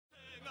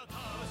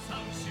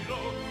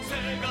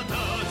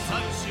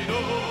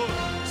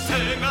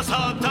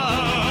サ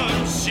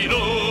タンしろ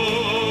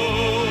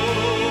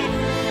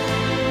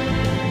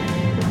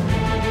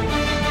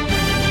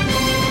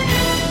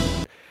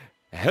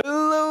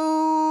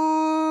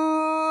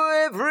Hello,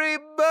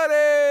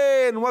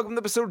 everybody, and welcome to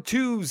episode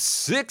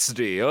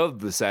 260 of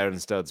the Saturn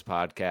Studs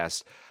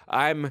podcast.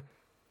 I'm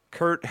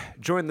Kurt,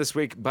 joined this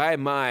week by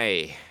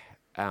my,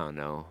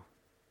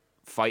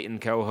 fighting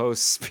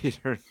co-hosts,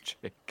 Peter and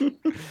Jake.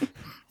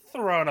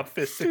 Throwing up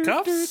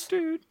fisticuffs.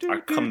 Our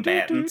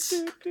combatants.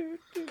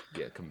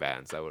 Yeah,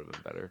 combatants, that would have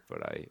been better,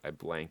 but I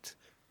blanked.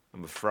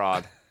 I'm a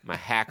fraud. I'm a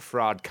hack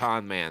fraud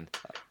con man.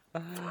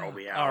 Throw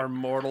me out. Our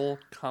mortal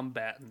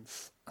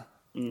combatants.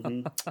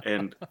 Mm-hmm.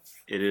 And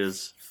it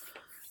is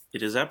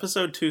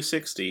episode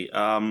 260.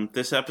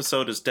 This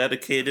episode is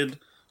dedicated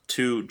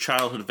to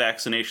childhood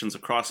vaccinations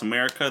across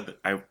America.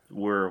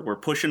 We're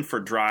pushing for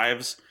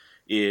drives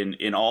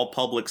in all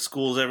public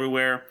schools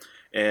everywhere,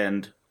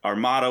 and our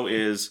motto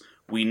is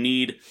we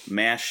need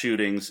mass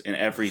shootings in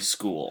every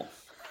school.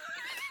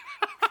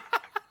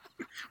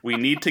 We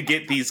need to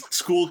get these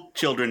school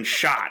children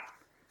shot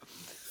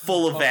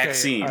full of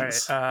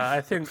vaccines. All right.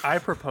 I think I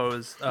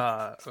propose,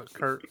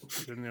 Kurt,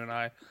 you and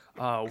I,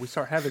 we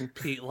start having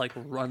Pete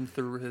run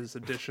through his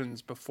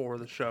editions before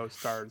the show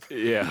starts.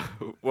 Yeah,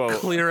 well,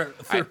 Clear it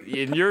through.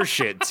 in your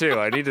shit too.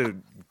 I need to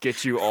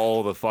get you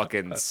all the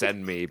fucking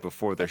send me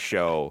before the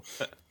show.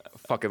 A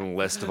fucking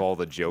list of all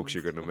the jokes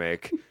you're gonna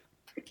make.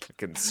 I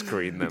can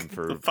screen them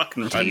for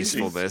fucking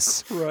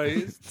peacefulness.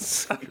 Right.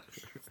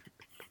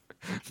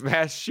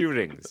 Mass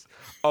shootings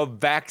of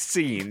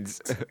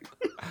vaccines.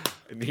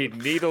 I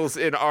need needles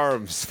in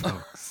arms,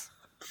 folks.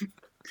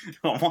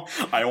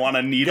 I want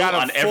a needle Got a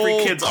on every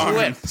full kid's clip.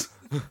 arms.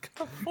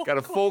 Got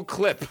a full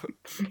clip.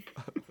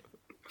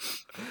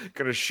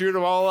 Gonna shoot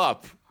them all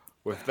up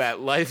with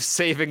that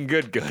life-saving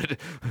good.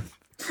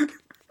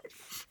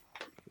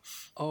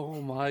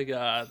 Oh my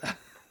god.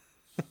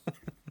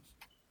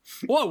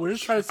 What? We're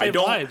just trying to save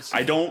lives.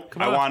 I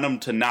want them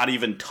to not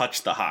even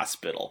touch the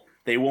hospital.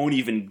 They won't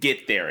even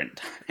get there in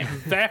time.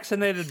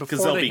 Vaccinated before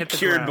Because they'll they be hit the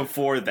cured ground.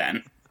 before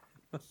then.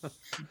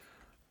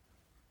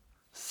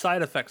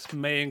 Side effects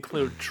may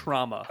include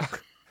trauma.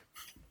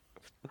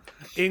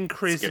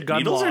 Increased gun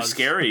Needles laws. are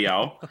scary,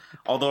 yo.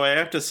 Although I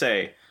have to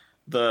say,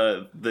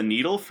 the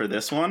needle for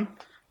this one,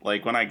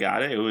 when I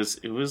got it, it was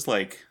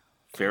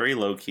very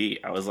low key.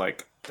 I was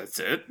like, that's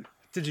it?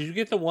 Did you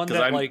get the one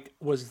that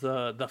was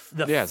the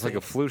Yeah, it's like a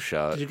flu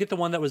shot. Did you get the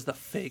one that was the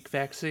fake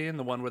vaccine,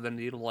 the one where the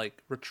needle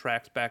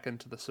retracts back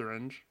into the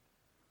syringe?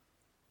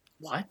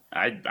 What?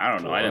 I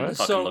don't know. I didn't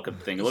fucking look at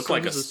the thing.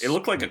 It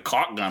looked like a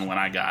caulk gun when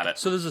I got it.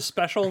 So there's a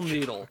special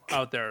needle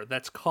out there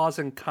that's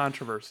causing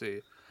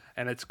controversy,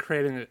 and it's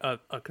creating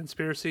a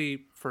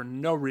conspiracy for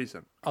no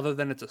reason other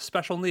than it's a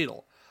special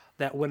needle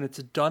that when it's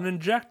done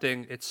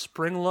injecting, it's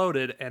spring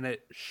loaded and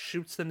it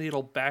shoots the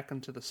needle back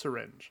into the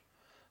syringe.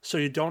 So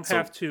you don't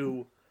have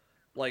to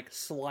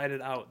slide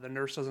it out. The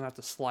nurse doesn't have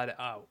to slide it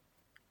out.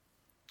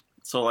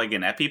 So an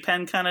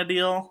EpiPen kind of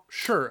deal?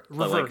 Sure,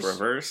 reverse. But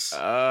reverse?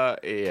 Yeah.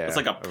 It's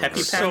like a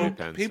PepiPen?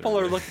 So people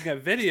are looking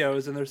at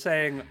videos and they're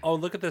saying, "Oh,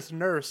 look at this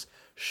nurse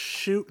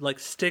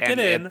stick it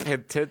in,"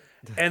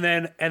 and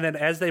then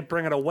as they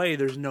bring it away,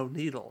 there's no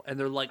needle, and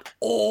they're like,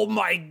 "Oh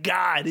my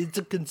god, it's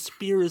a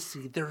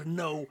conspiracy. There's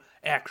no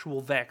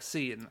actual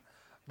vaccine.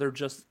 They're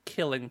just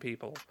killing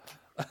people."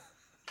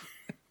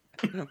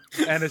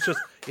 And it's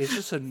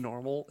just a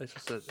normal.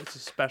 It's a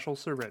special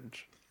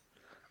syringe.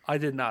 I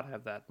did not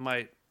have that.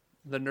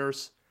 The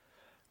nurse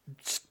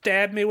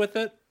stabbed me with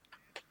it,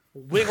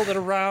 wiggled it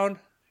around,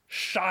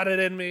 shot it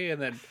in me,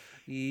 and then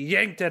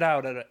yanked it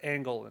out at an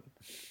angle and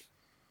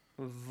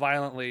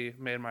violently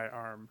made my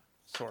arm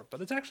sore.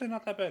 But it's actually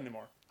not that bad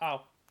anymore.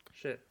 Ow.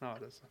 Shit. No,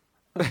 it is.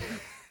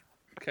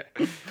 Okay.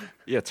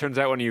 Yeah, it turns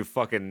out when you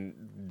fucking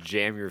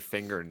jam your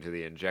finger into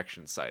the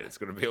injection site, it's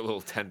going to be a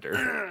little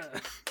tender.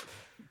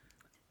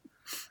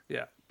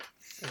 Yeah.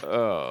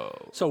 Oh.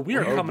 So we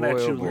are coming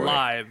at you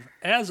live,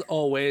 as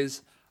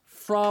always,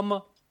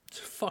 from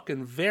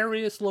fucking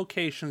various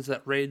locations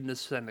that Raiden is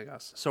sending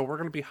us. So we're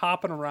going to be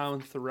hopping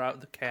around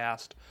throughout the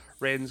cast.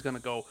 Raiden's going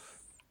to go,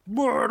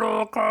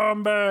 Mortal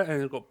Kombat,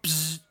 and he'll go,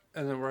 psst,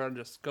 and then we're going to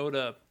just go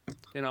to,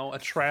 a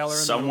trailer.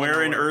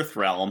 Somewhere in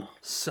Earthrealm.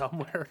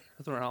 Somewhere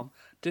in Earthrealm.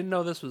 Didn't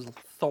know this was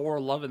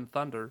Thor Love and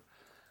Thunder.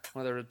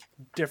 Well, there are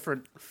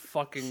different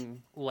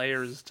fucking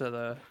layers to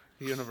the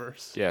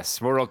universe.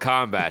 Yes, Mortal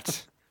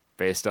Kombat,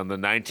 based on the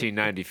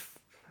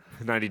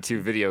 1992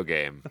 video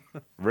game,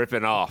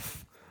 ripping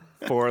off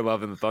Thor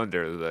Love and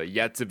Thunder, the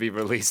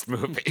yet-to-be-released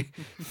movie.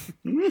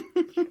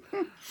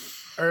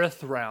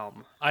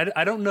 Earthrealm.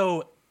 I don't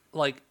know,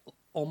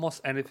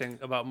 almost anything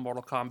about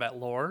Mortal Kombat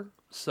lore,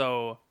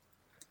 so...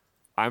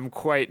 I'm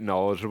quite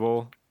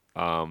knowledgeable.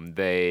 And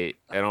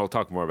I'll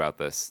talk more about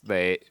this.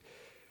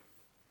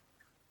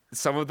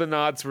 Some of the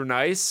nods were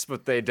nice,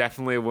 but they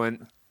definitely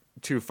went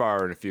too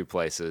far in a few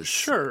places.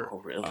 Sure. Oh,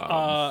 really?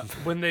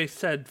 When they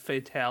said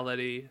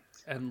fatality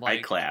and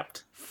I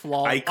clapped.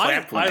 Flaw, I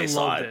clapped when I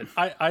saw loved it.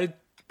 I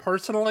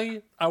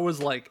personally, I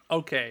was like,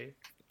 okay,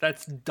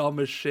 that's dumb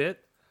as shit,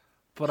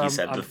 But He I'm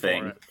said the for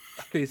thing. it.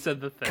 He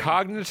said the thing.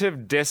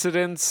 Cognitive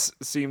dissonance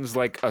seems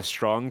like a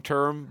strong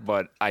term,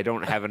 but I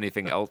don't have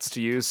anything else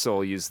to use, so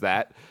I'll use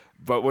that.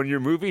 But when your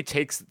movie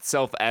takes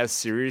itself as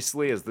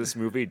seriously as this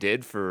movie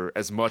did for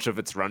as much of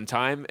its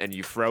runtime, and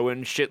you throw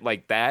in shit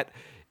like that,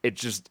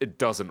 it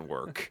doesn't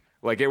work.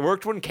 Like, it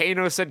worked when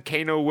Kano said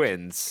Kano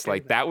wins.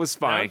 Like, that was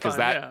fine, because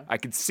yeah. I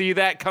could see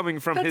that coming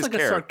from That's his like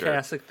character. a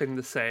sarcastic thing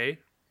to say.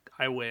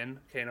 I win.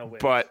 Kano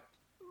wins. But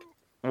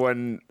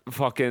when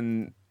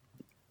fucking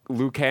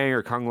Liu Kang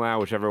or Kung Lao,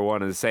 whichever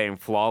one, is saying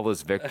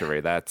flawless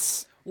victory,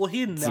 that's well,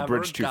 he a never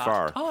bridge too got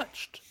far.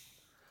 touched.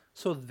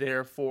 So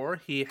therefore,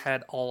 he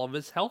had all of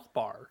his health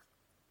bar,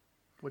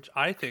 which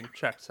I think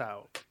checks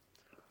out.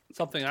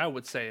 Something I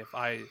would say if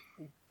I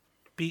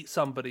beat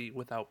somebody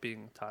without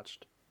being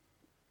touched.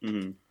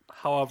 Mm-hmm.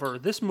 However,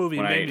 this movie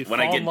When made I- me when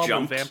I fall get in love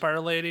jumped- with Vampire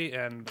Lady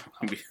and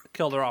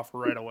killed her off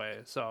right away.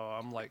 So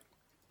I'm like,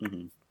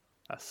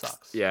 that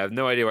sucks. Yeah, I have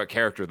no idea what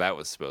character that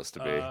was supposed to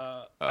be.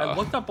 I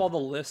looked up all the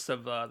lists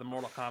of the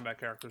Mortal Kombat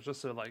characters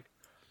just to like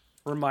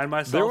remind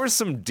myself. There were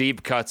some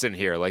deep cuts in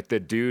here. Like the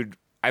dude,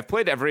 I've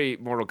played every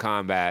Mortal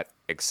Kombat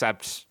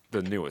except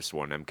the newest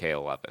one,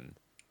 MK11,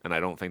 and I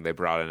don't think they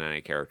brought in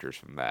any characters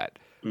from that.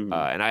 And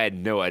I had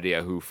no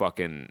idea who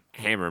fucking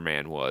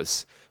Hammerman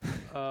was.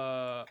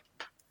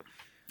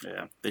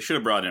 Yeah, they should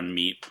have brought in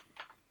Meat.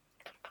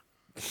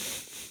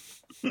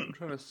 I'm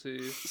trying to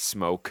see.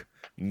 Smoke,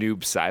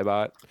 Noob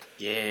Saibot.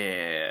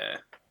 Yeah.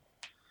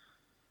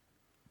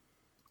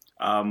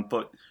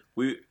 But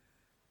we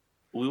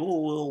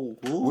will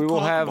We will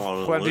talk have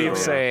about it plenty later. to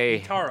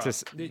say.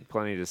 Nitara.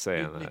 Plenty to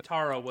say on that.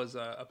 Nitara was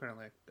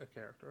apparently a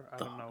character. I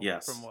don't know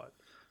yes. from what.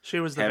 She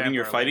was the Having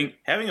vampire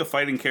having a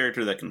fighting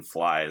character that can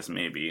fly is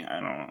maybe I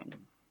don't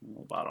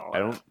know about all that. I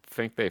don't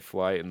think they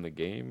fly in the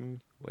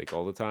game like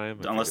all the time.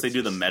 I Unless they think do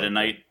it's the just Meta like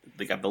Knight.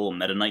 They got the little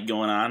Meta Knight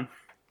going on.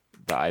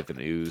 The Ivan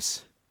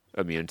Ooze,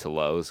 immune to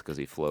lows because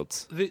he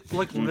floats.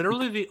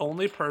 literally the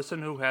only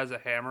person who has a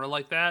hammer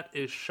like that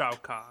is Shao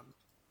Kahn.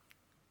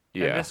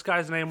 Yeah, And this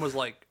guy's name was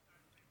like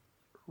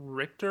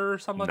Richter or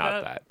something Not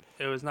like that.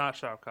 It was not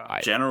Shao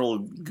Kahn. General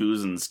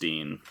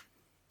Guzenstein.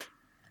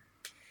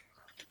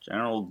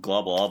 General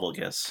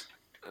Globalobulgus.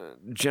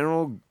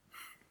 General.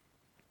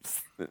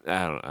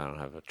 I don't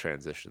have a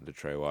transition to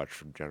try watch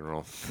from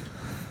General.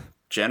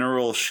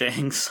 General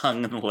Shang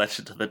Tsung in the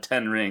Legend of the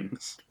Ten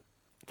Rings.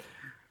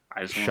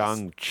 I just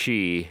want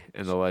Shang-Chi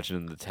in the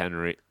Legend of the Ten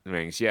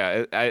Rings.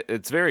 Yeah,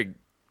 it's very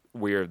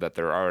weird that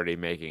they're already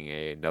making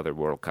another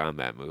Mortal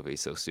Kombat movie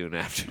so soon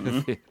after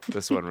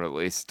this one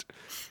released.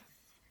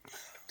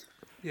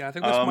 Yeah, I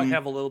think this might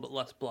have a little bit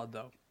less blood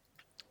though.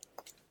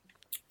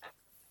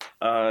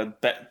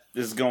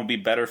 this is going to be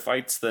better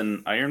fights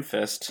than Iron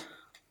Fist.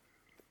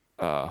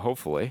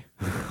 Hopefully.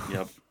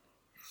 Yep.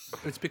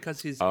 It's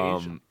because he's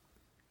Asian.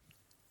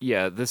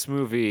 Yeah, this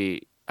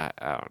movie, I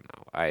don't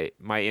know.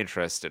 My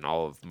interest in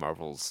all of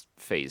Marvel's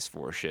Phase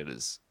 4 shit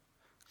is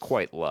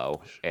quite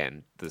low,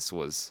 and this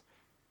was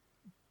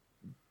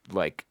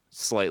like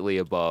slightly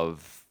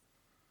above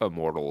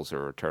Immortals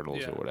or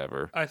Eternals or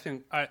whatever. I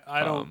think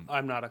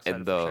I'm not excited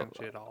And for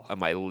Shang-Chi at all.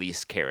 my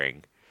least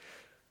caring.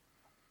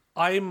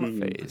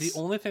 The phase.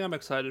 only thing I'm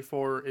excited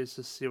for is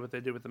to see what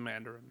they do with the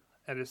Mandarin.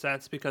 And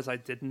that's because I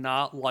did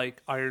not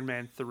like Iron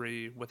Man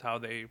 3 with how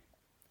they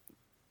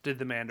did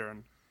the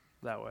Mandarin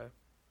that way.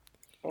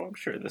 Oh, I'm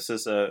sure this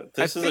is a I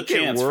chance think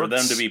it for them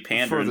works to be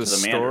pandering for to the the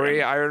story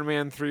Mandarin. Iron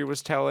Man 3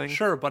 was telling.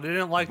 Sure, but I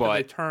didn't like that But-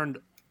 they turned.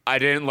 I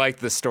didn't like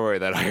the story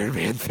that Iron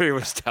Man 3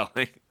 was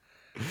telling.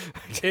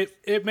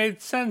 It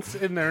made sense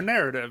in their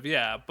narrative,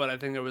 yeah, but I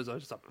think it was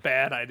just a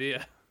bad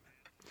idea.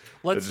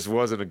 It just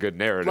wasn't a good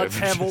narrative. Let's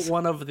have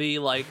one of the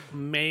like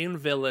main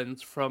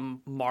villains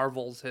from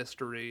Marvel's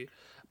history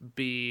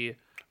be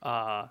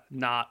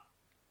not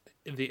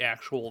the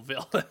actual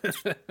villain.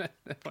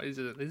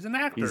 He's an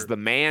actor. He's the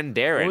man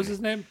Darren. What was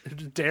his name?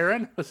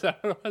 Darren? Was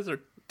that what it was?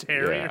 Or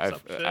Terry Yeah, or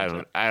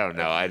something? I don't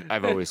know.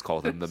 I've always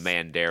called him the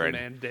man Darren.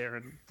 Man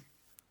Darren.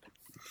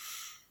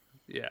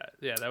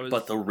 Yeah, that was.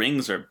 But the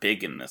rings are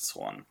big in this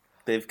one.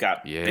 They've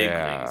got big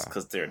Yeah. rings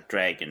because they're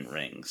dragon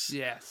rings.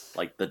 yes,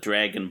 Like the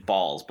dragon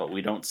balls, but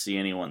we don't see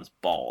anyone's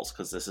balls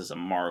because this is a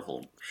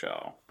Marvel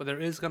show. but there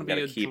is going to be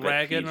gotta a keep it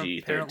dragon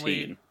PG-13.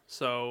 apparently.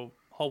 So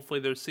hopefully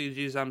their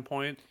CG's on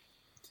point.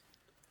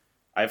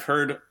 I've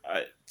heard,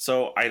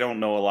 so I don't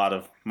know a lot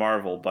of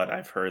Marvel, but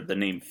I've heard the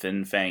name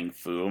Fin Fang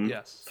Foom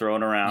Yes.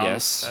 thrown around.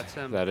 Yes, That's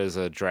him. that is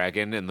a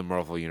dragon in the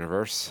Marvel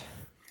universe.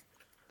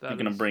 You're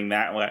gonna bring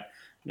that.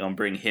 You're gonna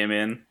bring him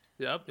in.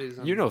 Yep, he's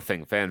on, You know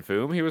Thing Fan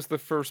Foom. He was the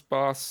first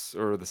boss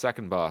or the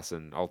second boss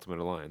in Ultimate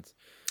Alliance.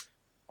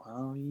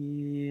 Oh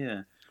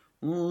yeah.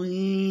 Oh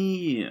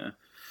yeah.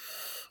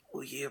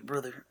 Oh yeah,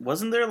 brother.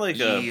 Wasn't there like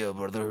a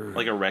brother.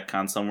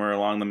 retcon somewhere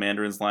along the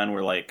Mandarin's line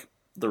where like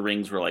the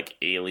rings were like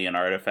alien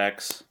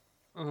artifacts?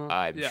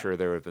 I'm yeah. sure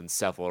there have been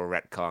several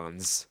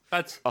retcons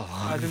That's I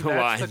along think the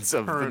that's lines the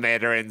of the current-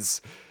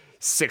 Mandarin's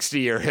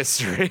 60-year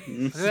history. I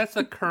think that's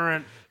the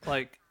current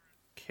like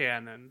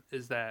canon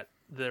is that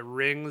the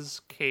rings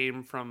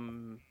came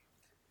from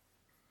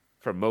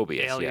From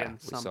Mobius, Alien we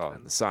saw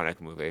something. the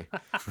Sonic movie.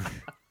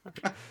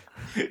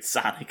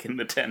 Sonic and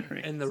the Ten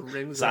Rings. And the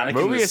rings. Sonic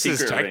are, and the Mobius is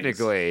Secret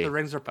technically the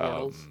rings are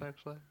portals,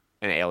 actually.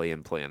 an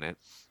alien planet,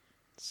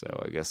 so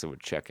I guess it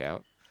would check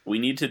out. We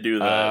need to do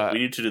the Yeah, I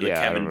Kevin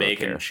don't really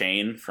Bacon care.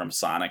 chain from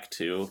Sonic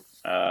to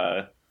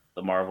the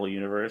Marvel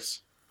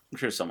Universe. I'm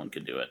sure someone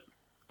could do it.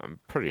 I'm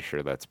pretty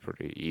sure that's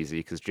pretty easy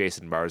because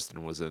Jason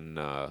Marsden was in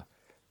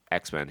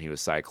X-Men. He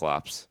was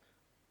Cyclops,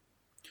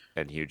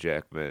 and Hugh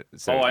Jackman.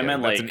 So, I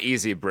meant that's like an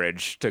easy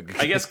bridge to.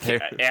 I guess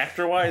get there.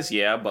 actor-wise,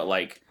 yeah, but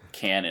like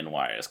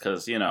canon-wise,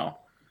 because we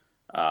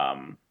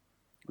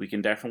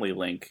can definitely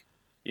link.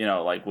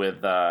 Like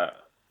with the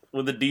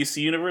DC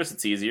universe,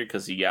 it's easier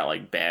because you got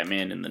like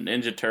Batman and the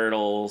Ninja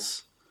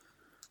Turtles.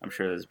 I'm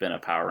sure there's been a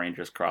Power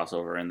Rangers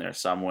crossover in there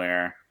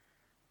somewhere.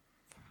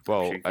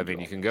 Well, sure you I could mean,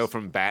 go you can with go this.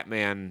 from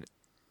Batman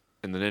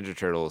and the Ninja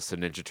Turtles to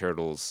Ninja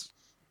Turtles,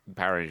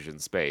 Power Rangers in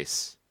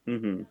Space.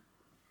 Mm-hmm.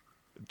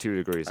 2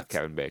 degrees of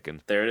Kevin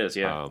Bacon. There it is,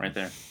 yeah, Um, right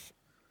there.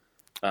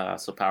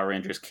 So Power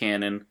Rangers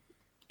canon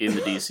in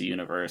the DC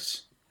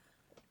universe.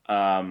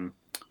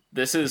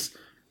 This is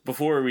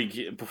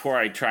before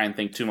I try and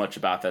think too much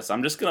about this.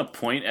 I'm just gonna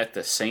point at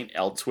the Saint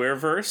Elsewhere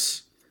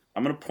verse.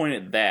 I'm gonna point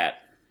at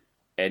that,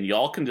 and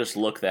y'all can just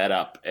look that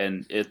up,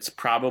 and it's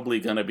probably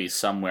gonna be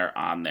somewhere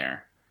on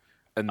there.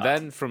 And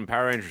then from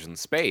Power Rangers in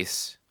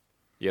Space,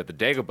 you have the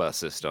Dagobah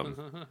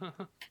system,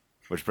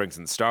 which brings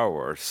in Star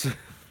Wars.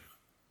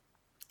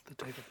 The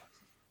Dagobah.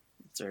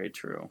 It's very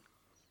true.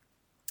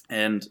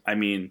 And I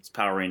mean,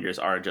 Power Rangers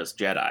are just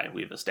Jedi.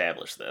 We've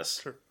established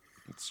this. Sure.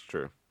 It's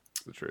true.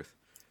 It's the truth.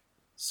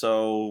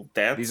 So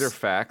These are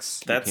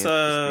facts. that's, you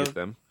can't dispute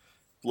them.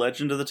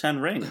 Legend of the Ten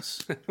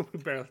Rings. We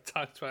barely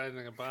talked about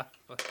anything about it.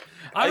 But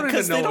I don't even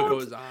 'Cause they know what don't-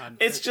 goes on.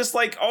 It's just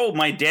like, oh,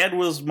 my dad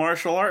was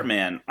martial art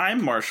man.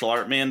 I'm martial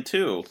art man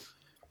too.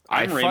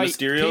 I'm I Rey fight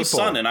Mysterio's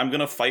people. son, and I'm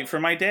gonna fight for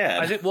my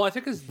dad. I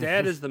think his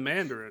dad is the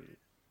Mandarin.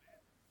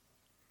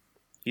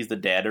 He's the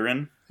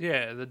Dadarin,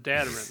 Yeah, the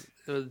Dadarin.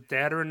 It was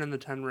Dadarin and the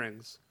Ten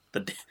Rings.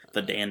 the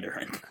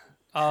Dandarin.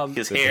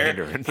 His The hair,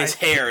 Dandarin. his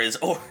hair is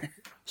orange.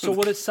 So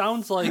what it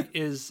sounds like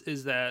is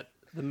that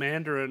the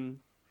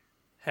Mandarin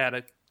had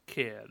a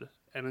kid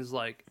and is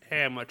like,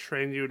 "Hey, I'm gonna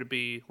train you to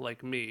be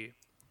like me,"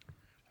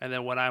 and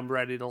then when I'm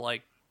ready to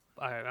like,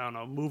 I don't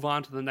know, move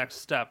on to the next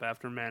step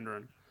after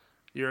Mandarin,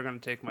 you're gonna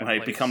take my When I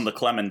place. become the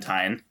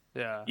Clementine,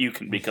 yeah. you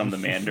can become the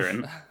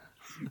Mandarin.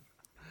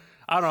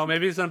 I don't know.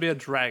 Maybe he's gonna be a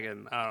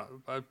dragon. I don't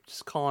know. I'm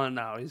just calling it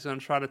now. He's gonna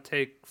try to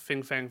take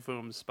Fing Fang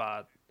Foom's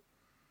spot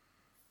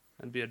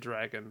and be a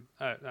dragon.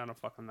 I don't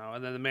fucking know.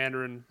 And then the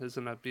Mandarin is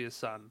gonna be his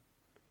son,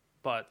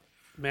 but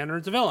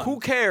Mandarin's a villain. Who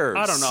cares?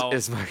 I don't know.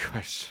 Is my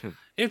question.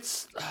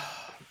 It's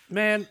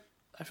man,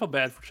 I feel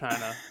bad for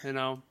China. You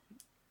know,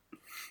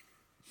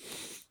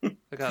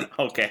 they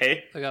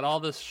got all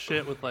this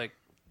shit with like,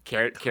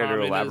 Care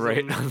to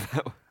elaborate on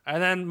that?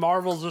 and then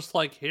Marvel's just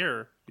like,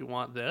 here, you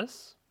want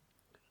this,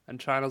 and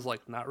China's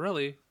like, not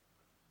really,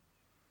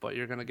 but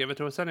you're gonna give it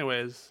to us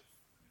anyways.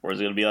 Or is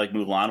it gonna be like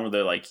Mulan, where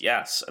they're like,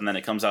 yes, and then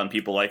it comes out and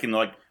people like, and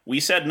they're like, we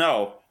said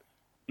no.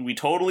 We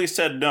totally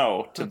said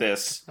no to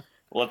this.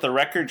 Let the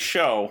record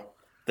show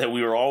that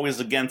we were always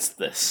against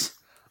this.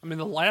 I mean,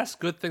 the last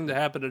good thing to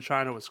happen to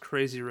China was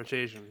Crazy Rich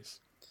Asians,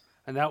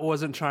 and that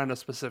wasn't China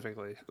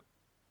specifically.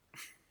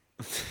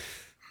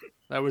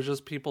 That was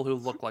just people who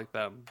look like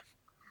them,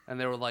 and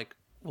they were like,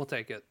 "We'll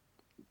take it."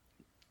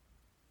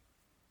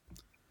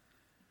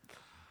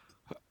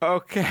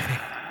 Okay.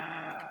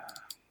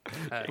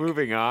 Heck,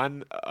 Moving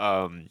on.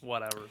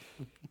 whatever.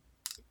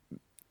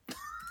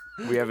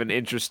 We have an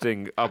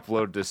interesting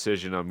upload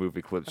decision on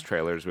Movie Clips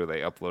trailers where they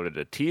uploaded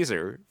a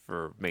teaser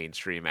for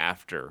mainstream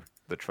after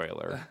the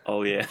trailer,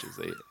 Oh yeah, which is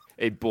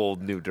a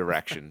bold new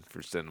direction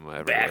for cinema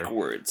everywhere.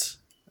 backwards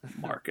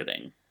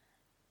marketing.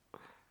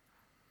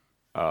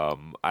 I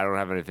don't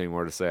have anything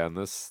more to say on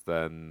this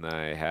than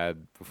I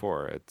had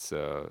before. It's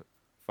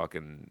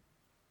fucking.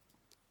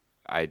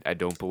 I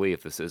don't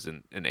believe this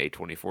isn't an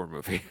A24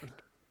 movie.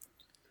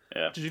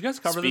 Yeah, Did you guys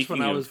cover this when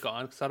Speaking I of was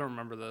gone? Because I don't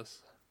remember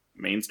this.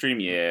 mainstream.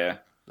 Yeah,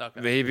 Okay.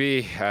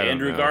 Maybe I don't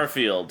Andrew know.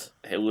 Garfield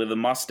with a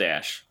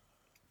mustache.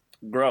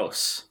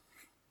 Gross.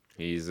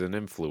 He's an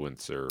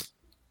influencer,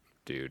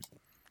 dude.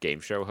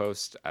 Game show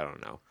host. I don't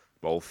know.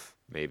 Both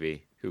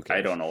maybe. Who cares?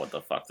 I don't know what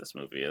the fuck this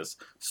movie is.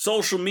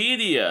 Social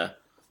media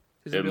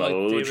He's gonna be like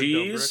David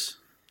Dobrik. emojis.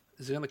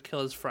 Is he gonna kill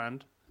his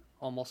friend?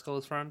 Almost kill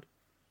his friend?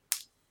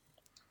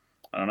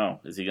 I don't know.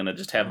 Is he gonna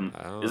just have?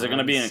 don't Is there know.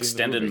 gonna be an I haven't seen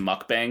the extended movie.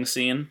 mukbang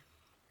scene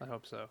I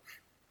hope so.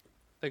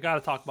 They got to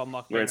talk about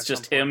mukbang. where it's at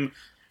just some point. him,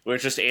 where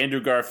it's just Andrew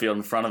Garfield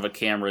in front of a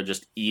camera,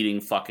 just eating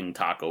fucking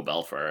Taco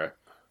Bell for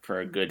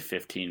a good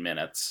 15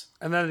 minutes?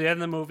 And then at the end of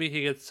the movie,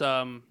 he gets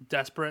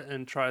desperate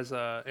and tries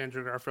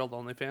Andrew Garfield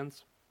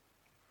OnlyFans.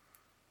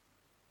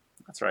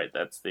 That's right.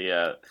 That's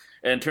the.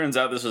 And it turns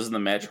out this was in the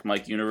Magic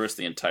Mike universe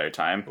the entire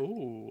time.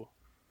 Ooh.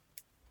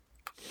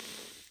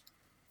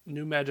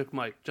 New Magic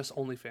Mike, just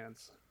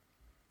OnlyFans.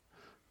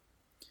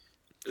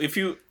 If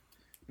you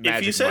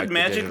Magic said Mike, the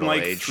Magic Digital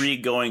Mike Age. 3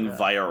 going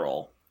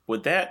viral,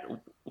 would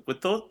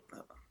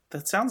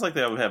That sounds like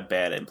that would have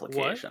bad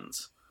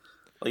implications.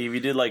 Like if you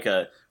did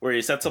where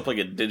he sets up like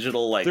a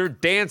digital They're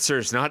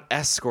dancers, not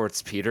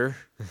escorts, Peter.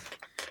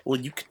 Well,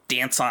 you could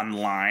dance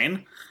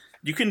online.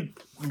 You can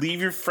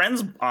leave your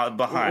friends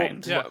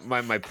behind. Well,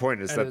 yeah. My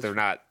point is that they're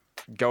not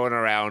going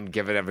around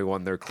giving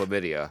everyone their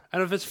chlamydia.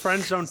 And if his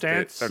friends don't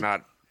dance, they're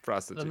not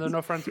prostitutes. then they're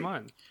no friends of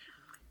mine.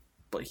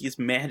 But he's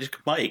Magic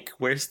Mike.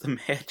 Where's the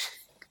magic?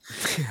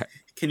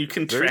 Can you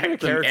There's a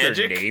contract the character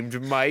magic?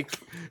 named Mike.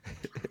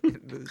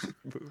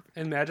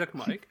 In Magic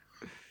Mike?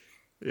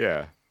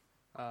 Yeah.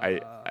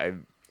 I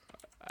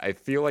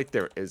feel like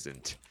there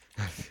isn't.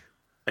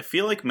 I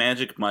feel like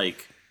Magic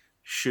Mike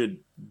should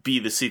be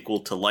the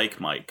sequel to Like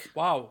Mike.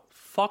 Wow.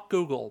 Fuck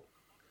Google.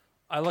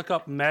 I look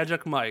up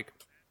Magic Mike.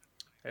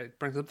 It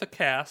brings up the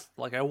cast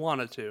like I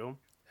wanted to.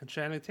 And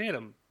Channing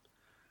Tatum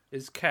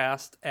is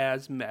cast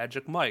as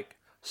Magic Mike.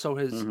 So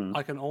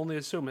I can only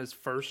assume his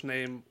first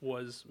name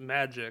was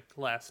Magic,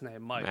 last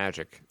name Mike.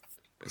 Magic.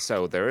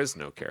 So there is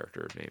no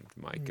character named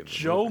Mike in the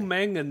Joe movie.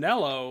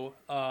 Manganiello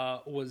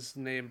was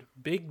named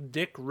Big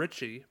Dick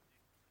Richie.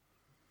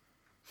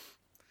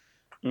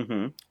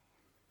 Mm-hmm.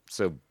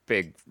 So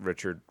Big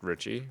Richard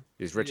Richie.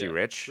 He's Richie Yeah,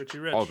 Rich. Richie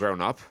Rich. All grown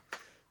up.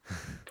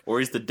 Or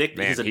he's the dick.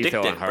 Man, he's a he dick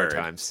fell dick on hard bird.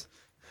 times.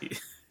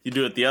 You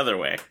do it the other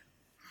way.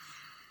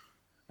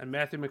 And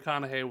Matthew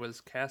McConaughey was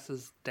cast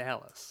as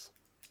Dallas.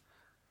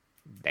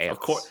 Dallas. Of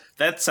course,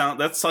 that's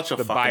such a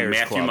The fucking Buyers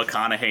Matthew Club.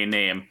 McConaughey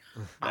name.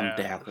 I'm Yeah.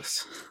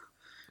 Dallas.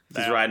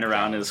 He's riding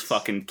around in his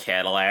fucking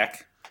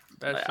Cadillac.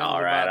 Best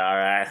All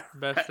right.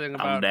 Best thing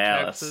I'm about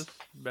Dallas. Texas.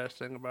 Best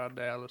thing about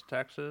Dallas,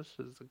 Texas,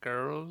 is the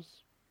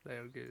girls. They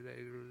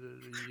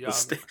young.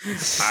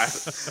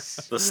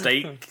 The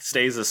state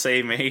stays the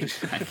same age.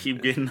 I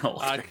keep getting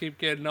older. I keep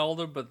getting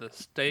older, but the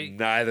state.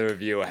 Neither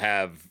of you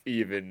have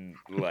even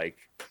like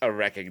a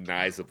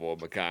recognizable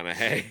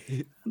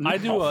McConaughey. I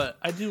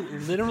do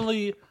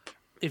literally.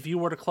 If you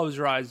were to close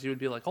your eyes, you would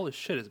be like, "Holy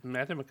shit! Is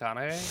Matthew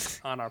McConaughey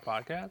on our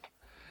podcast?"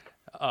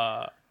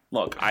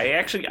 Look, I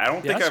don't think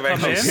Yes, I've come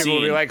actually in. People will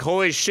be seen. like,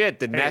 "Holy shit!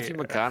 Did Matthew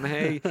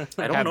McConaughey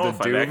I don't have know the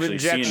if I've Doom actually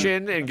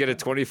injection and get a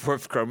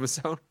 24th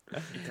chromosome?"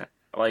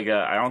 I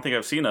don't think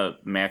I've seen a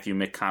Matthew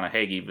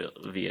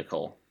McConaughey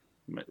vehicle,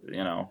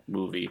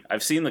 movie.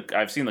 I've seen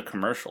the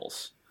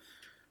commercials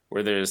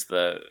where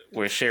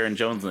where Sharon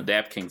Jones and the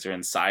Dap Kings are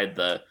inside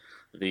the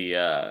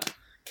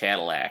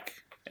Cadillac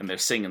and they're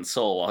singing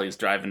soul while he's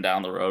driving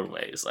down the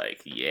roadway. He's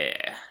like,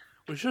 yeah.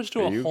 We should just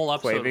do Are a you whole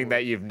episode. claiming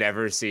that you've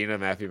never seen a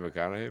Matthew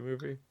McConaughey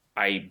movie?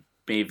 I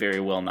may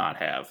very well not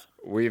have.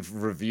 We've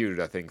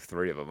reviewed, I think,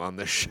 3 of them on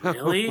this show.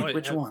 Really? Wait,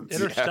 Which ones?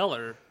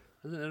 Interstellar.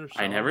 Isn't it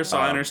Interstellar? I never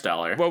saw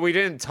Interstellar. Well, we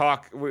didn't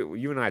talk.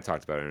 You and I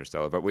talked about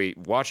Interstellar, but we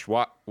watched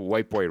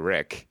White Boy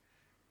Rick.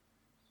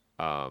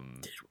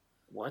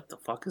 What the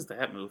fuck is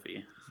that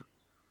movie?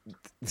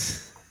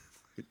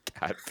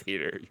 God,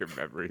 Peter, your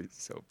memory is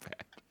so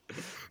bad.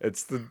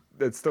 It's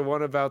the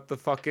one about the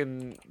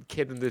fucking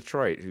kid in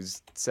Detroit who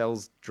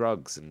sells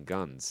drugs and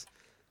guns,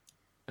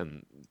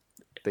 and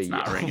they.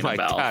 not Oh ringing a my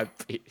bell. God,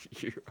 Peter,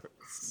 you are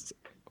so...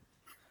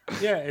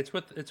 Yeah, it's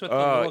with the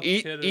little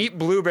kid. eat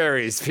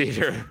blueberries,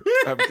 Peter.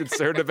 I'm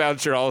concerned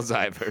about your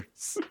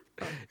Alzheimer's.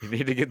 You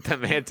need to get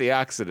them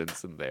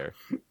antioxidants in there.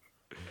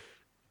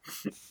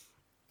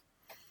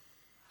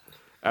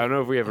 I don't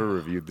know if we ever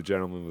reviewed The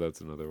Gentleman, but that's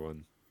another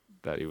one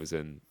that he was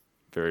in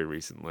very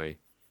recently.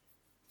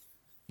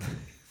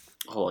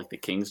 Oh, like The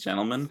King's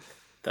Gentleman?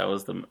 That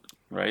was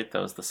right?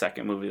 That was the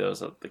second movie. That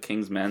was The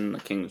King's Men, The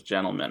King's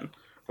Gentlemen,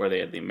 where they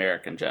had the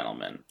American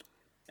Gentleman.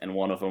 And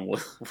one of them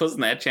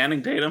wasn't that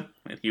Channing Tatum?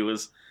 And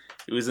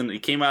he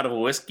came out of a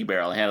whiskey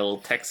barrel and had a little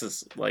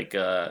Texas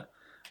belt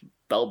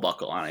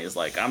buckle on it. He's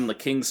like, I'm the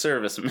King's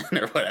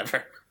serviceman or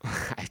whatever.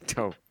 I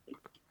don't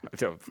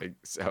think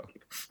so,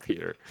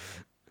 Peter.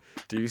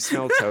 Do you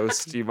smell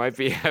toast? You might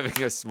be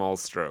having a small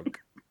stroke.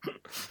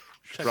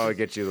 Should probably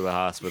get you to the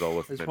hospital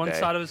within Is a one day.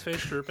 side of his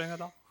face drooping at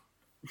all?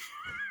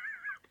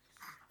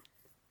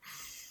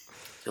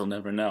 You'll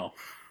never know.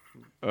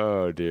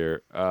 Oh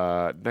dear.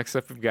 Next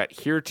up, we've got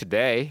Here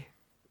Today,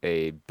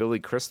 a Billy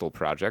Crystal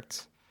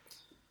project.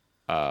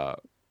 But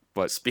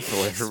for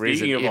whatever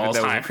reason, Speaking of even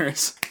though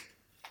Alzheimer's,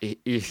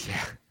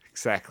 yeah,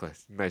 exactly.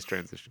 Nice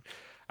transition.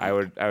 I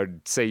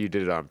would say you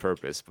did it on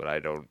purpose, but I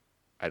don't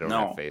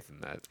No. have faith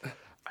in that.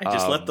 I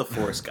just let the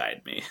Force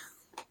guide me.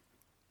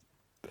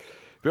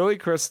 Billy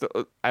Crystal.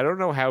 I don't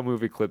know how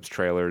movie clips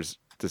trailers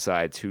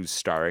decides who's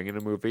starring in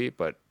a movie,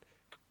 but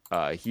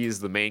he is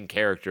the main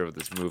character of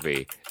this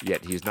movie,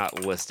 yet he's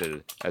not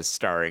listed as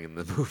starring in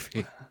the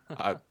movie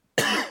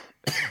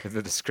in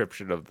the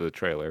description of the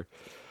trailer.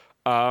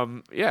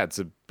 Yeah, it's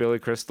Billy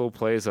Crystal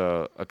plays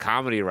a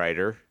comedy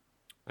writer.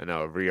 I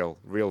know, a real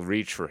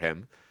reach for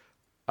him,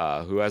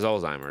 who has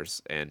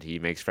Alzheimer's, and he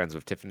makes friends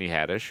with Tiffany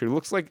Haddish, who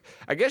looks like,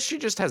 I guess she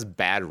just has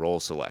bad role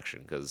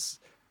selection, because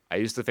I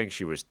used to think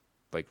she was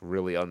like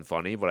really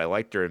unfunny, but I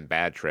liked her in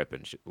Bad Trip,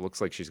 and she looks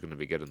like she's going to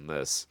be good in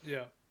this.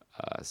 Yeah.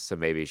 So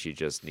maybe she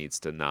just needs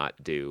to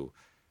not do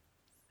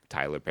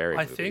Tyler Perry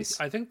movies.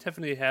 I think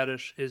Tiffany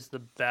Haddish is the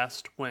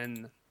best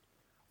when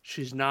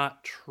she's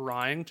not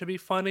trying to be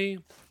funny,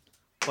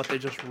 but they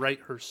just write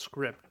her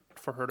script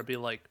for her to be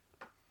like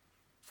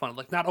fun,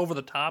 like not over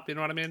the top. You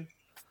know what I mean?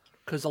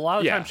 Because a lot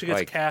of times she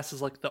gets cast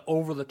as like the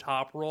over the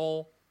top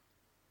role.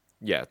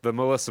 Yeah, the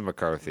Melissa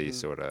McCarthy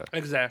sort of.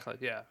 Exactly.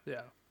 Yeah.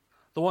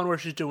 The one where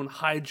she's doing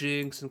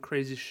hijinks and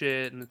crazy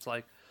shit, and it's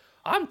like,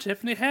 I'm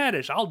Tiffany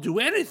Haddish. I'll do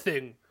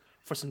anything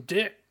for some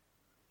dick.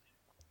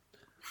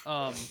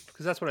 Because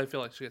that's what I feel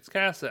like she gets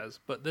cast as.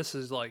 But this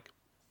is like,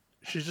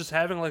 she's just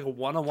having like a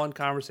one-on-one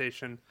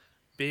conversation,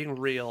 being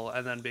real,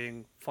 and then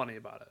being funny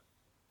about it.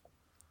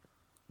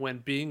 When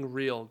being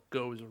real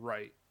goes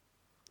right.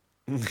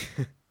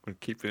 When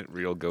keeping it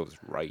real goes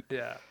right.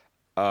 Yeah.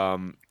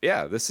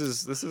 Yeah, this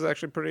is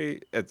actually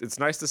pretty. It's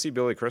nice to see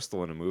Billy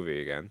Crystal in a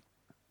movie again.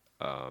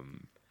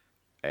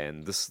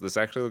 And this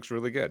actually looks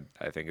really good.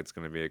 I think it's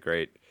going to be a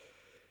great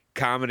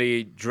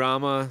comedy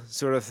drama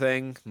sort of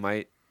thing.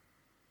 Might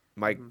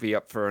be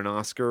up for an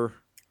Oscar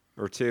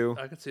or two.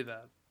 I could see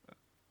that.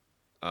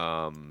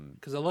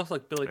 Because it looks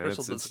like Billy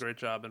Crystal does a great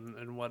job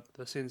in what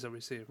the scenes that we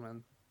see,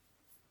 man.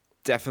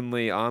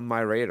 Definitely on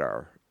my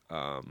radar.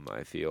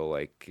 I feel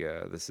like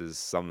this is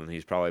something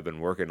he's probably been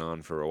working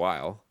on for a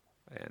while,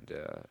 and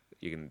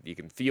you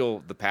can feel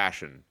the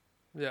passion.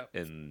 Yeah.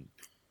 In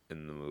the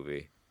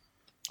movie.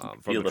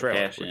 Feel the trailer,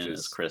 passion in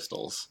his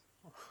crystals.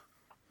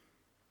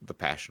 The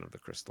passion of the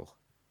crystal.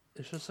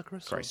 It's just a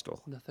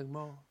crystal. Nothing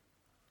more.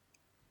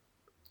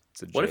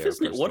 It's a what if his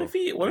crystal. what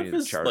if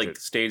his like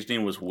stage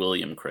name was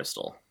William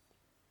Crystal?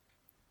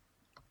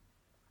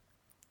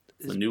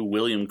 The new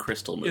William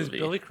Crystal movie. Is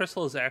Billy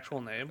Crystal his actual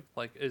name?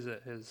 Like, is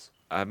it his?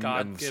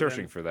 I'm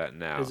searching for that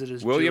now. Is it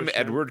his William Jewish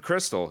Edward name?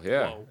 Crystal?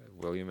 Yeah, Whoa.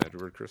 William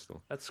Edward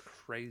Crystal. That's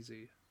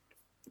crazy.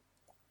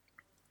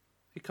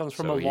 He comes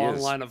from So a he long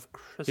is- line of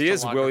crystal. He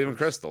is William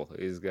Crystal.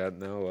 He's got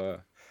no.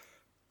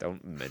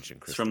 Don't mention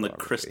crystallography. It's from the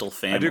Crystal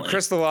family. I do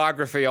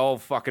crystallography all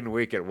fucking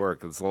week at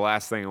work. It's the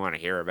last thing I want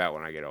to hear about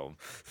when I get home.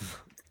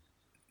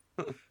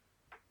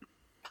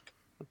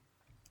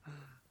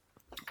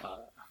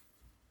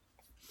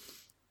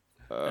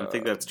 I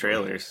think that's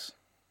trailers.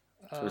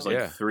 There's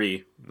like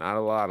 3. Not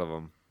a lot of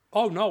them.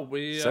 Oh no,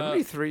 we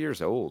 73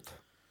 years old.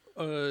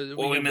 we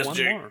have missed one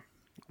Jake. more.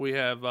 We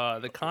have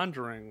The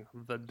Conjuring.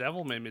 The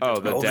devil made me. Oh,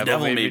 do it. the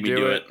devil made me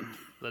do it.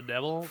 The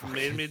devil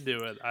made me do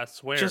it. I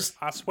swear. Just-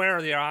 I swear,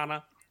 Your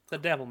Honor. The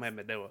devil made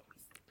me do it.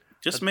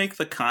 Just make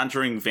the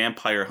Conjuring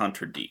Vampire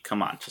Hunter D.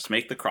 Come on, just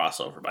make the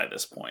crossover by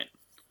this point.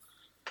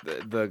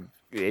 The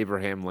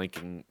Abraham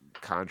Lincoln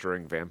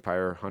Conjuring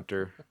Vampire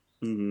Hunter.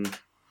 Mm-hmm.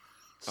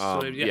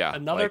 So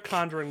another like-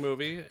 Conjuring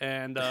movie,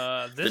 and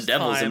this The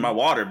devil's time in my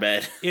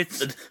waterbed.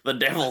 it's the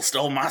devil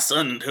stole my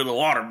son into the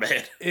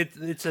waterbed.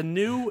 it's a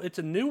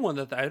new one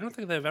that I don't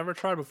think they've ever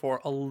tried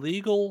before. A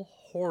legal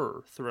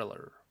horror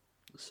thriller.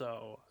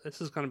 So this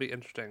is going to be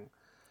interesting.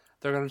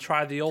 They're going to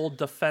try the old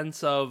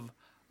defense of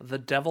the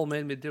devil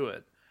made me do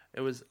it.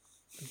 It was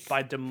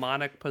by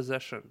demonic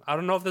possession. I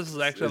don't know if this is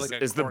actually like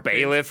a Is the court case.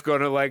 bailiff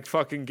gonna like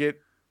fucking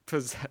get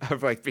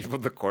like people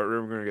in the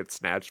courtroom gonna get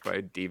snatched by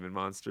demon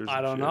monsters? I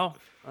and don't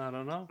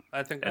shit? know.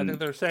 I think And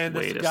they're saying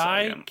this wait a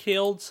guy second.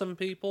 killed some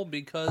people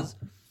because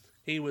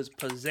he was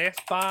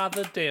possessed by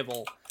the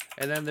devil.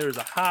 And then there's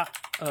a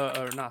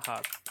not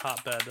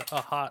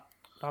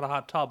a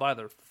hot tub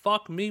either.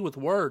 Fuck me with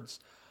words.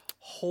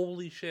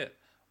 Holy shit.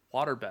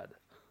 Waterbed.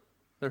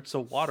 There's a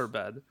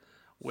waterbed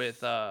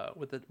with a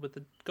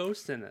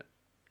ghost in it,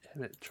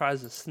 and it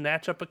tries to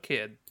snatch up a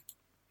kid.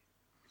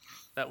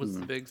 That was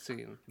the big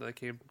scene that I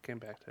came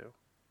back to.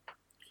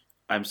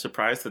 I'm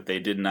surprised that they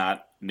did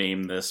not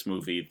name this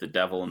movie "The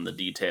Devil in the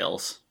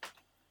Details,"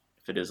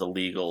 if it is a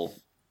legal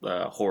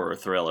horror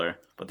thriller.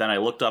 But then I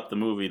looked up the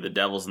movie "The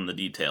Devil's in the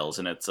Details,"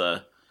 and it's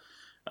a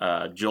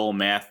Joel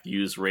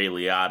Matthews, Ray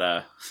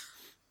Liotta,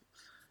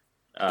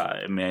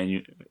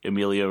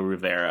 Emilio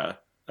Rivera,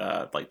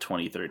 like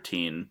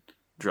 2013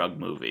 drug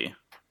movie.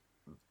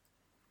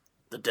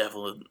 The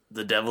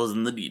devil's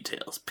in the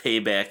details.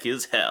 Payback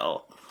is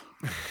hell.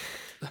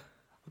 What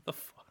the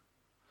fuck?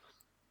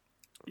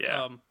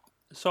 Yeah.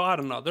 So I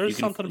don't know. There's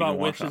something about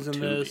watch witches on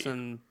in this Tubi.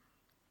 and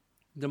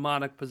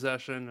demonic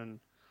possession and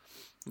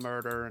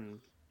murder and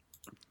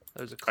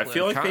there's a I clip.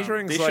 feel like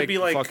Conjuring's they should like be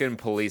like fucking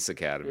Police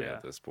Academy Yeah.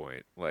 at this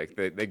point. Like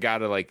they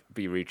gotta like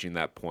be reaching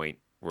that point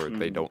where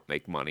they don't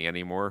make money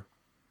anymore.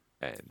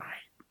 And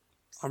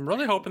I'm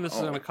really hoping this is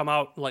Oh. going to come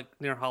out like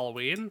near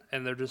Halloween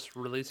and they're just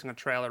releasing a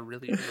trailer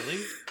really early.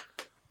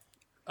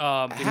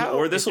 How-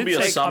 or this will be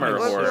a summer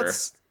horror.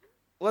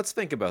 Let's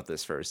think about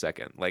this for a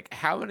second. Like,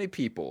 how many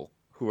people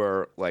who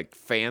are like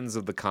fans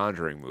of the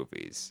Conjuring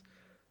movies,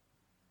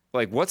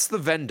 like, what's the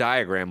Venn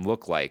diagram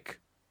look like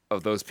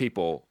of those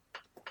people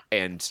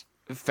and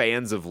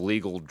fans of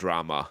legal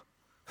drama?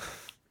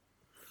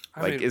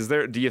 I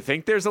mean, do you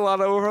think there's a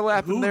lot of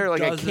overlap in who there?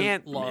 Like, I doesn't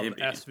can't. love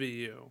Maybe.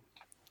 SVU.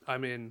 I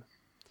mean,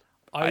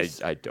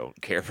 I don't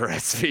care for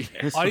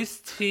SV.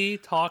 Ice-T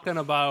talking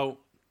about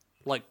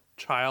like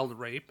child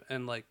rape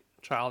and like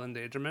child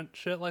endangerment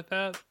shit like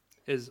that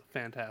is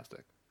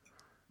fantastic.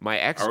 My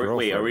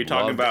ex-girlfriend are we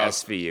talking loved about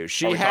SVU.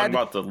 She are we had talking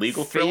about the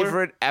legal thriller?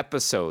 favorite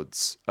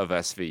episodes of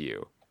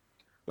SVU.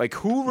 Like,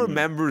 who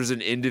remembers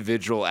an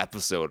individual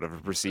episode of a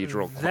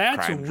proprocedural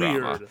crime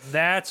drama?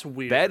 That's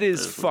weird. That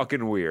is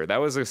fucking weird. That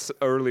was an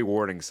early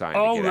warning sign.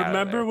 Oh, to get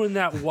remember out of when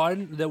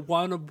that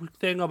one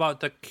thing about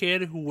the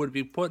kid who would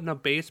be put in a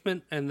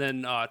basement and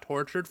then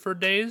tortured for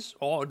days?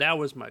 Oh, that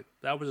was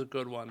a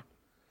good one.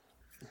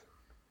 there.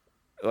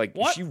 Like,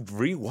 What? she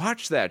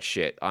rewatched that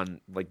shit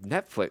on like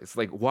Netflix.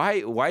 Like,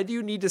 why do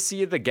you need to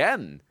see it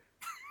again?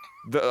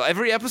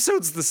 Every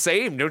episode's the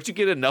same. Don't you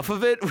get enough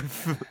of it?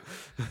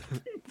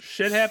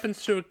 Shit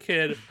happens to a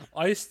kid.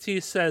 Ice-T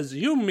says,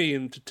 "You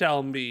mean to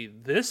tell me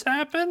this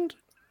happened?"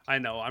 I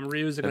know, I'm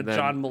reusing a And then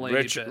John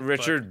Mulaney bit.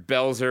 Richard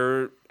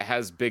Belzer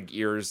has big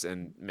ears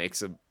and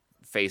makes a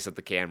face at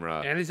the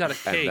camera. And he's got a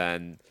cake.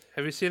 And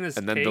Have you seen his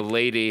then cake? the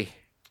lady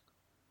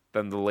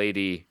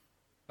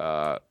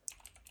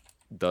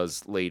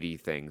does lady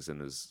things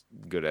and is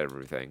good at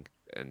everything.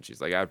 And she's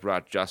like, I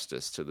brought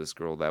justice to this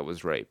girl that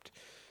was raped.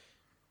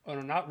 Oh,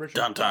 no, not Richard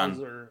Dun, dun.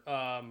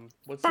 Belzer.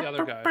 What's the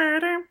other guy?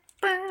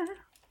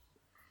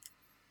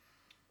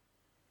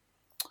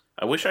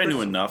 I wish I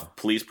knew enough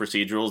police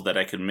procedurals that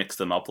I could mix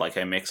them up like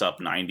I mix up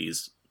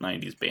 90s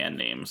band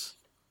names.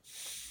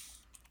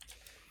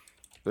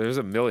 There's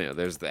a million.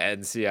 There's the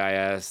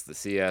NCIS, the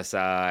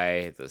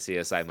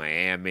CSI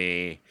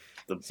Miami,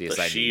 The CSI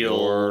New Shield,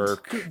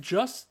 York. Dude,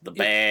 just the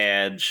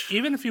badge.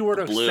 even if you were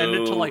to the extend it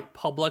to Blue. like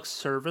public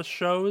service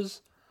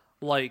shows,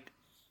 like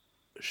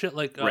shit,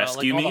 like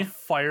Rescue like all Me? the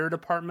fire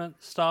department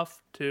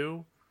stuff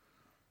too,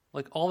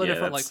 like all the Yeah,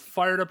 different like that's-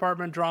 fire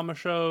department drama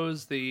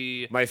shows.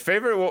 My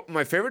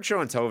favorite show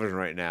on television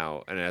right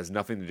now, and it has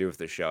nothing to do with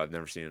the show. I've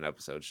never seen an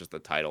episode. It's just the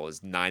title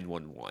is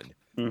 911,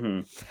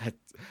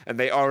 and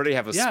they already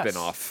have a Yes.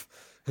 spin-off.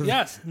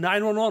 Yes,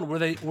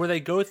 911, where they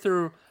go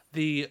through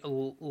the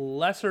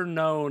lesser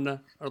known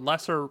or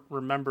lesser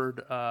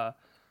remembered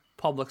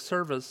public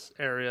service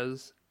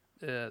areas,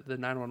 the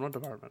 911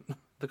 department,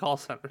 the call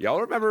center.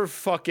 Y'all remember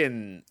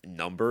fucking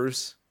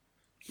Numbers?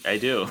 I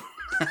do.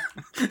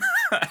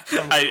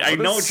 I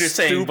know what you're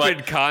saying, Stupid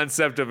but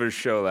concept of a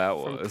show that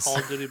From was. Call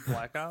of Duty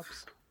Black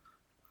Ops.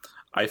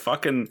 I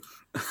fucking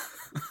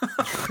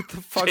What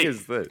the fuck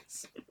is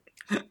this?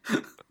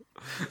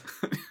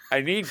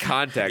 I need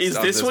context. is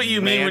on this what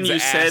you mean when man's you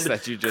ass said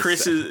that you just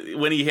Chris said? is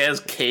when he has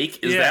cake?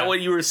 Is Yeah. that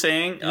what you were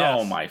saying? Yes.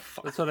 Oh my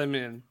fuck! That's what I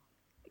mean.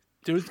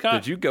 Dude's got.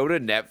 Did you go to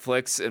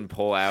Netflix and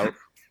pull out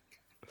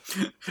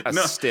a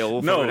No, still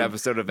from no, an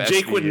episode of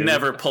Jake would SVU?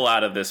 never pull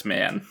out of this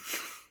man.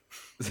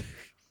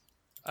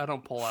 I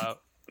don't pull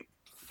out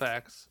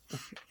facts.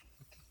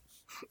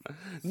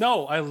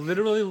 No, I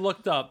literally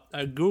looked up.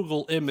 I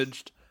Google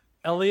imaged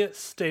Elliot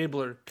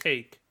Stabler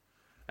cake,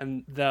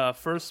 and the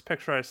first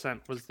picture I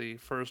sent was the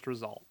first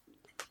result,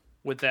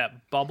 with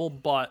that bubble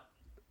butt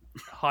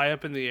high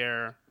up in the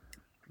air.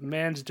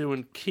 Man's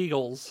doing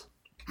Kegels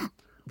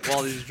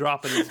while he's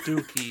dropping his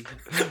dookie.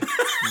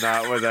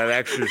 Not what that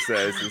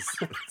exercise is.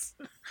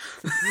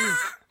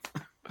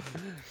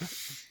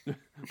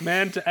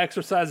 Man to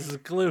exercise his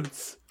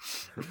glutes.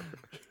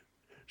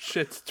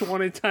 Shits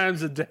 20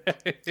 times a day.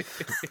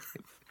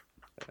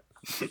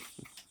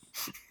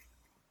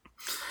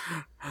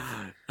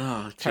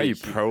 Oh, How you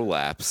Jake,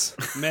 prolapse?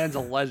 Man's a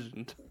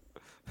legend.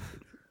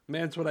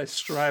 Man's what I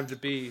strive to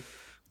be.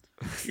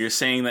 you're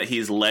saying that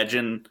he's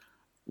legend.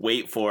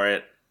 Wait for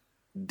it,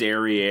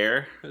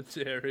 derriere.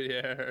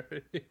 Derriere.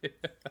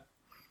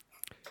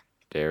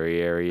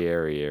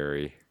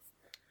 Derry.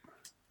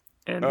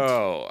 And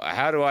Oh,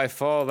 how do I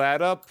follow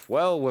that up?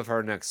 Well, with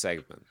our next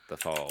segment, the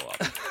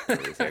follow-up. Where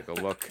we take a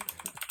look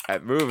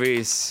at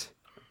movies,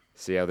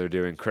 see how they're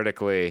doing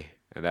critically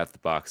and at the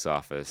box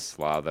office.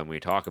 A lot of them we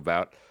talk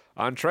about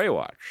on Trey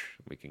Watch.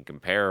 We can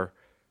compare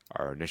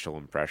our initial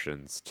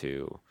impressions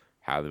to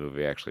how the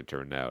movie actually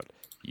turned out.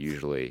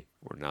 Usually,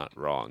 we're not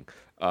wrong.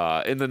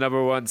 In the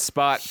number one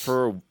spot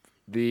for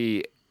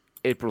the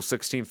April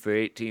 16th to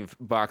 18th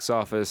box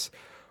office,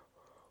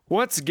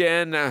 once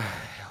again,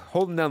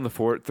 holding down the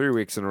fort 3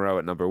 weeks in a row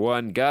at number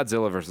one,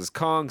 Godzilla vs.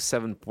 Kong,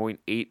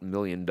 $7.8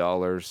 million.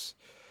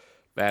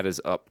 That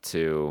is up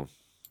to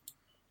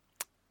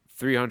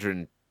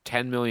 $310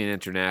 million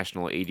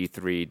international,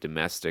 83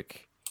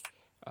 domestic,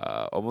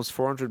 almost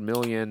 $400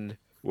 million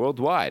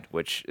worldwide,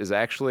 which is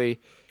actually,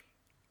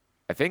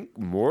 I think,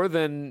 more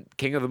than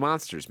King of the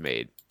Monsters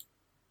made.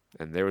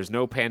 And there was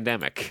no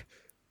pandemic.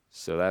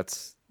 So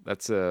that's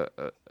a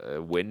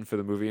win for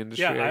the movie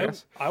industry, I Yeah,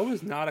 guess. I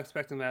was not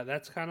expecting that.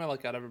 That's kind of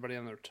like got everybody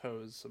on their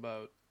toes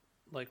about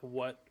like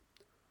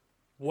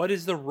what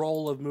is the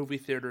role of movie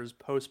theaters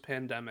post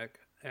pandemic,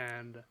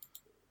 and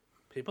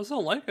people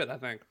still like it. I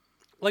think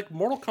like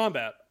Mortal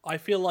Kombat. I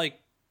feel like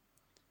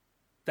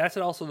that's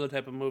also the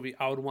type of movie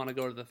I would want to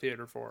go to the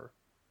theater for.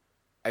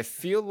 I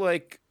feel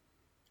like,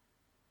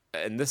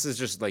 and this is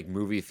just like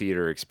movie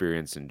theater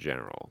experience in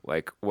general.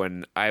 Like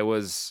when I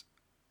was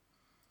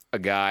a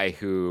guy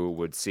who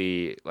would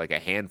see like a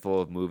handful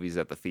of movies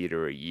at the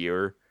theater a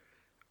year,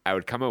 I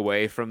would come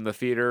away from the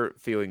theater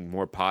feeling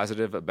more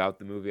positive about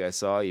the movie I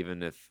saw,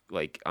 even if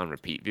like on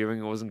repeat viewing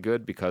it wasn't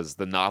good, because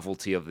the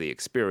novelty of the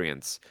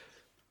experience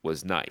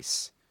was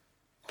nice.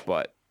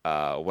 But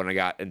when I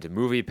got into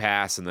Movie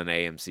Pass and then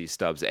AMC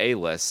Stubs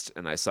A-List,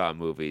 and I saw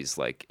movies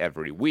like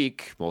every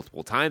week,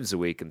 multiple times a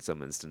week in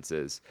some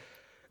instances,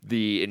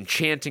 the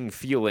enchanting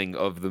feeling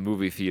of the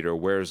movie theater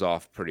wears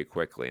off pretty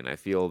quickly. And I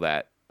feel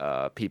that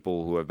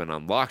people who have been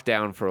on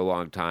lockdown for a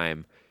long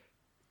time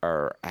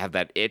have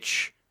that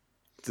itch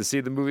to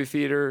see the movie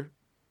theater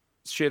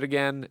shit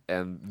again,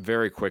 and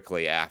very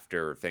quickly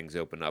after things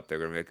open up, they're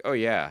going to be like, oh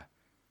yeah,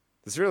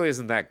 this really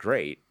isn't that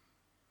great.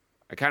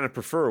 I kind of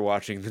prefer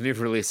watching the new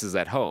releases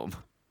at home.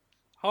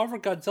 However,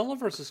 Godzilla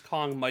vs.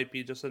 Kong might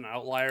be just an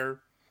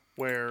outlier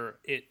where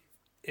it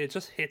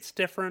just hits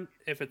different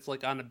if it's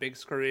like on a big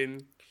screen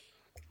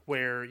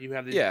where you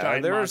have these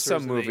giant there are monsters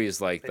some and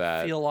movies like they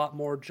that. feel a lot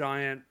more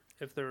giant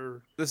if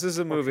they're... This is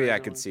a movie I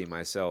could see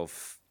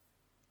myself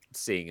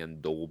seeing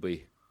in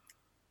Dolby.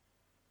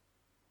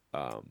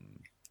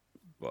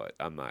 But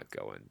I'm not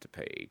going to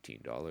pay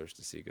 $18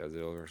 to see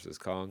Godzilla vs.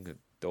 Kong at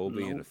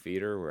Dolby in a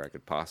theater where I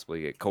could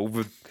possibly get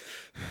COVID.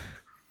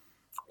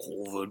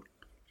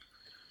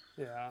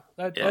 Yeah,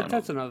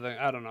 that's another thing.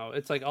 I don't know.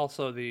 It's like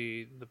also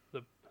these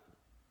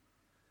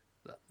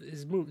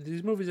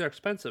movies are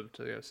expensive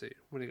to go see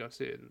when you go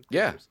see it.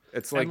 Yeah,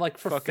 it's like, and like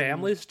for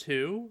families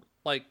too.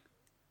 Like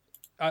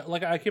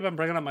I keep on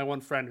bringing up my one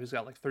friend who's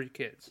got like 3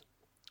 kids,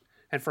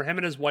 and for him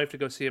and his wife to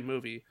go see a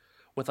movie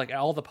with like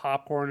all the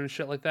popcorn and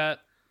shit like that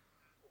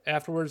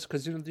afterwards,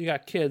 because you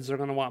got kids, they're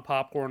gonna want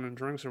popcorn and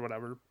drinks or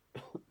whatever.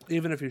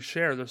 Even if you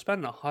share, they're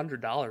spending $100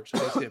 to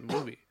go see a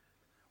movie.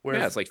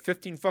 Yeah, it's like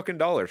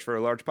 $15 for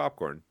a large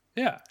popcorn.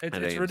 Yeah,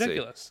 it's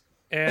ridiculous.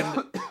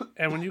 And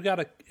when you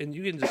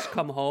can just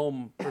come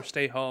home or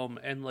stay home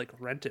and like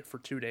rent it for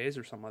 2 days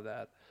or something like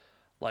that.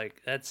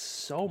 Like that's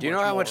so much. Do you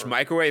know how much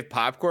microwave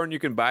popcorn you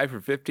can buy for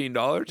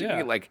 $15? You can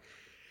get like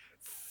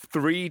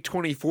 3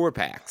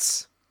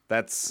 24-packs.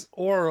 That's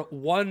or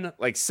one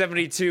like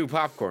 72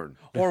 popcorn.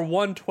 Or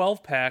 1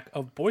 12-pack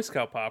of Boy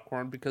Scout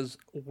popcorn because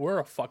we're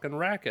a fucking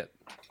racket.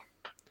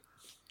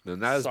 No,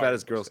 not as bad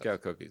as Girl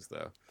Scout cookies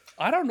though.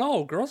 I don't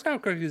know. Girl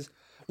Scout cookies.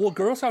 Well,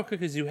 Girl Scout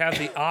cookies, you have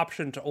the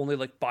option to only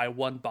like buy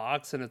 1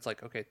 box, and it's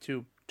like okay,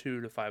 $2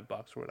 to $5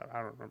 or whatever.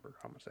 I don't remember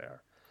how much they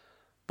are,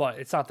 but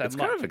it's not that much.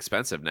 It's kind of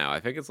expensive now. I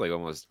think it's like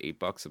almost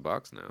 $8 a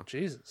box now.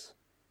 Jesus,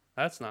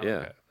 that's not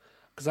okay.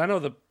 Because I know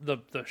the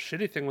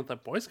shitty thing with the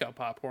Boy Scout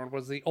popcorn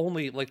was the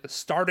only like the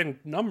starting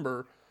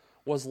number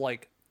was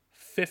like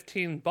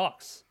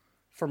 $15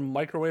 for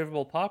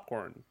microwavable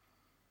popcorn,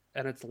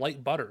 and it's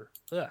light butter.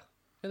 Ugh,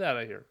 get that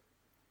out of here.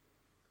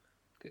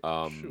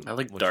 I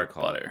like dark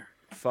butter.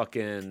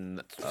 Fucking,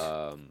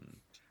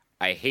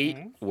 I hate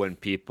when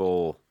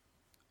people,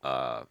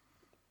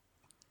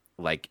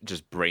 like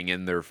just bring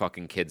in their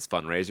fucking kids'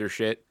 fundraiser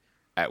shit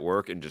at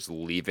work and just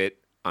leave it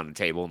on a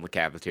table in the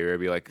cafeteria.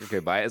 Be like, okay,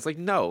 bye. It's like,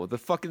 no, the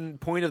fucking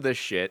point of this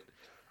shit,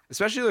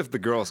 especially with the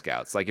Girl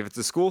Scouts, like if it's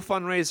a school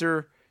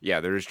fundraiser, yeah,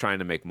 they're just trying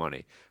to make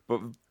money. But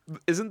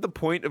isn't the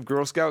point of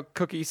Girl Scout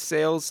cookie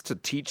sales to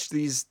teach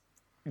these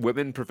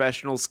women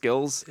professional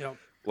skills? Yep.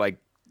 Like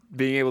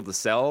being able to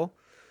sell?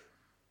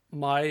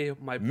 My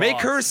boss,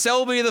 make her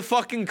sell me the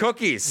fucking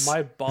cookies.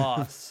 My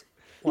boss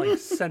like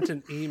sent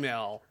an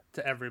email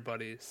to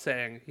everybody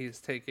saying he's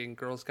taking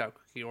Girl Scout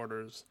cookie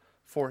orders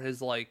for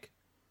his like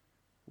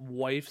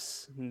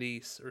wife's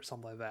niece or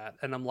something like that,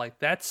 and I'm like,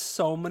 that's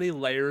so many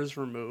layers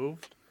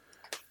removed.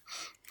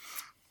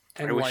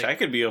 And I wish I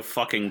could be a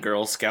fucking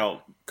Girl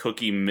Scout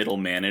cookie middle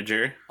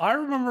manager. I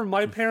remember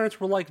my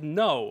parents were like,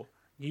 no,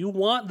 you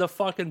want the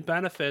fucking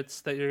benefits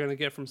that you're going to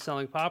get from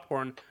selling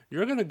popcorn,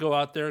 you're going to go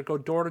out there and go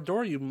door to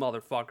door, you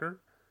motherfucker.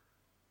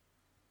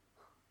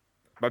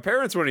 My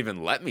parents wouldn't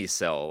even let me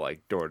sell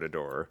like door to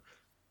door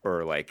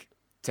or like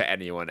to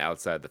anyone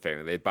outside the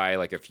family. They'd buy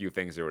like a few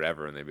things or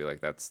whatever, and they'd be like,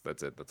 "That's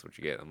it. That's what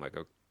you get." I'm like,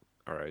 "Oh,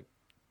 all right,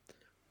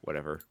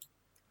 whatever."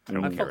 I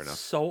don't care enough.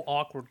 So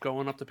awkward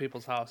going up to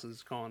people's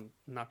houses, going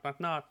knock, knock,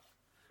 knock.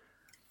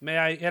 May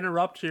I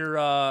interrupt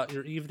your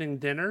evening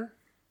dinner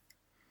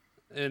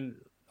and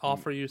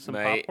offer you some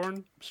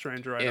popcorn,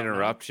 stranger? I don't know.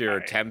 Interrupt your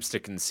attempts to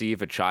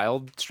conceive a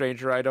child,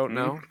 stranger? I don't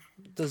know.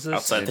 Does this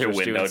outside their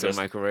window just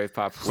microwave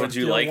popcorn? Would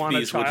you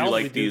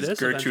like these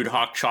Gertrude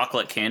Hawk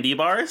chocolate candy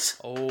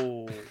bars?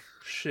 Oh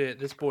shit!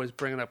 This boy's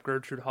bringing up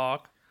Gertrude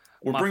Hawk.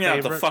 We're bringing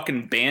out the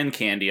fucking band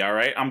candy, all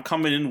right? I'm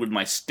coming in with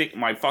my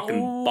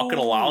fucking bucket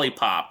of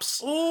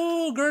lollipops.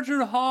 Oh,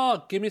 Gertrude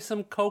Hawk, give me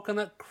some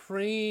coconut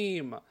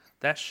cream.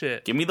 That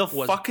shit. Give me the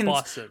fucking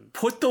bussin'.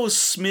 Put those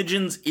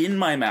smidgens in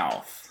my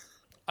mouth.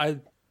 I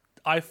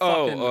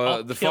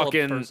fucking the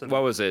fucking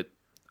what was it?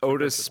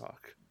 Otis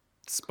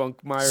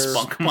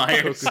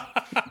Spunkmeyer.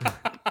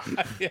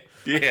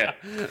 Yeah.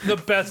 The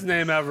best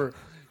name ever.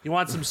 You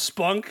want some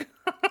spunk?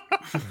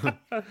 You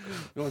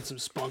want some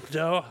spunk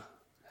dough?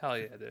 Hell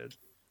yeah, dude.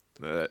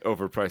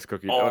 Overpriced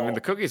cookie. Oh. I mean,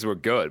 the cookies were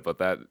good, but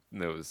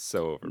it was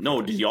so overpriced.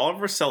 No, did y'all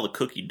ever sell the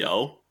cookie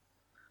dough?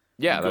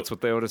 Yeah, that's what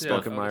the Otis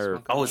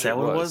Spunkmeyer. Oh, is that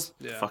what it was?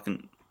 Yeah.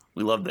 Fucking.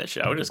 We love that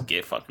shit. I would just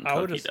get fucking I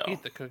would cookie just dough.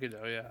 eat the cookie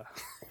dough. Yeah,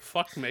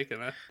 fuck making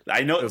it.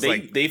 I know It was,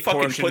 they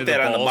fucking portioned put into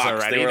that on the balls box.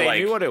 already. They were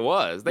like, knew what it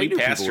was. They we knew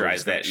people were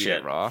pasteurized just gonna that eat shit.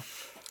 it raw.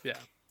 Yeah,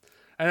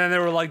 and then they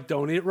were like,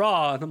 "Don't eat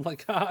raw," and I'm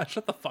like,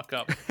 shut the fuck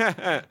up.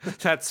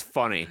 That's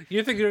funny.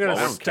 You think you're gonna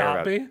Well, I don't care stop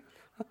about- me?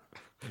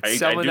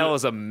 Salmonella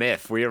is a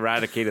myth. We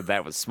eradicated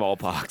that with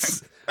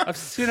smallpox. I've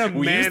seen a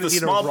we man used the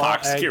eat a raw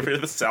smallpox to egg. get rid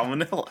of the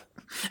salmonella,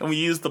 and we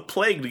used the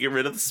plague to get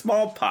rid of the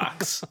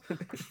smallpox.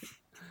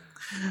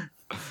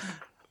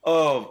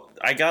 Oh,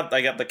 I got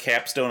the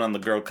capstone on the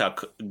Girl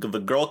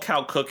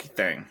Scout cookie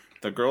thing.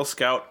 The Girl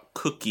Scout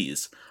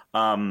cookies.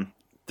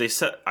 They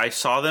said I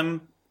saw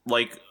them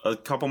like a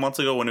couple months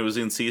ago when it was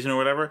in season or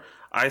whatever.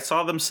 I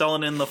saw them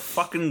selling in the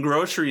fucking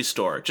grocery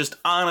store, just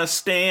on a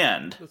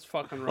stand, That's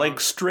fucking wrong. like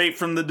straight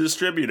from the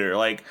distributor.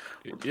 Like,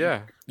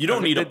 Yeah. you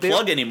don't need a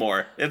plug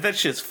anymore. That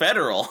shit's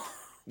federal.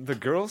 The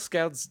Girl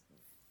Scouts,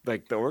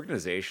 like the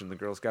organization, the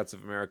Girl Scouts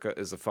of America,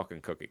 is a fucking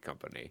cookie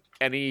company.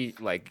 Any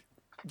like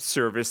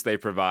service they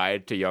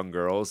provide to young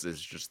girls is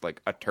just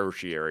like a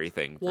tertiary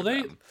thing. well, for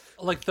they them.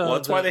 like the. Well,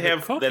 that's why they the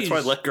have. Cookies, That's why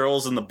I let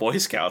girls in the Boy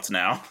Scouts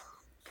now,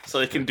 so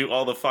they can do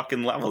all the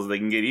fucking levels. They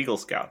can get Eagle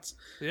Scouts.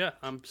 Yeah,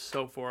 I'm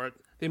so for it.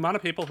 The amount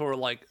of people who are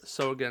like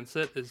so against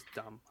it is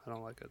dumb. I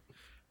don't like it.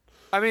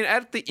 I mean,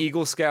 at the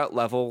Eagle Scout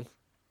level,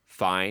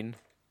 fine.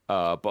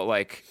 But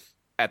like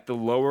at the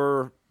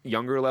lower,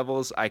 younger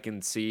levels, I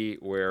can see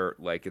where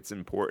like it's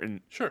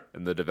important Sure.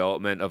 in the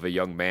development of a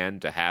young man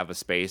to have a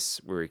space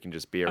where he can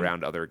just be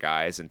around other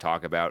guys and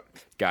talk about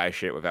guy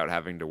shit without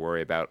having to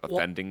worry about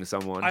offending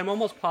someone. I'm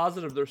almost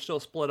positive they're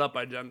still split up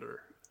by gender.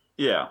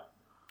 Yeah.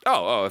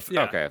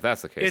 Okay, if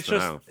that's the case, It's then I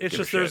just don't it's give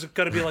a just there's shit.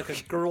 going to be like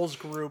a girls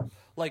group.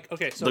 Like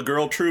okay, so The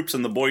girl troops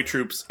and the boy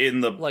troops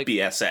in the Like-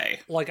 BSA.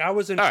 like I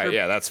was in All troop, right,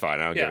 yeah, that's fine.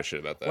 I don't yeah, give a shit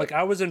about that. Like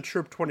I was in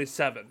Troop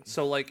 27.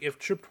 So like if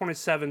Troop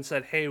 27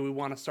 said, "Hey, we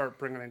want to start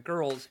bringing in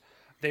girls,"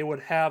 they would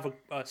have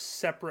a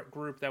separate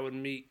group that would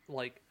meet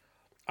like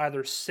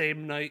either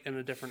same night in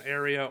a different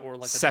area or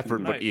like a Separate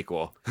different but night.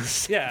 equal.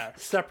 Yeah,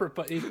 separate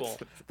but equal.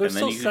 They're And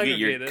then still you can get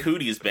your segregated.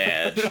 cooties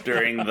badge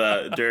during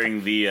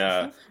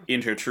the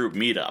inter-troop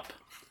meetup.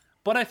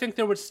 But I think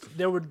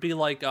there would be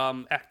like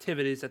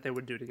activities that they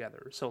would do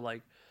together. So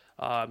like,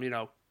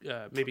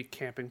 maybe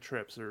camping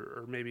trips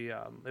or maybe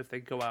if they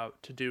go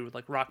out to do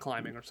like rock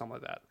climbing or something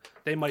like that,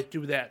 they might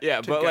do that.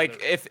 Yeah, but like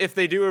together. if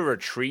they do a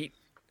retreat,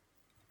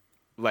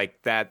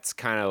 like that's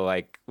kind of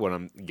like what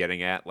I'm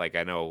getting at. Like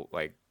I know,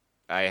 like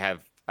I've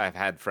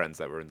had friends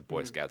that were in the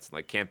Boy Scouts, and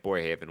like Camp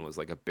Boy Haven was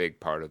like a big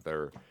part of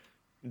their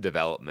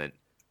development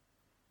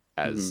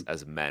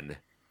as men.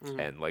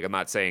 And like I'm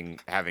not saying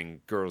having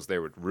girls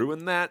there would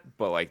ruin that,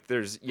 but like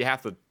you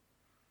have to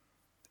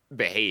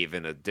behave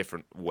in a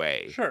different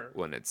way Sure.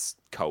 when it's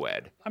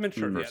co-ed. I mean,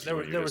 sure, yeah, versus there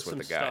when was you're just some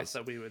with the stuff guys.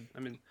 that we would. I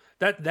mean,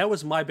 that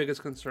was my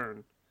biggest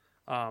concern,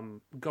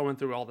 going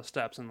through all the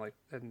steps and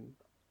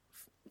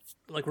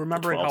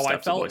remembering 12 how I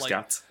steps of Boy felt.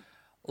 Scouts.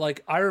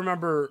 Like I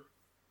remember,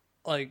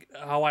 like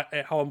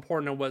how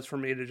important it was for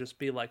me to just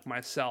be like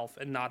myself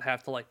and not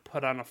have to like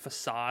put on a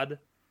facade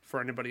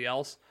for anybody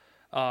else.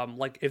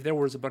 Like if there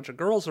was a bunch of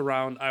girls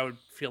around, I would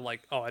feel like,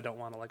 oh, I don't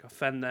want to like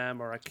offend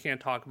them, or I can't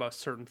talk about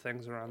certain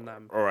things around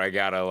them. Or I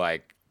gotta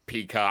like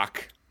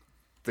peacock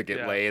to get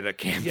Yeah. laid at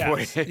Camp Boy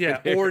Yes, Haven.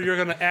 yeah. Or you're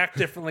gonna act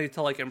differently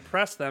to like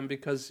impress them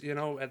because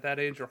at that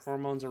age your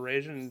hormones are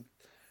raging.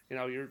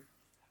 And,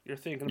 you're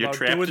thinking You're about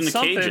trapped doing in a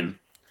something. Cajun.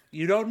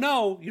 You don't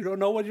know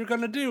what you're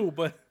gonna do,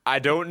 but I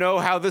don't know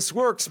how this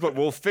works, but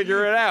we'll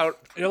figure it out.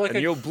 You're like and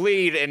a- you'll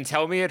bleed and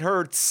tell me it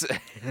hurts.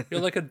 you're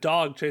like a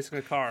dog chasing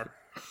a car.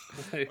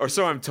 Or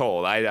so I'm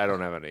told. I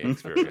don't have any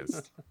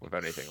experience with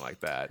anything like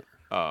that.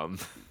 Oh,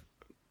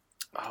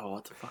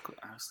 what the fuck?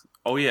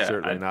 Oh yeah,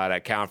 Certainly not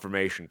at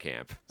confirmation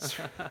camp.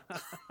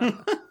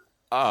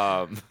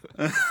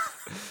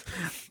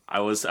 I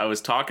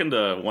was talking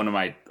to one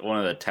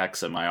of the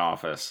techs at my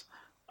office,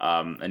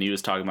 and he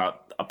was talking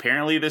about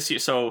apparently this year.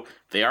 So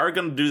they are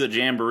going to do the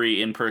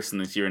jamboree in person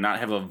this year, and not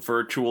have a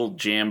virtual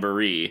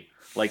jamboree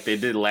like they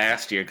did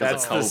last year because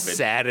That's of the COVID.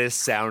 saddest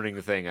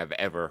sounding thing I've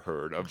ever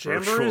heard. A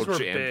Jamborees virtual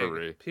were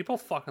jamboree. big. People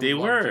fucking They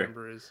love were.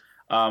 jamborees.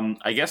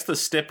 I guess the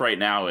stip right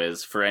now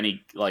is for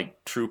any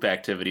like troop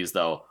activities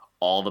though,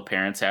 all the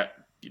parents have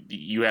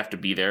to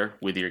be there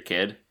with your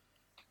kid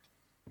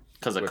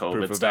because of With COVID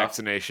proof of stuff.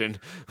 vaccination.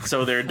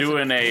 So they're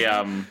doing a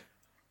so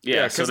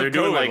 'cause they're of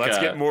doing COVID, like let's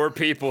a, get more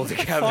people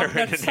together Fuck, in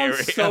that an area.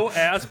 sounds so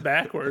ass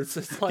backwards.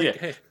 It's like, yeah.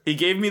 hey, He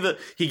gave me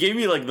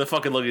like the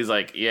fucking look. He's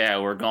like, yeah,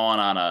 we're going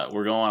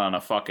on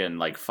a fucking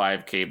like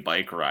 5K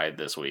bike ride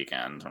this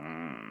weekend,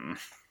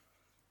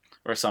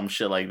 or some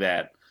shit like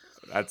that.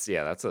 That's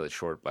a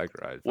short bike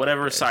ride.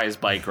 Whatever Okay. size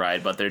bike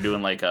ride, but they're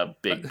doing like a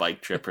big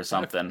bike trip or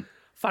something.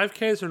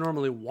 5Ks are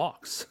normally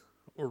walks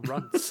or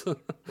runs.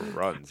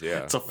 runs.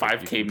 Yeah, It's a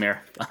 5K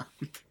marathon.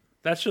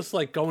 That's just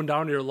like going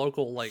down to your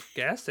local like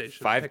gas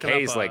station.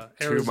 5K is like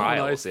 2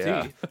 miles.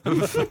 Yeah.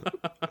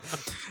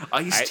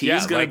 Iced tea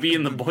is going to be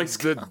in the Boy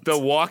Scouts. The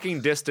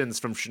walking distance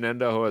from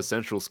Shenandoah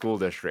Central School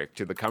District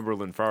to the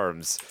Cumberland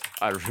Farms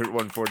on Route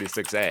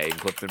 146A in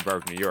Clifton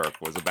Park, New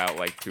York, was about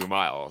like 2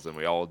 miles, and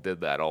we all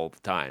did that all the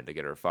time to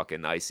get our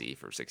fucking icy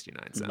for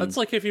 69 cents. That's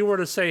like if you were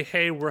to say,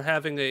 "Hey, we're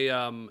having a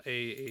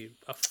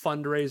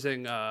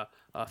fundraising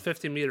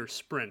 50-meter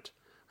sprint."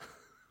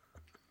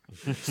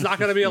 It's not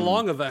going to be a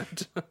long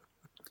event.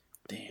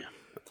 Damn.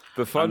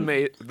 The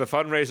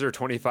fundraiser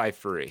 25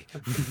 free.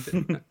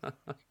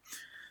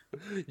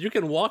 You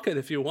can walk it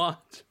if you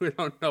want. We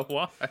don't know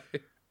why.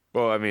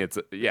 Well, I mean,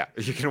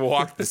 you can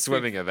walk the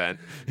swimming event.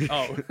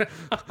 Oh.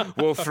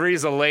 We'll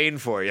freeze a lane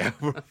for you.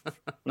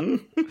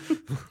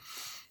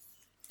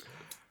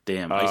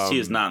 Damn, Ice-T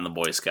is not in the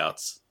Boy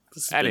Scouts.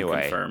 This has been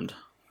confirmed.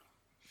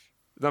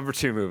 Number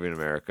 2 movie in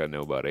America,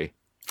 nobody.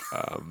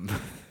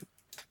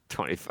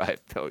 $25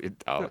 billion.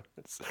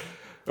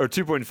 Or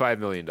 $2.5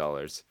 million.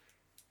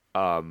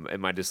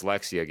 And my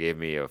dyslexia gave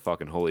me a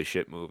fucking holy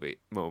shit movie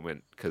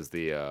moment because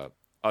the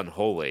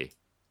Unholy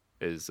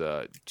is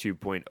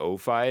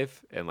 2.05,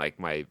 and like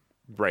my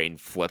brain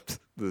flipped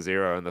the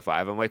 0 and the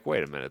 5. I'm like,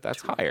 wait a minute,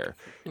 that's higher.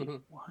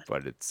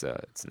 But it's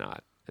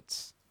not.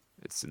 It's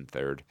in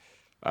 3rd.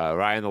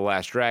 Ryan the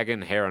Last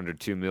Dragon, hair under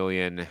 2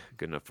 million,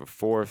 good enough for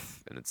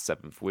 4th in its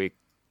 7th week.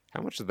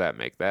 How much did that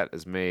make? That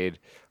has made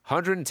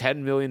 $110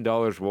 million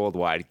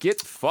worldwide. Get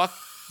fucked,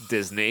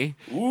 Disney.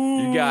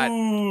 Ooh. You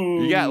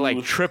got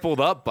like tripled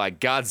up by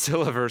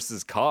Godzilla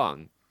versus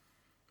Kong.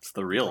 It's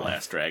the real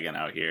Last Dragon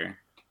out here.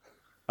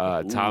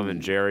 Tom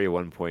and Jerry,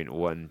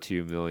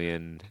 1.12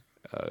 million.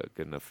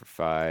 Good enough for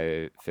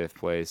 5th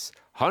place.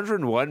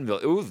 101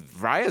 million. Ooh,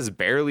 Raya's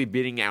barely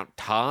beating out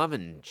Tom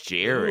and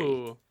Jerry.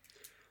 Ooh.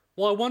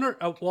 Well, I wonder.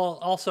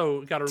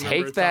 Also got to remember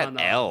Take it's that on,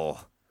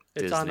 L.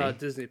 It's Disney. on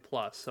Disney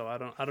Plus, so I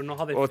don't know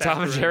how they. Well,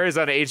 Tom and factor in- Jerry's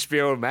on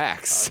HBO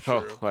Max,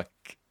 so true. like,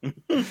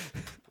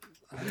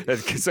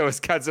 so it's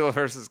Godzilla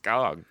versus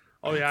Kong.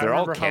 Oh yeah, They're I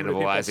all remember how many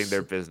cannibalizing people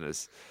their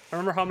business. I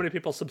remember how many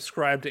people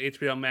subscribed to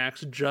HBO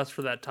Max just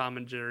for that Tom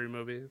and Jerry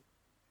movie.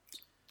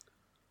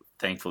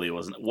 Thankfully, it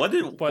wasn't. What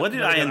did But I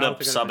then end I up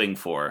don't think I subbing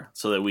for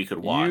so that we could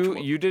watch?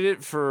 You did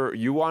it for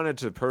you wanted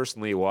to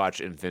personally watch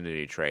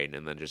Infinity Train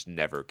and then just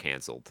never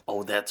canceled.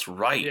 Oh, that's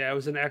right. Yeah, it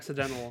was an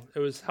accidental. It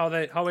was how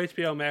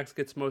HBO Max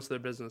gets most of their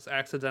business,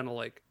 accidental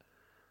like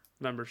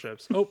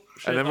memberships. Oh,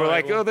 shit. And then we're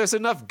like, well, oh, there's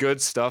enough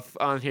good stuff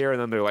on here. And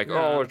then they're like,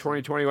 Yeah. oh,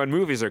 2021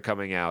 movies are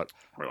coming out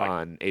We're like-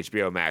 on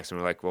HBO Max. And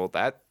we're like, well,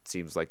 that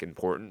seems like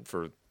important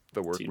for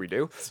the work we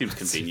do. Seems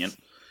convenient.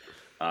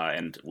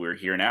 And we're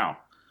here now.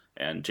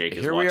 And Jake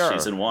has Here we watched are.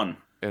 season 1.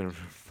 And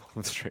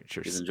He's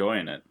strangers.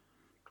 enjoying it.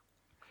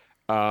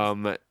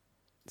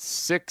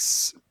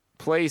 6th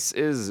place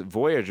is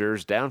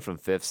Voyagers, down from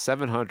 5th,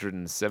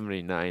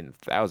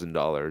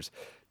 $779,000,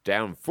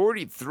 down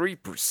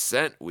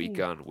 43% week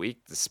on week,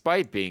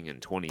 despite being in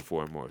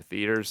 24 more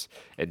theaters,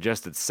 and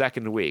just its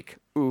 2nd week.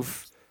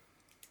 Oof.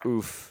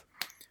 Oof.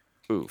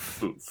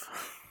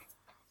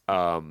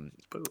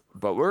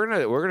 But we're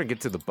gonna get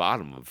to the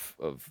bottom of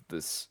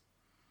this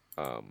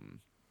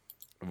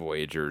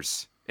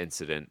Voyagers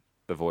incident.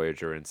 The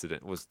Voyager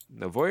incident was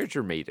the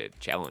Voyager made it.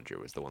 Challenger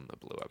was the one that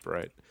blew up,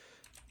 right?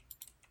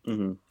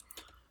 Mm-hmm.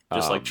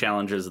 Just like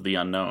Challenges of the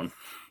Unknown.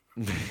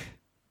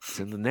 It's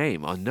in the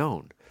name,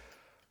 unknown.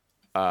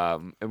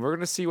 And we're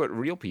gonna see what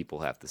real people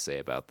have to say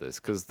about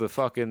this, because the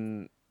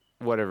fucking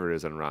whatever it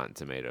is on Rotten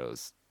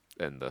Tomatoes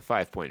and the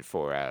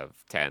 5.4 out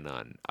of 10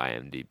 on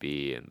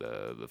IMDb and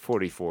the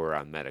 44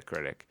 on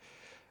Metacritic.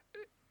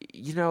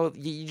 You know,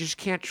 you just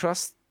can't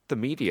trust the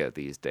media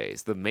these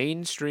days. The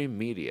mainstream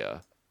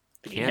media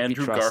can't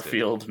Andrew be trusted.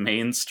 Garfield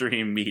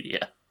mainstream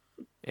media.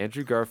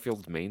 Andrew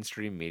Garfield's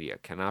mainstream media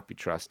cannot be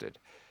trusted.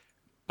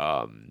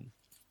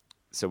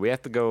 So we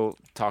have to go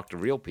talk to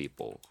real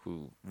people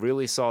who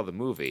really saw the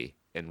movie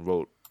and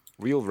wrote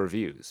real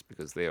reviews,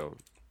 because they are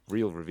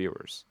real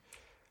reviewers.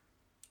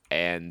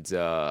 And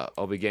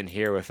I'll begin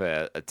here with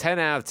a 10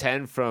 out of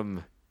 10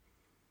 from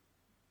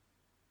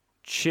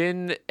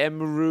Chin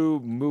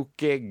Emru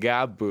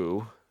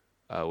Mukegabu,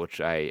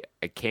 which I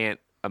can't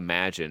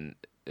imagine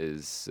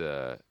is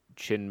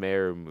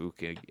Chinmer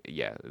Muke.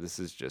 Yeah, this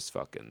is just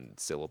fucking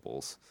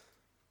syllables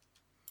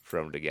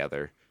thrown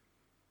together.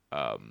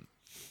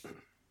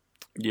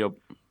 Yep.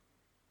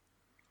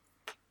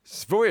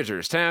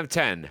 Voyagers, 10 out of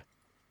 10.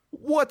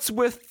 What's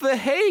with the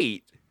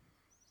hate?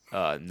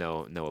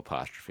 No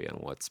apostrophe on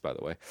what's, by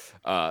the way.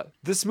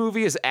 This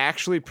movie is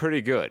actually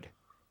pretty good.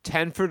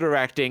 10 for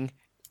directing,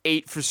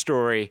 8 for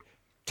story,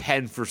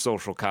 10 for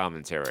social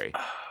commentary.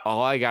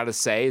 All I gotta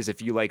say is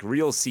if you like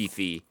real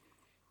sci-fi,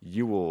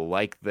 you will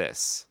like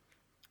this.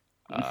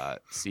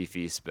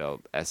 Sci-fi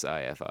spelled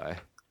S-I-F-I,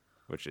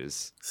 which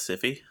is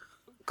Siffy?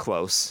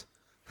 close.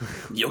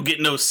 You'll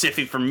get no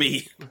Siffy from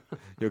me.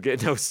 You'll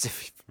get no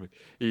sci-fi from me.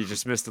 You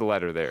just missed a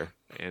letter there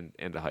and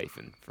a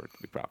hyphen for it to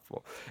be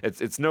profitable.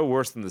 It's no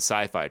worse than the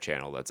Sci-Fi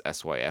Channel. That's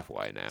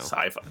SYFY now.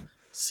 Sci-fi.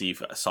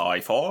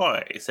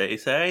 Sci-fi. Say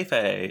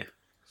sci-fi.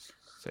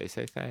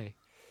 Say.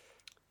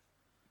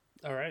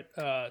 All right.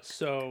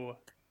 So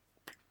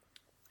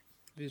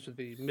these are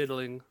the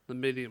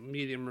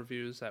medium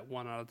reviews at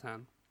 1 out of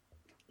 10.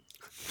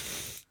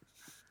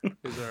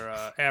 These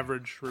are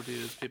average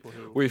reviews. People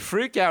who We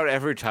freak out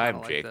every time,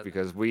 like Jake, that.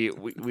 because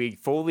we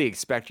fully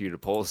expect you to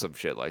pull some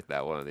shit like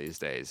that one of these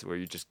days, where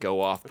you just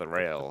go off the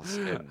rails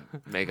and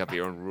make up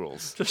your own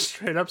rules. just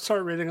straight up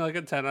start reading like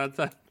a 10 out of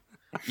 10.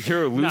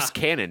 You're a loose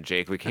cannon,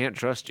 Jake. We can't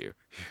trust you.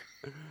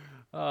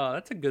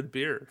 That's a good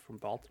beer from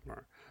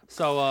Baltimore.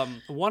 So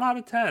 1 out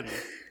of 10.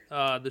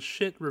 The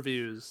shit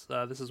reviews.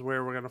 This is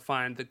where we're gonna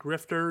find the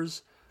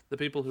grifters, the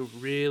people who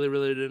really,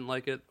 really didn't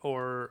like it,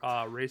 or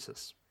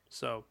racists.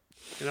 So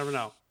you never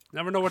know.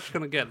 Never know what you're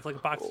gonna get. It's like a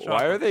box of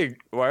chocolate.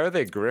 Why are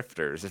they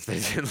grifters if they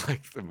didn't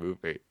like the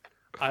movie?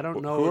 I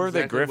don't know. Who are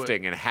they exactly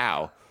grifting and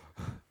how?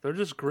 They're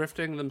just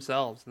grifting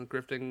themselves and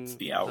grifting It's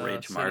the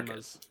outrage market.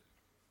 cinemas.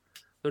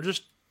 They're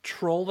just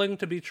trolling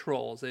to be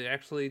trolls. They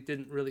actually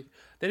didn't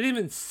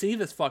even see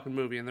this fucking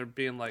movie, and they're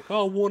being like,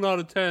 "Oh, 1 out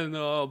of 10.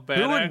 Oh, bad."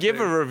 Who would give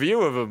a acting."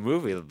 review of a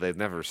movie that they've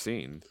never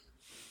seen?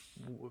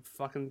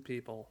 Fucking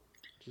people?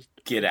 Just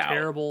Get out.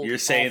 terrible. You're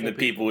saying awful that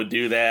people would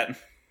do that?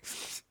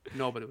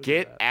 Nobody would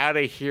Get do that. out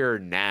of here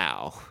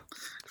now.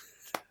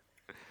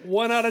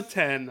 1 out of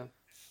 10.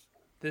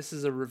 This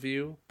is a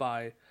review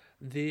by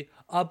the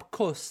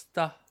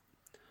Abcosta.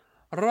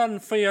 Run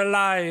for your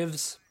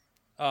lives.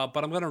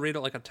 But I'm going to read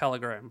it like a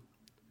telegram.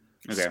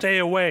 Okay. Stay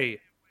away.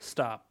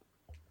 Stop.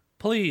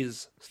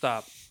 Please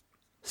stop.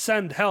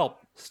 Send help.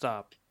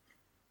 Stop.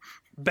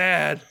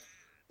 Bad.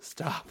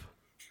 Stop.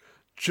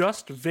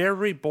 Just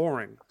very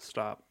boring.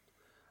 Stop.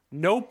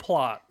 No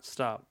plot.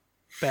 Stop.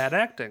 Bad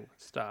acting.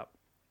 Stop.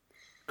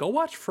 Go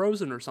watch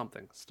Frozen or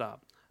something.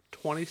 Stop.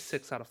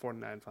 26 out of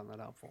 49 found that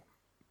helpful.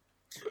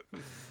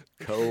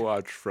 Go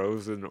watch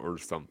Frozen or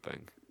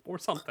something. Or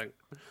something.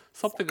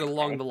 Something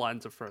along the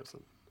lines of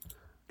Frozen.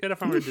 Get it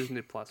from your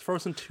Disney Plus.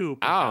 Frozen 2.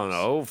 Perhaps. I don't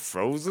know.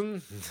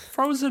 Frozen?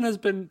 Frozen has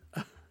been.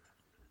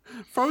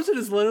 Frozen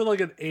is literally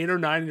like an 8 or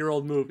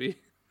 9-year-old movie.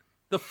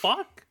 The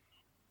fuck?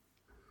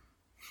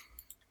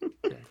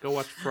 Yeah, go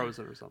watch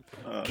Frozen or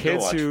something.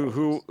 Kids watch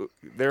who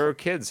there are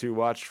kids who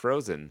watched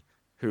Frozen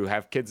who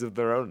have kids of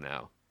their own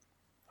now.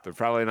 They're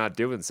probably not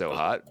doing so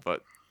hot,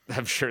 but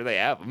I'm sure they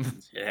have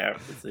them. Yeah,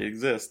 it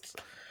exists.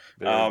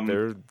 There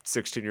are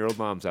 16-year-old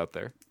moms out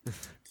there.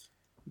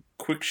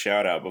 Quick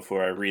shout out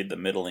before I read the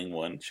middling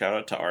one. Shout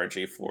out to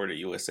RJ4 at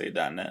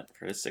USA.net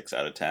for his 6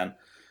 out of 10.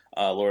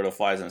 Lord of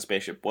Flies in a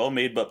Spaceship. Well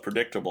made but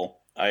predictable.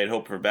 I had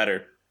hoped for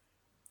better.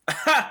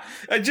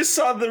 I just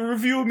saw the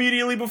review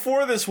immediately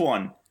before this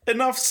one.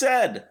 Enough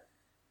said.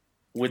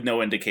 With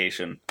no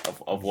indication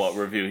of what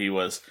review he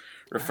was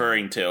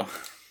referring to.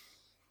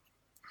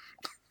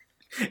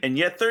 And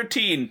yet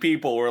 13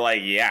 people were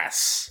like,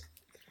 yes.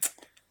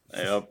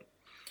 Yep.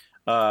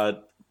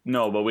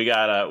 No, but we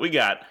got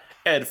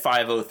Ed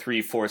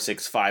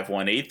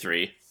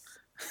 503-465-183.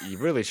 You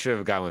really should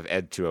have gone with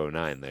Ed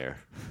 209 there.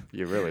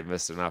 You really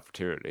missed an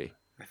opportunity.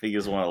 I think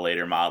he's one of the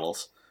later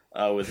models.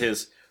 With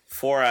his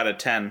 4 out of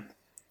 10,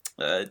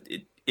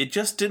 it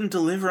just didn't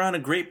deliver on a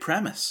great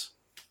premise.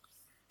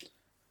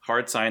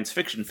 Hard science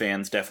fiction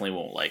fans definitely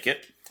won't like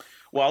it.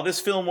 While this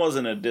film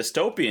wasn't a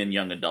dystopian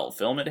young adult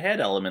film, it had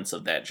elements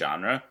of that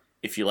genre.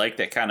 If you like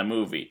that kind of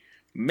movie,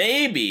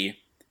 maybe,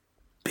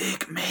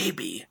 big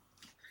maybe,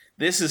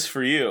 this is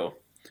for you.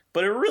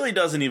 But it really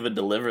doesn't even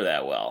deliver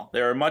that well.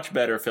 There are much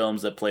better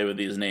films that play with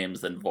these themes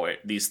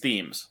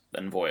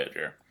than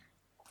Voyager.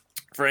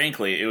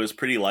 Frankly, it was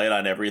pretty light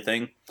on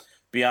everything.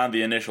 Beyond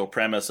the initial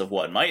premise of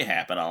what might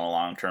happen on a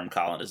long-term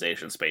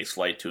colonization space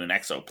flight to an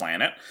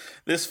exoplanet,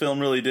 this film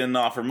really didn't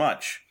offer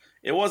much.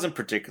 It wasn't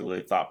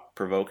particularly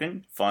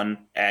thought-provoking,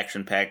 fun,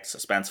 action-packed,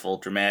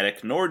 suspenseful,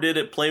 dramatic, nor did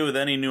it play with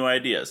any new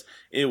ideas.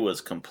 It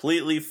was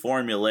completely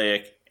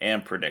formulaic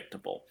and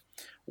predictable.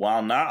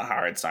 While not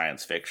hard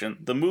science fiction,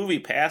 the movie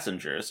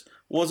Passengers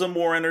was a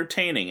more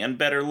entertaining and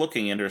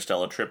better-looking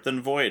interstellar trip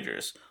than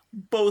Voyager's.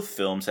 Both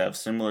films have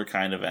similar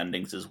kind of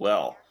endings as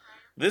well.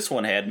 This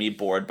one had me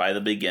bored by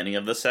the beginning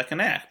of the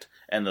second act,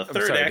 and the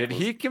third act did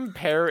he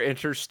compare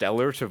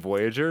Interstellar to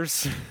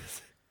Voyagers?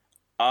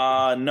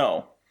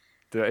 No.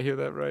 Did I hear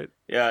that right?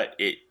 Yeah,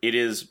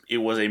 it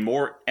was a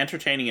more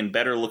entertaining and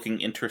better-looking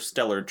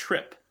interstellar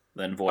trip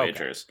than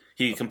Voyager's. Okay.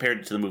 He compared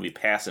it to the movie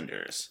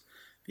Passengers.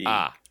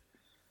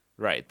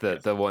 Right,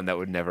 the one that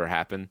would never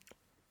happen.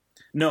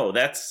 No,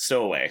 that's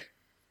Stowaway.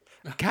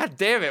 God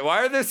damn it!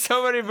 Why are there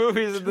so many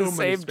movies in the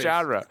same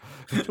genre?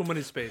 Too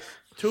many space.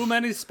 Too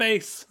many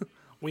space.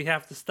 We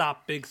have to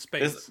stop big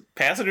space.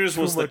 Passengers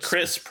was the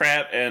Chris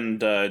Pratt and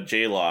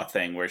J-Law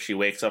thing where she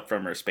wakes up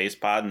from her space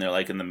pod and they're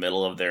like in the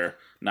middle of their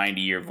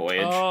 90-year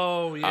voyage.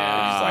 Oh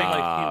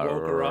yeah, he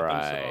woke her up.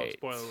 And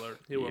spoiler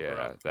alert. He woke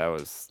her up. That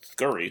was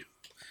scurry.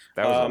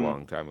 That was a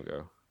long time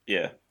ago.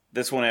 Yeah.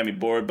 This one had me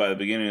bored by the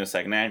beginning of the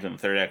second act, and the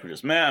third act was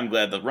just, man, I'm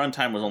glad the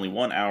runtime was only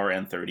 1 hour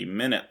and 30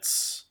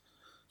 minutes.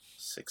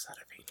 6 out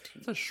of 18.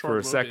 It's a short For a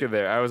movie. second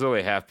there, I was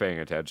only half paying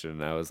attention,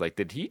 and I was like,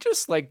 did he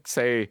just,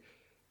 say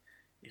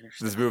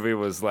this movie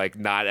was like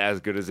not as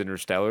good as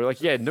Interstellar.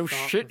 Like, yeah, no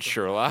shit,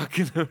 Sherlock.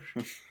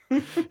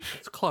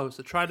 It's close.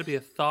 It tried to be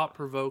a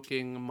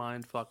thought-provoking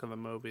mindfuck of a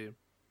movie,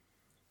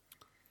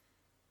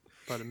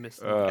 but it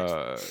missed.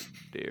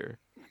 Dear.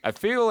 I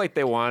feel like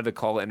they wanted to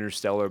call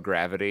Interstellar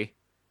Gravity,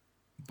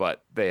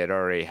 but they had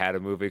already had a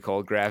movie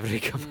called Gravity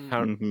come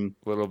out a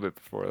little bit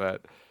before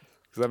that.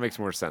 Because that makes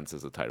more sense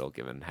as a title,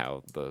 given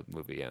how the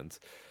movie ends.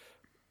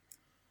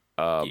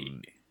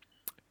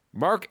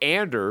 Mark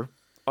Ander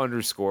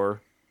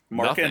underscore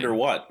Mark nothing. Ander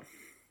what?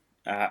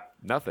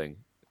 Nothing.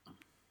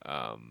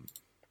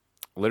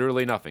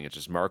 Literally nothing. It's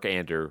just Mark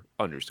Ander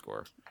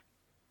underscore.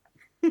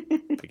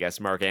 I guess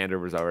Mark Ander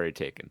was already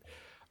taken.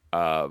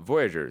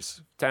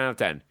 Voyagers, 10 out of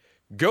 10.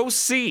 Go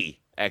see!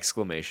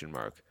 Exclamation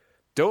mark.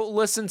 Don't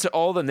listen to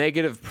all the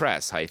negative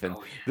press, hyphen.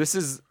 Oh, yeah. This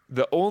is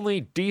the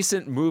only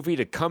decent movie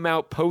to come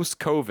out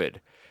post-COVID.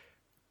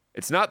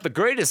 It's not the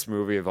greatest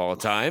movie of all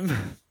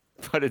time,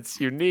 but it's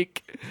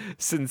unique,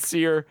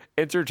 sincere,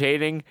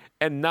 entertaining,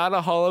 and not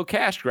a hollow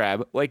cash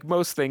grab like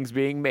most things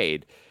being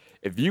made.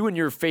 If you and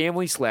your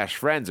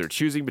family/friends are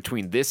choosing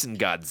between this and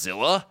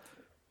Godzilla,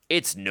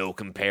 it's no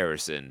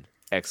comparison!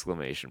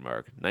 Exclamation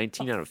mark.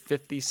 19 out of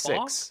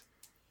 56.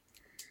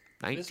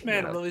 This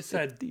man really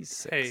said,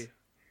 hey,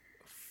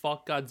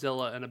 fuck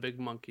Godzilla and a big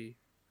monkey.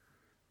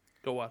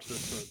 Go watch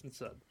this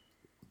instead.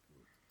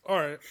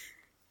 Alright.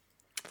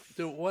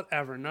 Dude,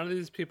 whatever. None of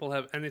these people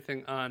have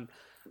anything on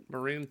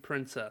Marine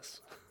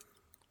Princess.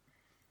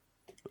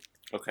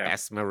 Okay.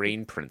 Ask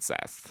Marine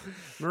Princess.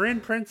 Marine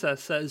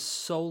Princess says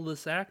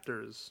soulless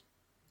actors.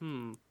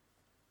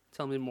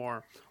 Tell me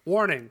more.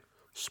 Warning.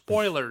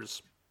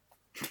 Spoilers.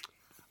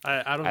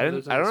 I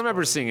don't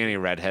remember seeing any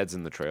redheads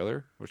in the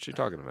trailer. What's she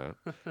talking about?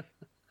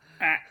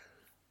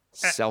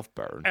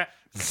 Self-burn.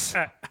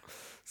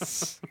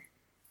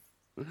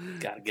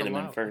 Gotta get him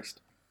in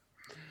first.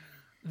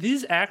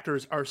 These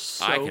actors are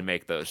so... I can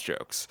make those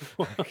jokes.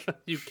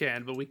 You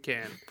can, but we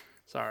can't.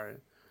 Sorry.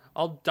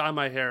 I'll dye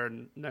my hair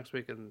next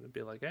week and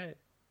be like, hey,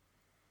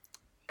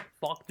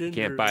 fuck gingers.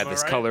 Can't buy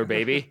this color,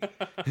 baby.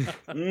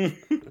 Let's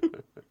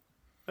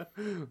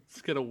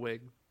get a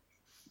wig.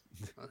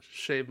 I'll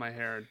shave my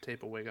hair and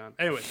tape a wig on.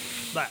 Anyway,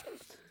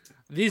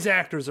 these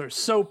actors are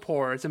so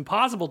poor, it's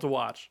impossible to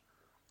watch.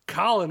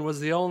 Colin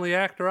was the only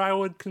actor I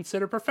would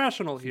consider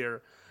professional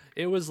here.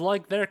 It was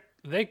like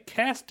they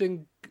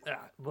casting...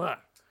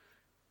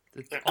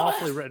 It's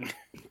awfully written.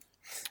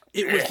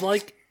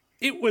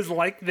 It was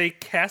like they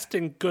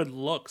casting good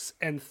looks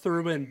and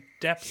threw in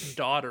Depp's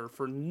daughter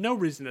for no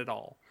reason at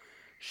all.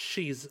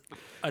 She's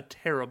a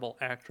terrible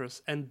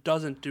actress and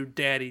doesn't do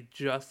Daddy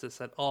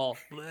justice at all.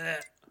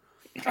 Blech.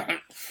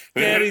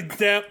 Daddy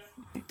Depp,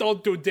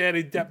 don't do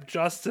Daddy Depp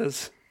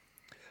justice.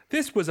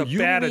 This was a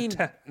bad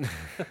attempt.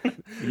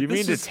 You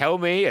mean to tell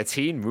me a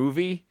teen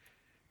movie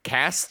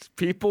cast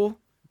people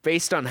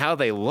based on how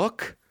they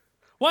look?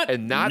 What?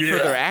 And not for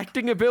their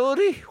acting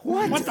ability?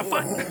 What the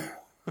fuck?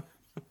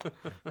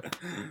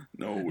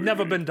 No way.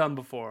 Never been done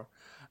before.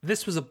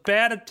 This was a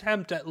bad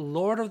attempt at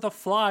Lord of the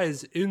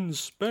Flies in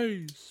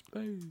space.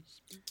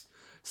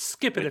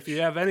 Skip it if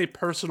you have any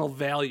personal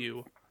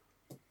value.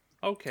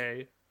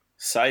 Okay.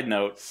 Side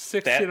note.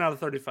 16 out of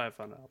 35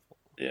 on Apple.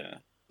 Yeah.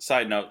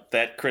 Side note,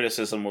 that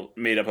criticism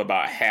made up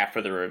about half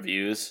of the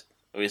reviews.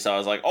 We saw, I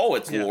was like, oh,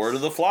 it's Lord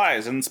of the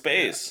Flies in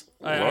space.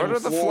 Lord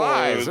of the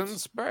Flies in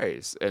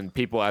space. And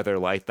people either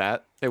liked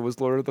that it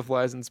was Lord of the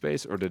Flies in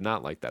space or did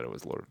not like that it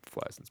was Lord of the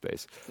Flies in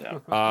space.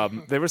 Yeah.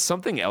 There was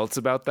something else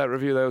about that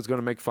review that I was going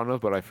to make fun of,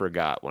 but I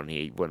forgot when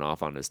he went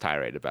off on his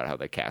tirade about how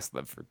they cast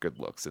them for good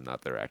looks and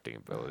not their acting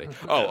ability.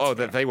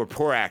 That they were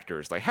poor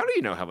actors. Like, how do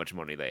you know how much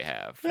money they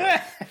have?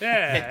 Yeah.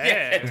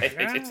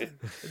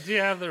 Do you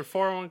have their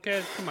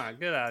 401ks? Come on,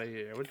 get out of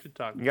here. What you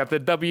talking You got the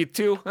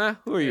W-2? Huh?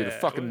 Who are you, the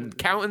fucking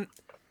accountant?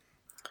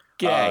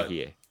 Get out of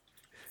here.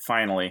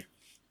 Finally,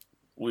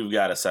 we've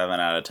got a 7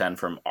 out of 10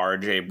 from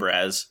RJ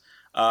Brez.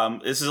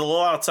 This is a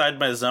little outside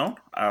my zone,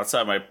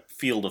 outside my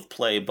field of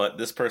play, but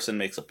this person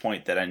makes a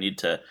point that I need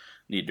to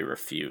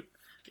refute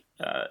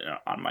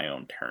on my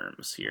own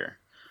terms here.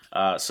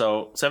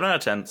 So 7 out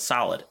of 10,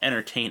 solid,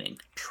 entertaining,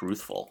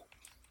 truthful.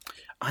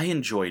 I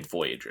enjoyed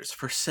Voyagers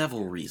for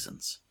several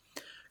reasons.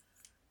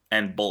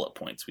 And bullet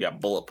points. We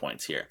got bullet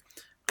points here.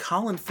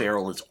 Colin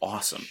Farrell is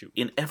awesome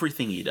in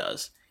everything he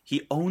does.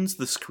 He owns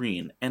the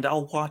screen, and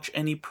I'll watch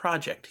any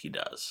project he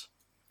does.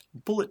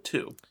 Bullet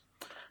 2.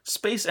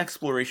 Space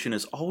exploration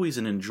is always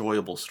an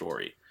enjoyable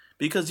story,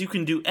 because you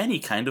can do any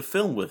kind of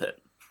film with it.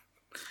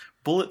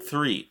 Bullet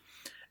 3.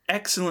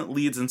 Excellent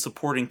leads and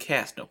supporting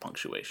cast, no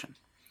punctuation.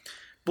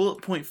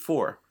 Bullet point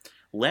 4.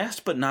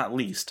 Last but not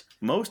least,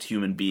 most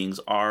human beings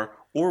are,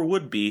 or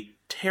would be,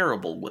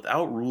 terrible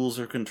without rules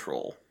or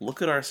control.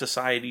 Look at our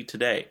society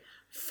today.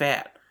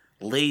 Fat,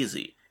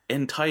 lazy,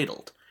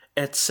 entitled,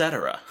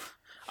 etc.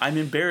 I'm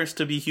embarrassed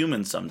to be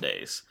human some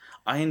days.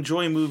 I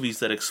enjoy movies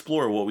that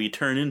explore what we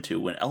turn into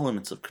when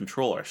elements of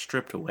control are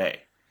stripped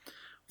away.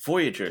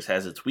 Voyagers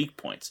has its weak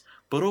points,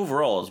 but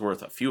overall is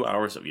worth a few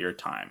hours of your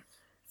time.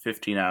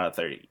 15 out of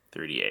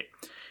 38.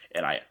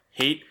 And I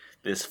hate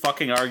this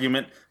fucking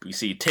argument. You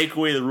see, take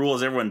away the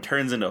rules, everyone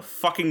turns into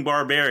fucking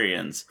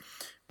barbarians.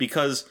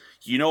 Because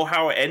you know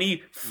how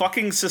any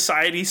fucking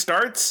society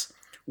starts?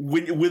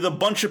 With a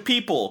bunch of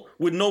people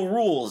with no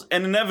rules.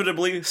 And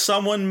inevitably,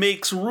 someone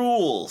makes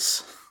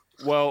rules.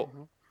 Well,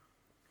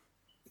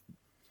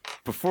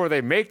 before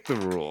they make the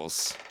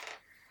rules,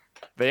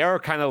 they are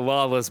kind of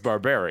lawless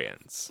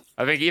barbarians.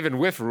 I think even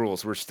with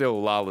rules, we're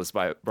still lawless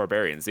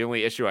barbarians. The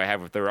only issue I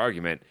have with their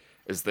argument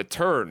is the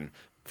turn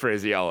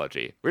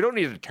phraseology. We don't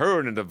need to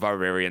turn into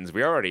barbarians.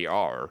 We already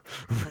are.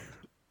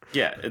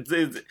 Yeah,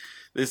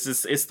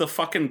 it's the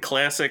fucking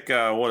classic.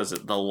 What is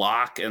it? The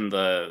Locke and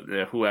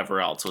the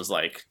whoever else was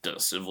like,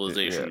 does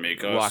civilization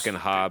make us? Locke and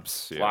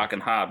Hobbes. Yeah. Locke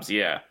and Hobbes,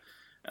 yeah.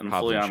 And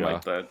Hobbes fully and on Shaw.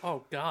 like that.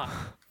 Oh God,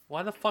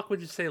 why the fuck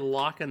would you say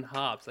Locke and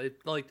Hobbes?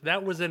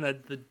 That was in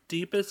the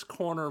deepest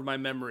corner of my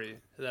memory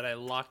that I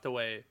locked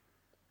away.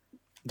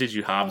 Did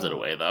you Hobbes it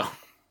away though?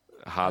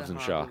 Hobbes and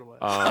Shaw.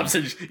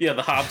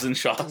 The Hobbes and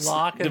Shaw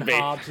Locke and debate.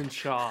 Hobbes and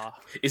Shaw.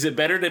 Is it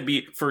better to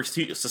be for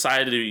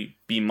society to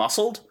be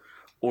muscled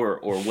or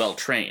well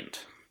trained,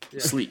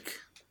 sleek?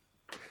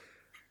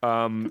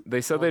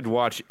 They said they'd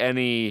watch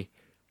any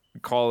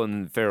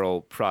Colin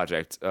Farrell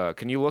project.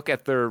 Can you look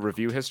at their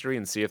review history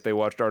and see if they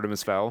watched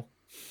Artemis Fowl?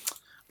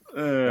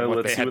 And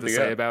what they had to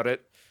say about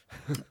it?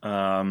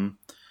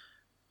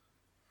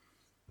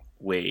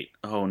 Wait.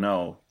 Oh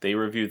no, they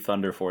reviewed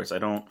Thunder Force. I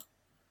don't.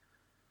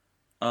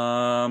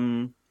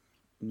 No.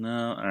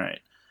 All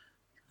right.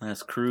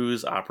 Last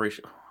Cruise,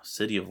 Operation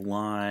City of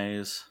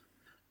Lies,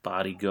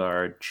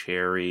 Bodyguard,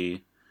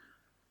 Cherry,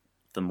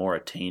 The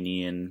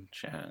Mauritanian.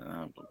 Oh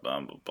yeah,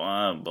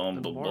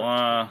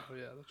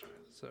 that's right.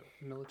 It's a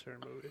military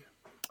movie.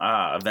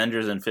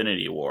 Avengers: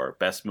 Infinity War,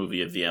 best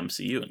movie of the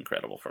MCU.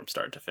 Incredible from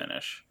start to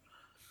finish.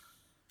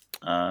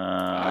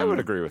 I would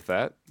agree with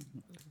that.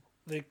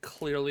 They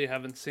clearly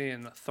haven't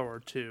seen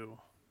Thor 2.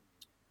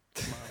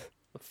 Come on.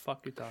 The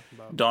fuck you talking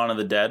about? Dawn of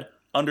the Dead,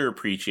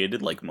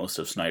 underappreciated like most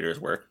of Snyder's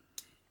work.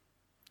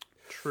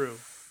 True.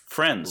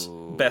 Friends,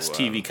 best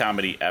TV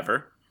comedy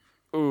ever.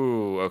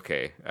 Ooh,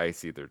 okay. I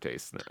see their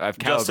taste. I've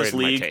calibrated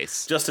my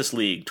taste. Justice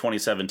League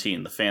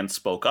 2017. The fans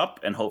spoke up,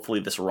 and hopefully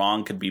this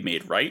wrong could be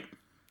made right.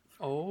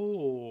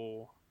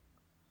 Oh.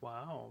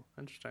 Wow.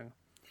 Interesting.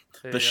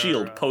 The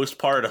Shield,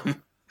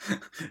 postpartum.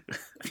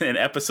 An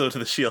episode of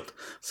The Shield.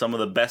 Some of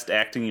the best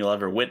acting you'll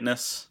ever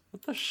witness.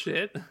 What the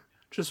shit?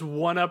 Just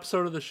one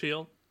episode of The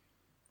Shield?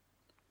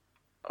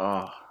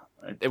 Oh,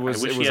 It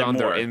was on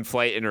their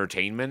in-flight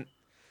entertainment.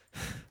 I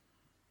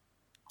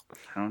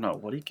don't know.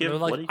 What do you give? They're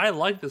like, I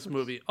like this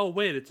movie. Oh,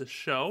 wait, it's a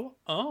show?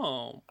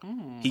 Oh.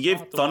 He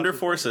gave Thunder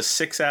Force a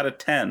 6 out of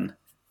 10.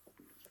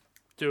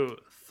 Dude,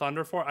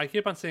 Thunder Force? I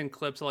keep on seeing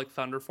clips of like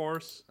Thunder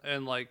Force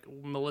and like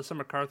Melissa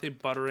McCarthy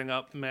buttering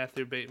up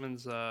Matthew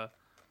Bateman's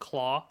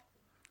claw.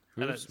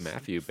 Who's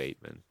Matthew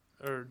Bateman?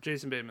 Or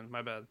Jason Bateman,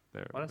 my bad.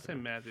 Why did I say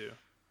Matthew?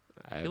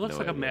 He looks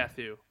like a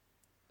Matthew.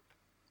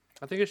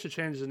 I think I should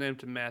change his name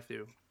to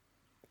Matthew.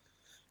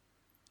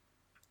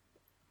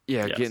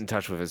 Yeah, get in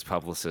touch with his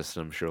publicist,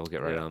 and I'm sure he'll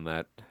get right on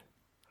that.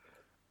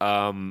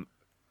 So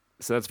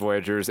that's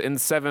Voyagers. In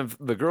 7th,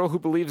 The Girl Who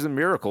Believes in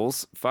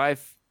Miracles,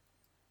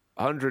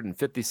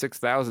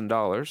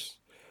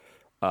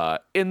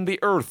 $556,000. In the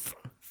Earth,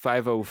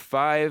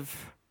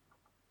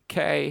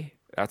 $505K.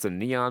 That's a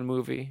neon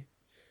movie.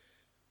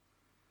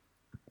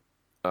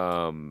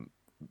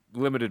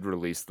 Limited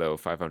release, though,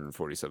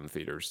 547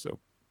 theaters, so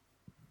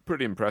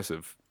pretty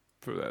impressive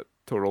for that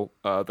total.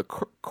 The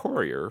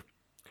Courier,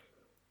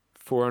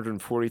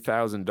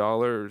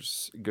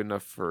 $440,000, good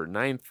enough for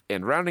 9th.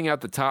 And rounding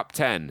out the top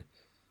 10,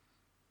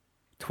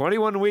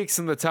 21 weeks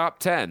in the top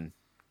 10.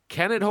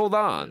 Can it hold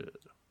on?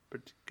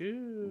 Pretty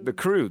good. The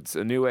Croods,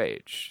 A New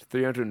Age,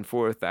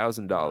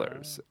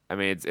 $304,000. I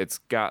mean, it's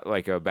got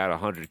like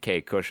about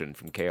 $100K cushion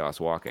from Chaos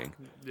Walking.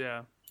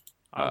 Yeah.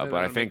 But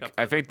I think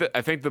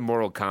the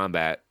Mortal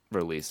Kombat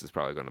release is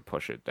probably going to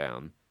push it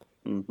down.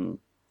 Mm-hmm.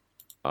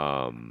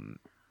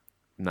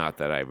 Not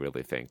that I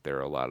really think there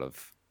are a lot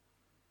of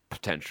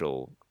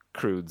potential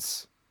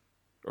Croods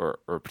or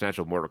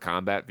potential Mortal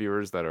Kombat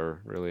viewers that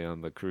are really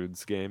on the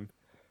Croods game.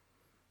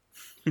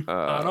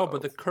 I don't know,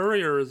 but the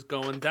Courier is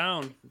going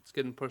down. It's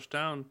getting pushed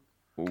down.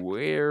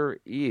 Where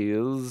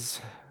is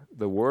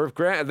the War of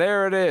Grant?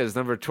 There it is,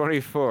 number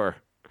 24.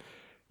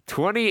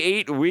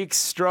 28 weeks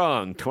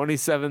strong,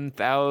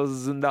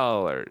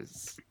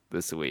 $27,000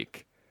 this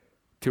week.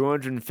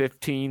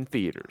 215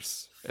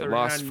 theaters. It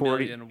lost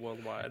 40 million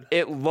worldwide.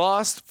 It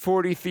lost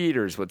 40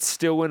 theaters, but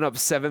still went up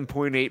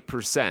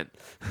 7.8%.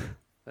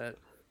 That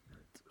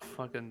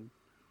fucking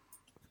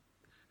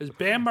is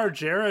Bam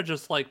Margera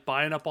just like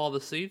buying up all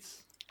the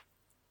seats?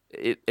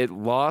 It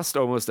lost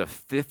almost a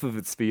fifth of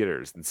its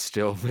theaters and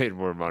still made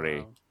more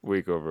money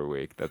week over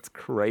week. That's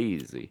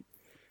crazy.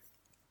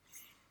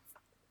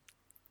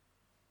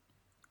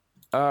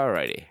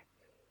 Alrighty.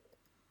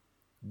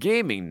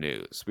 Gaming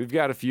news. We've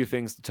got a few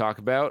things to talk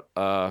about.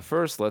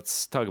 First,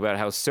 let's talk about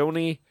how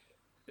Sony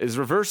is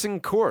reversing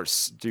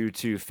course due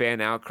to fan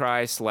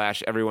outcry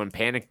 / everyone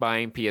panic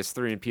buying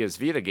PS3 and PS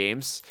Vita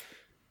games.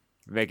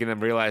 making them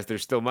realize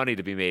there's still money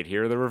to be made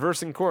here. They're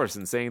reversing course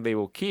and saying they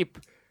will keep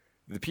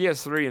the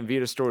PS3 and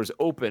Vita stores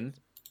open,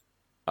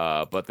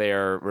 but they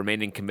are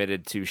remaining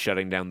committed to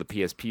shutting down the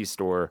PSP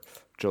store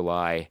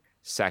July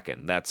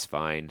 2nd. That's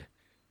fine.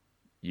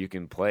 You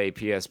can play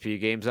PSP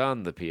games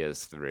on the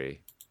PS3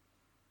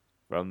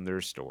 from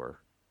their store.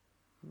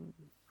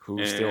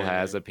 Who still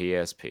has a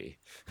PSP?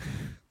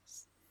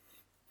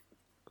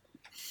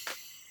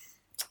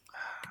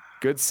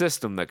 Good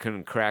system that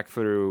couldn't crack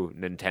through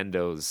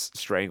Nintendo's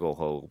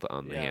stranglehold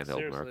on the handheld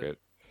seriously. market.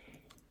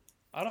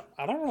 I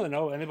don't really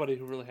know anybody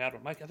who really had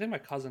one. I think my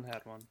cousin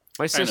had one.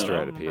 My sister had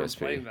a I don't remember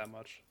playing PSP. that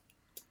much.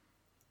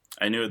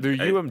 I knew Their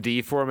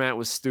UMD format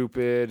was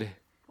stupid,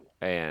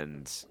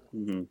 and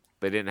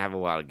they didn't have a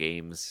lot of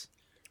games.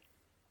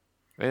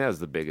 I think that was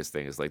the biggest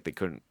thing, is like they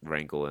couldn't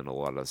wrangle in a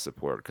lot of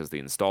support because the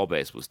install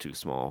base was too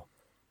small.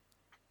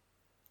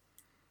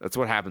 That's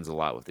what happens a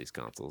lot with these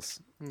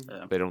consoles.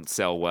 Yeah. They don't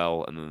sell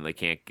well, and then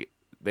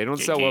they don't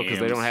sell well because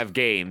they don't games. have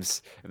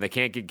games, and they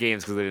can't get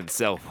games because they didn't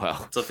sell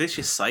well. It's a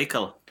vicious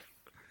cycle.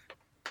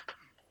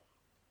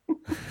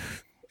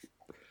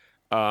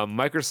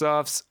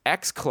 Microsoft's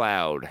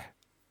xCloud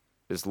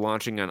is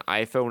launching on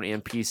iPhone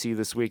and PC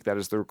this week. That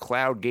is their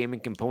cloud gaming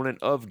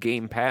component of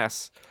Game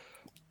Pass.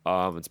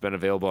 It's been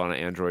available on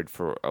Android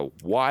for a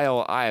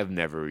while. I have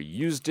never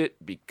used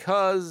it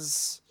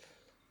because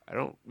I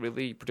don't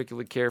really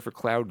particularly care for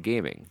cloud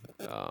gaming.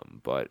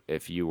 But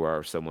if you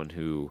are someone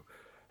who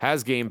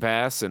has Game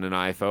Pass and an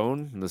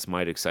iPhone, this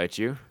might excite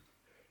you.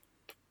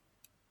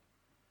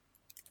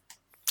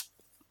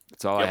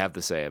 That's all I have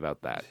to say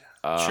about that.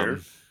 Sure.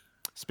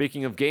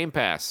 Speaking of Game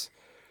Pass,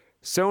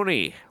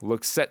 Sony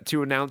looks set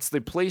to announce the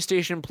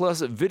PlayStation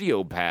Plus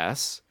Video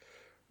Pass,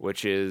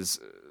 which is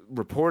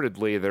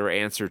reportedly their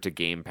answer to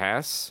Game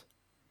Pass.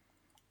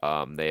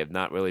 They have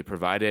not really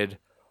provided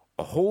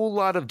a whole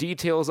lot of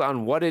details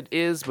on what it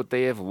is, but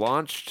they have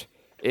launched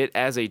it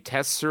as a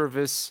test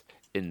service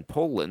in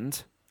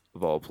Poland,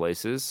 of all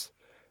places.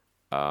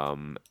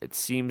 It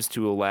seems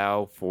to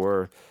allow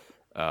for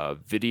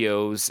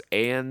videos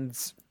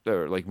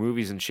or like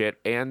movies and shit,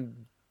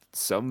 and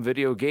some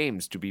video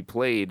games to be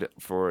played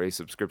for a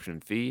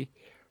subscription fee.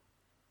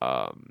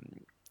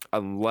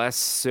 Unless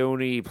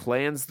Sony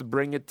plans to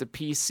bring it to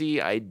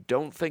PC, I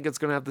don't think it's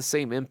going to have the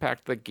same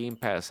impact that Game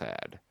Pass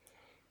had.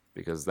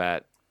 Because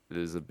that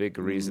is a big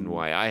reason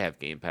why I have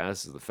Game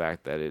Pass, is the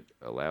fact that it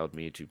allowed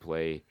me to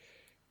play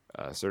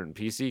certain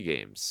PC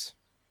games.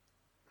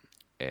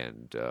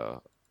 And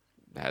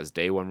has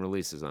day one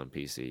releases on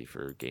PC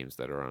for games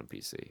that are on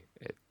PC.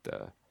 It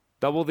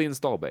double the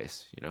install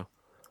base, you know?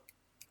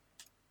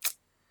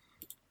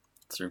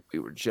 True. We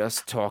were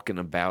just talking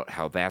about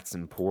how that's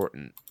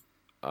important.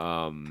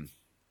 And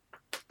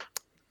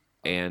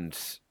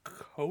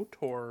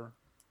KOTOR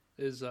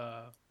is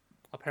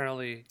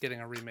apparently getting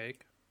a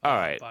remake. All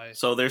right.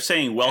 So they're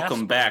saying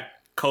welcome back,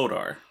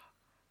 KOTOR.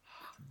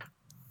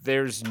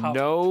 There's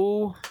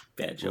no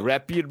Bad joke.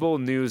 reputable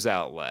news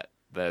outlet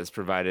that has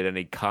provided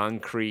any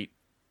concrete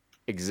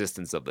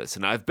existence of this.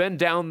 And I've been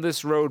down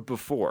this road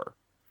before.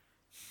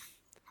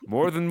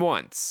 More than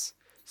once.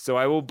 So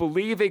I will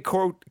believe a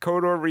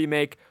KOTOR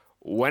remake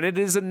when it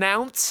is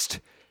announced,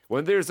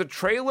 when there's a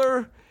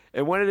trailer,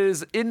 and when it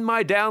is in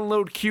my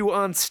download queue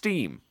on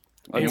Steam.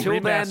 Until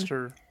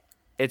then,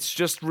 it's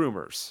just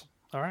rumors.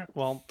 All right.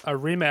 Well, a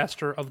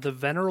remaster of the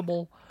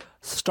venerable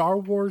Star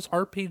Wars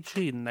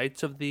RPG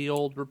Knights of the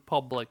Old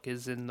Republic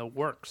is in the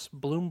works.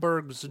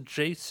 Bloomberg's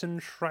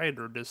Jason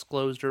Schreier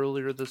disclosed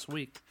earlier this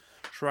week.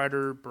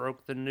 Schreier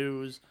broke the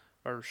news,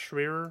 or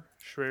Schreier?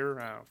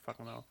 I don't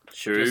fucking know.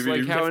 Just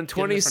like how in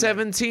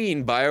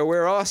 2017,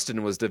 BioWare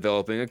Austin was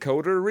developing a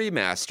KOTOR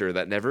remaster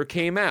that never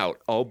came out.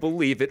 I'll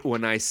believe it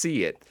when I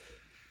see it.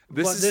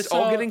 This is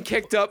all getting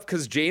kicked up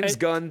because James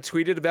Gunn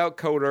tweeted about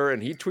KOTOR,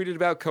 and he tweeted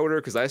about KOTOR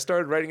because I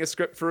started writing a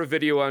script for a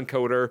video on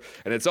KOTOR,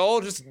 and it's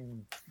all just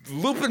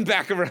looping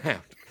back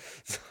around.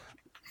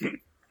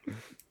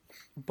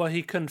 But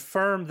he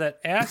confirmed that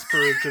Asper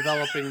is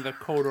developing the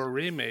KOTOR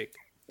remake.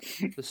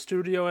 The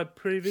studio had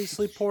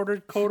previously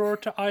ported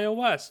KOTOR to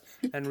iOS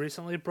and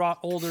recently brought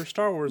older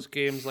Star Wars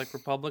games like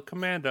Republic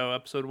Commando,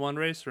 Episode 1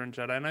 Racer, and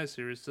Jedi Knight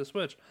series to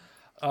Switch.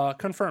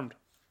 Confirmed.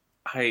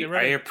 I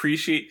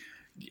appreciate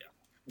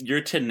your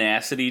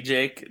tenacity,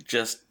 Jake.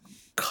 Just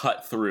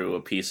cut through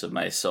a piece of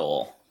my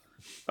soul.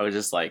 I was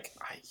just like,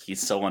 he's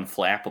so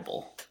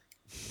unflappable.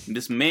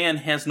 This man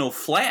has no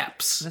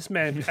flaps. This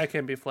man, I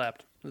can't be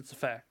flapped. It's a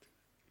fact.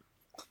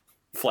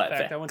 Flat In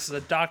fact, fact. I went to the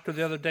doctor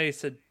the other day. He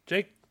said,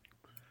 Jake,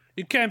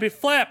 you can't be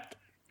flapped.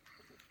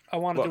 I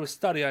want to do a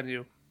study on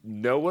you.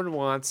 No one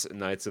wants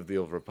Knights of the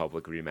Old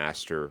Republic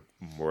remaster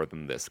more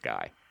than this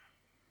guy.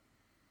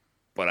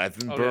 But I've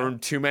been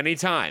burned too many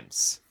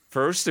times.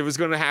 First, it was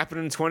going to happen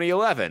in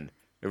 2011.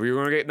 We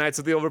were going to get Knights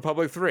of the Old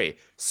Republic 3.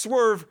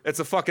 Swerve, it's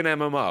a fucking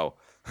MMO.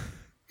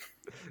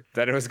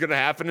 Then it was going to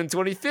happen in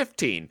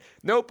 2015.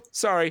 Nope,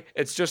 sorry,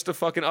 it's just a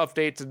fucking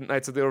update to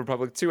Knights of the Old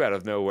Republic 2 out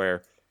of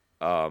nowhere,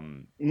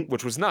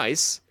 which was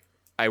nice.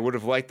 I would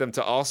have liked them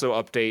to also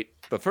update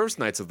the first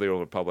Knights of the Old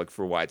Republic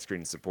for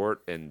widescreen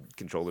support and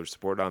controller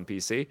support on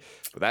PC,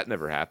 but that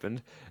never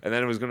happened. And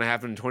then it was going to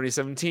happen in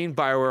 2017.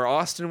 BioWare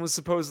Austin was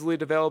supposedly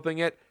developing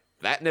it.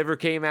 That never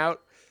came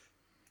out.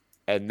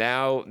 And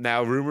now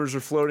rumors are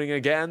floating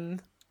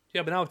again.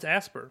 Yeah, but now it's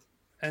Asper.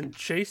 And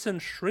Jason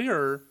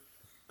Schreier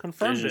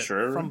confirmed it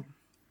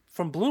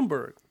from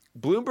Bloomberg.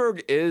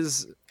 Bloomberg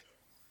is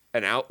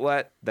an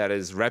outlet that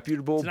is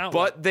reputable,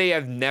 but they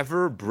have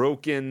never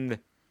broken,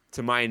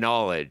 to my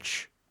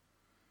knowledge,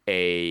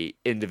 a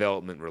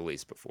in-development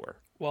release before.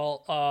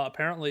 Well,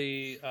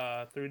 apparently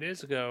 3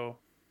 days ago,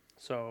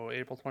 so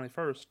April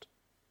 21st,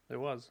 it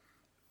was.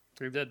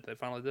 They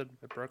finally did.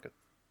 They broke it.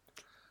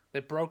 They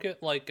broke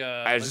it like...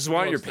 I just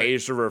want your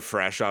page to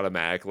refresh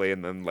automatically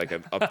and then like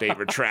an update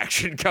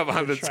retraction come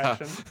on the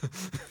top.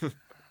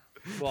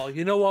 Well,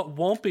 you know what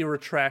won't be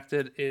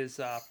retracted is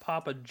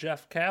Papa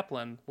Jeff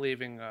Kaplan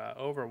leaving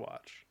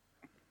Overwatch.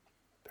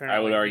 Apparently I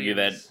would argue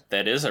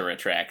that is a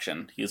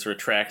retraction. He's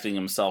retracting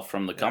himself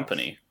from the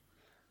company.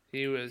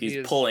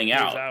 He's pulling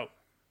out.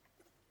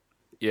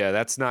 Yeah,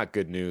 that's not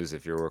good news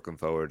if you're looking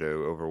forward to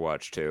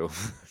Overwatch 2.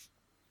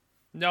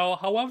 No,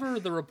 however,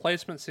 the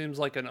replacement seems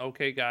like an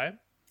okay guy.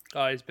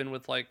 He's been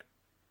with like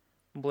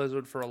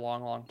Blizzard for a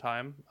long, long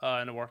time,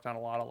 and worked on a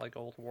lot of like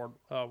old World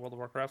of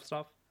Warcraft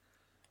stuff.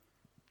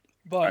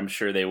 But I'm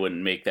sure they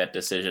wouldn't make that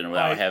decision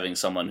without having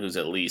someone who's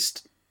at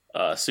least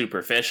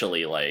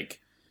superficially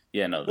like,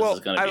 this is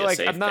going to be a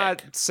safe I'm not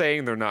pick.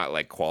 saying they're not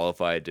like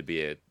qualified to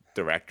be a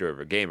director of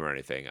a game or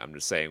anything. I'm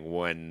just saying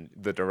when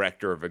the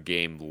director of a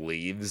game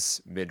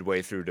leaves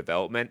midway through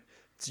development,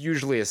 it's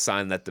usually a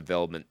sign that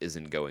development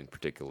isn't going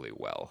particularly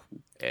well.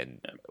 And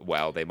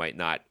while they might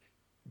not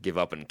give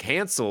up and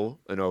cancel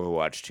an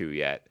Overwatch 2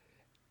 yet,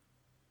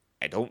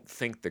 I don't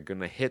think they're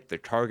gonna hit their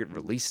target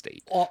release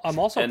date. Well, I'm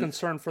also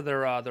concerned for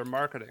their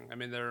marketing.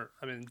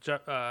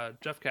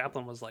 Jeff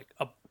Kaplan was like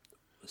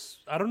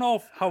I don't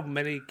know how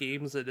many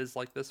games it is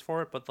like this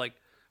for it, but like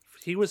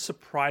he was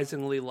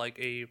surprisingly like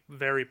a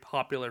very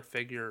popular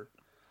figure.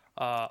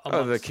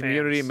 The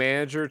community fans.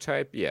 Manager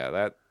type,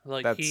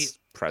 that's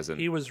present.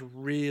 He was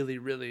really,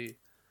 really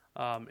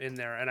in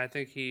there, and I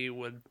think he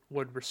would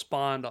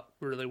respond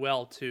really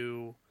well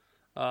to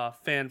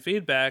fan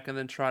feedback and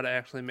then try to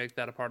actually make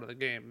that a part of the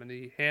game, and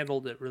he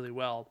handled it really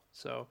well.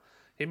 So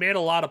he made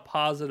a lot of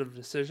positive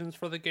decisions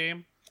for the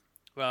game,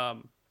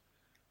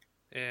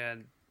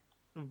 and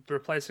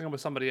replacing him with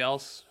somebody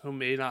else who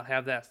may not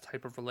have that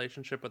type of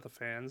relationship with the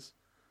fans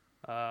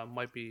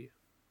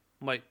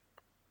might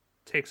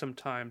take some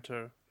time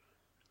to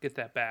get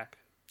that back.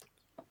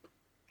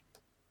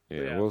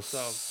 Yeah, we'll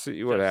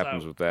see what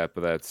happens with that,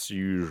 but that's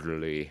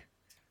usually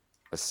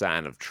a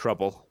sign of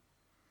trouble.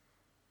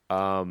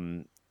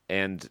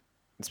 And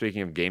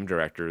speaking of game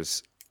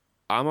directors,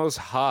 Amos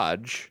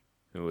Hodge,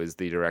 who is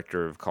the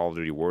director of Call of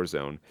Duty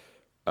Warzone,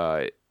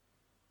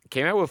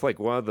 came out with like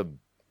one of the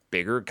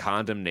bigger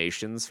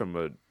condemnations from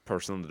a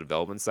person on the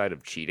development side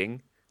of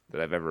cheating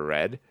that I've ever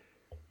read,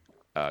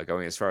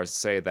 going as far as to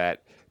say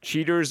that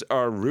cheaters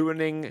are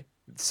ruining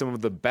some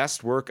of the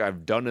best work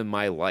I've done in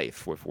my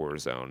life with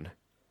Warzone.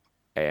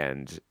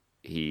 And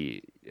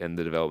he and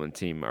the development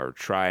team are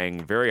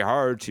trying very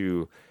hard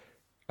to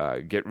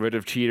get rid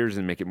of cheaters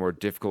and make it more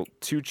difficult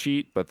to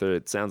cheat, but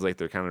it sounds like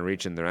they're kind of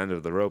reaching their end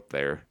of the rope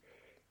there.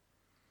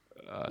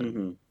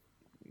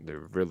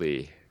 They're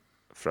really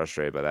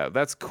frustrated by that.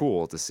 That's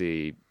cool to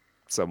see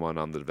someone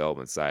on the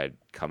development side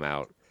come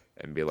out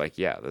and be like,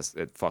 yeah,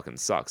 it fucking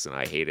sucks, and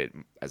I hate it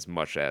as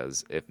much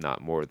as, if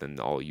not more than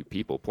all you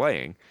people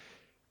playing,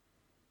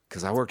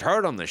 because I worked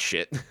hard on this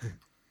shit.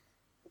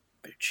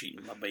 They're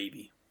cheating my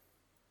baby.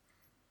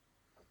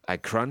 I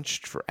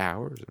crunched for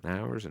hours and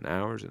hours and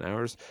hours and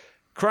hours.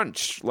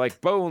 Crunched like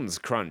bones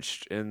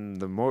crunched in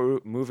the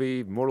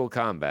movie Mortal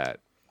Kombat.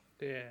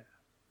 Yeah.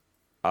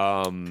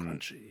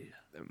 Crunchy.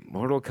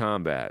 Mortal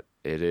Kombat.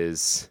 It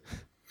is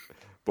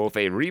both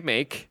a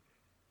remake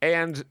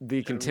and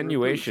the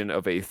continuation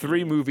of a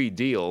 3-movie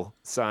deal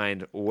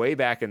signed way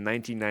back in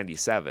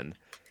 1997.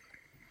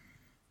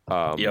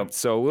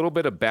 So a little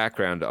bit of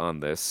background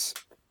on this.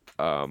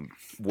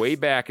 Way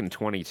back in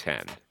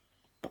 2010,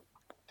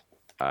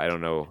 I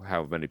don't know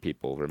how many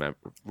people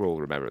will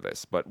remember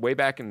this, but way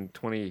back in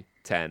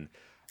 2010,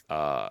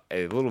 a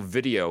little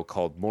video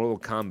called Mortal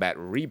Kombat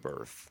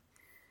Rebirth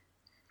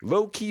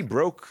low-key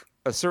broke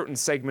a certain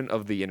segment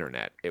of the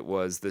internet. It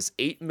was this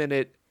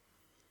 8-minute,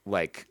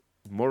 like,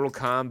 Mortal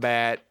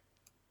Kombat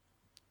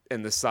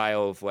in the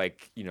style of,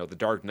 like, the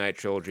Dark Knight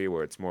trilogy,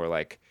 where it's more,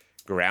 like,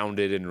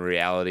 grounded in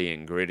reality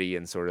and gritty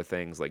and sort of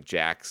things. Like,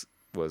 Jax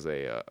was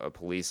a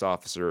police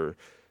officer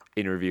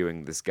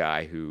interviewing this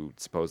guy who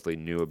supposedly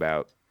knew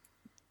about,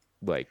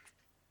 like,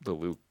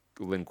 the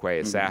Lin Kuei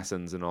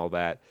assassins and all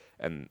that.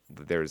 And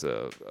there's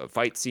a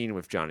fight scene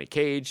with Johnny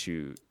Cage,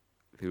 who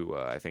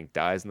I think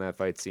dies in that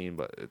fight scene,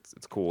 but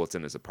it's cool. It's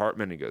in his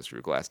apartment. He goes through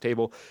a glass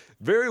table.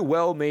 Very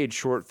well-made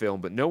short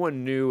film, but no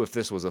one knew if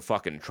this was a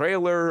fucking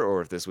trailer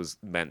or if this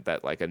meant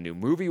that, like, a new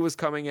movie was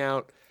coming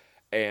out.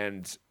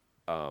 And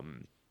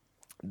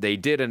They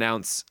did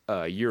announce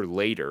a year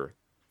later,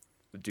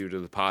 due to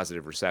the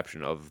positive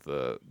reception of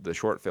the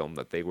short film,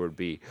 that they would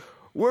be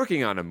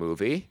working on a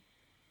movie.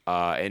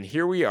 And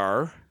here we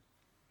are,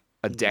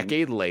 a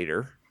decade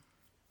later,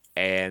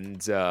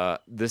 and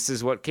this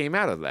is what came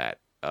out of that.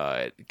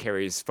 It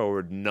carries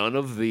forward none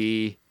of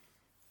the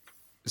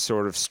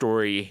sort of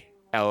story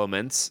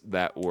elements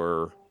that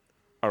were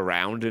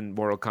around in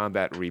Mortal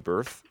Kombat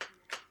Rebirth.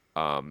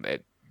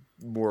 It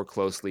more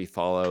closely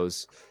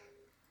follows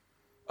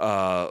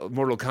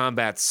Mortal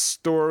Kombat's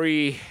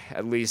story,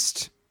 at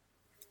least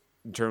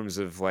in terms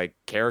of like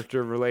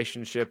character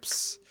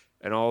relationships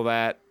and all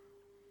that.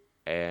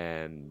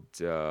 And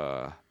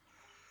I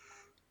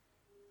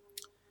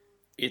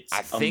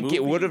think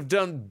it would have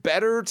done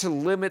better to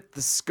limit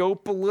the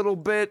scope a little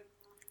bit.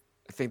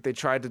 I think they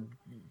tried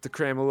to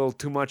cram a little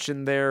too much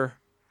in there.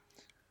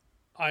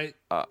 I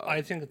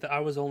think that I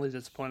was only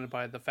disappointed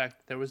by the fact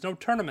that there was no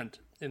tournament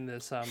in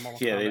this Mortal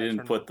Kombat. Yeah, they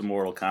didn't put the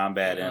Mortal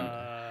Kombat in.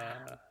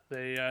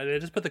 They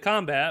just put the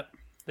combat.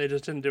 They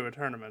just didn't do a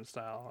tournament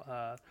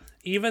style.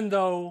 Even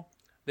though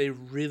they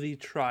really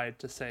tried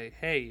to say,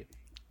 hey,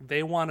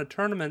 they want a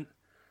tournament,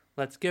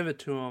 let's give it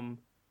to them.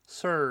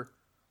 Sir,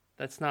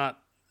 that's not...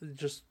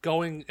 Just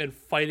going and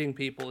fighting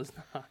people is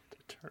not a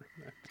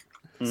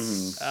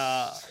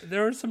tournament.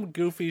 There was some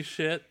goofy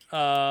shit.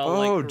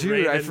 Like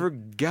dude, Raiden. I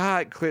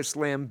forgot Chris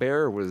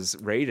Lambert was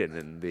Raiden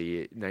in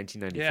the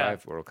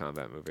 1995 Mortal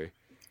Kombat movie.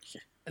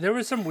 There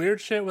was some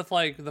weird shit with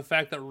like the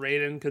fact that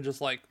Raiden could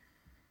just like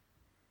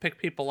pick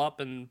people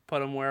up and put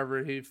them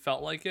wherever he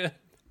felt like it.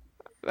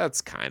 That's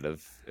kind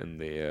of in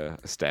the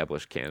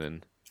established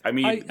canon. I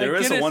mean, there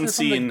is a one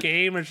scene. The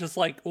game is just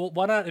like, well,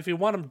 why not? If you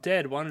want them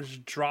dead, why not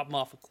just drop them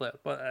off a cliff?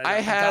 But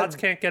gods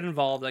can't get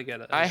involved. I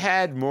get it. I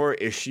had more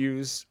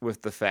issues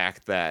with the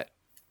fact that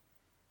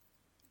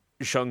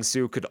Shang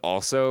Tsung could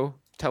also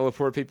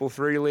teleport people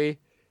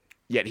freely,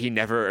 yet he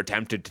never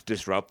attempted to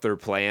disrupt their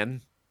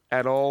plan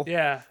at all.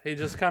 Yeah, he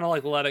just kind of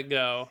like let it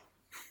go.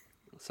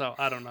 So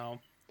I don't know.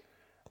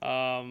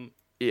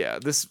 Yeah,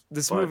 this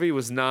movie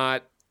was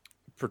not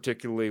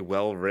particularly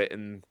well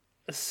written.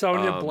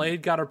 Sonya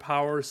Blade got her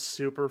powers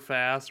super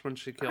fast when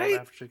she killed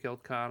after she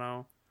killed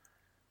Kano.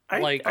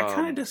 I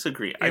kind of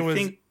disagree. I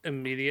think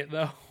immediate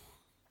though.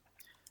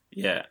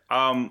 Yeah.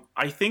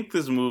 I think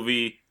this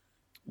movie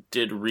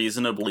did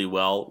reasonably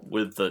well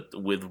with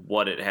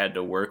what it had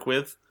to work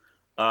with.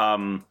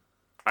 I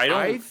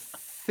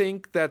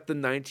think that the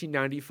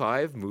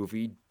 1995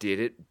 movie did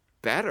it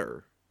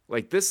better.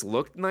 Like, this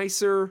looked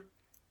nicer,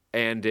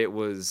 and it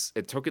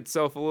took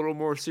itself a little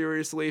more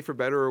seriously, for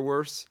better or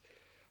worse.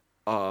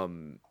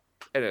 And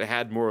it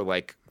had more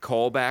like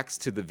callbacks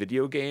to the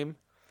video game,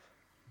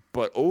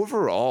 but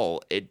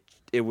overall it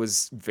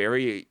was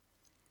very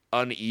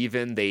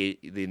uneven. They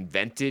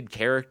invented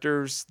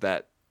characters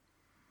that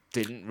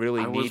didn't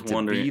really need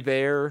to be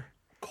there.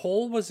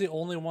 Cole was the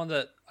only one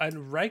that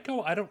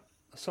Raiko. I don't.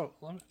 So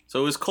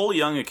is Cole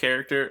Young a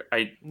character?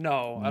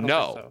 No, I don't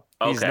think so.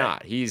 He's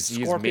not. He's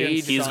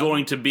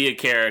going to be a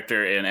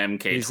character in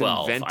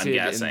MK12. I'm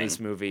guessing in this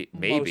movie.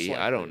 Maybe,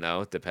 I don't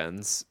know. It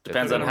depends.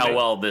 Depends on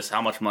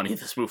how much money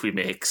this movie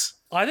makes.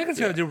 I think it's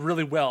going to do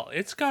really well.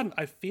 I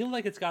feel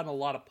like it's gotten a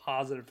lot of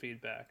positive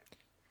feedback.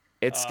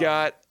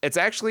 It's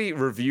actually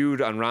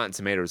reviewed on Rotten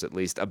Tomatoes at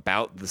least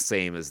about the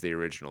same as the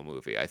original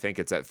movie. I think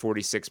it's at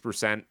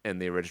 46%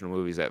 and the original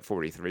movie's at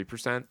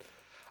 43%.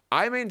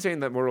 I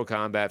maintain that Mortal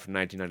Kombat from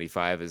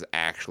 1995 is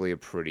actually a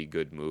pretty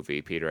good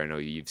movie. Peter, I know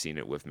you've seen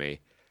it with me,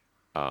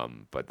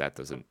 but that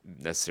doesn't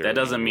necessarily. That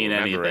doesn't mean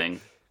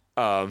anything.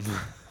 I've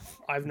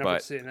never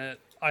seen it.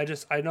 I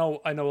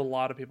know a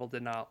lot of people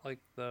did not like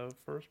the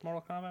first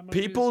Mortal Kombat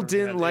movie. People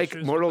didn't like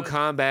Mortal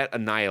Kombat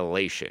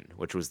Annihilation,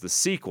 which was the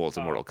sequel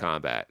to Mortal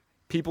Kombat.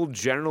 People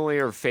generally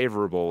are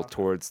favorable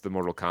towards the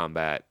Mortal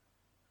Kombat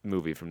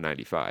movie from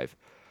 95.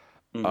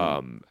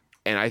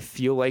 And I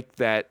feel like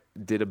that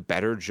did a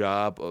better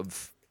job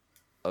of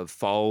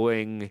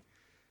following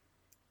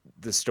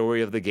the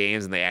story of the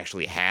games, and they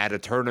actually had a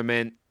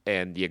tournament,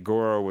 and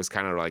Yagoro was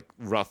kind of like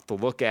rough to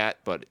look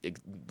at, but it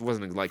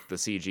wasn't like the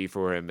CG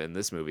for him in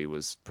this movie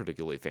was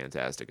particularly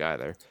fantastic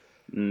either.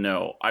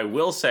 No, I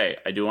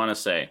do want to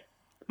say,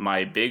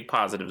 my big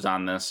positives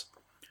on this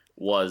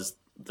was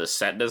the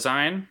set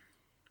design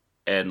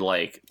and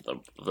like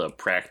the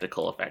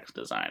practical effects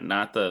design,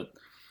 not the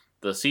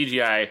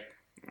CGI.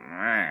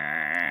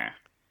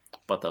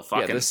 But the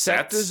fucking the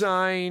set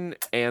design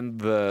and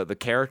the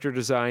character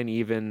design,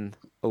 even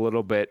a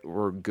little bit,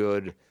 were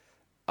good.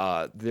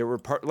 There were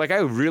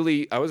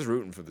I was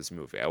rooting for this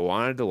movie. I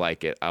wanted to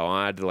like it. I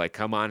wanted to like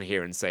come on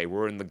here and say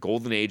we're in the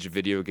golden age of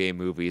video game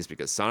movies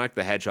because Sonic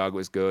the Hedgehog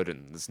was good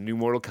and this new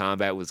Mortal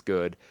Kombat was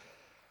good.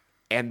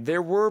 And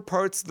there were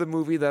parts of the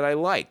movie that I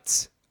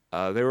liked.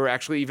 There were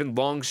actually even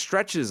long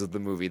stretches of the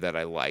movie that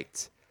I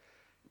liked.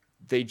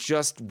 They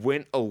just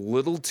went a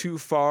little too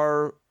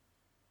far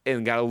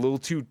and got a little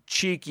too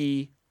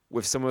cheeky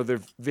with some of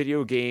their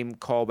video game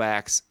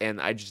callbacks,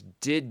 and I just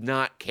did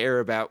not care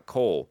about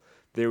Cole.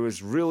 There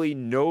was really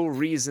no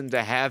reason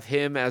to have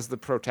him as the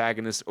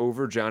protagonist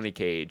over Johnny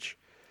Cage.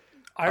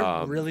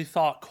 I really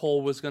thought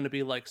Cole was going to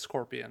be like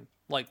Scorpion.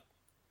 Like,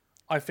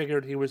 I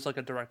figured he was like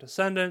a direct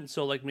descendant,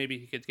 so like maybe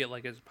he could get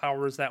like his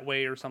powers that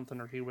way or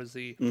something, or he was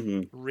the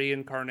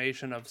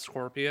reincarnation of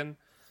Scorpion.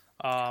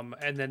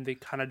 And then they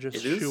kind of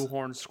just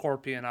shoehorned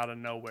Scorpion out of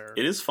nowhere.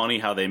 It is funny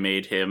how they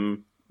made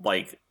him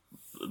like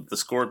the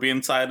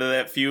Scorpion side of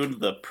that feud,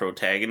 the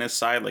protagonist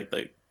side, like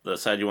the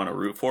side you want to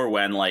root for.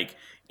 When like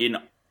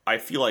I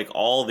feel like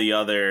all the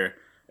other,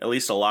 at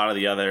least a lot of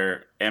the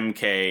other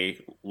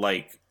MK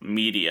like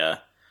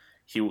media,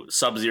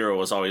 Sub-Zero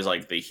was always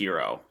like the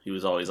hero. He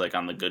was always like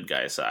on the good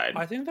guy side.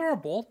 I think they were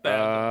both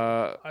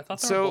bad. I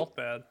thought they were both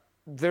bad.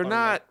 They're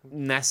not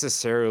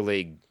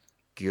necessarily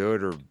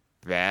good or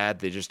bad.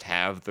 They just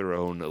have their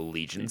own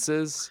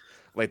allegiances.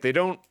 Like, they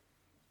don't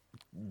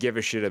give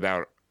a shit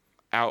about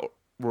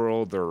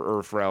Outworld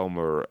or Earthrealm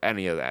or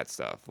any of that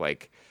stuff.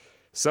 Like,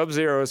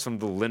 Sub-Zero is from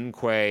the Lin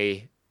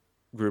Kuei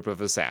group of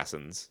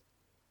assassins.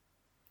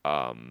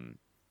 And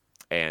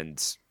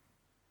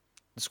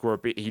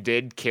Scorpion, he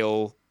did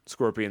kill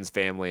Scorpion's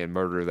family and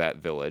murder that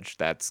village.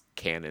 That's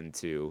canon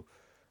to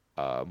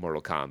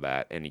Mortal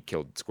Kombat, and he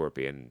killed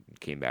Scorpion,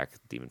 came back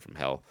demon from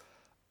hell.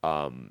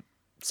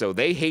 So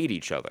they hate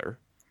each other.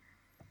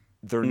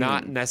 They're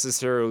not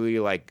necessarily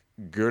like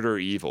good or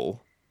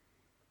evil.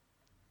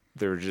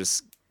 They're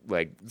just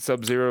like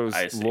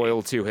Sub-Zero's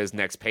loyal to his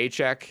next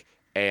paycheck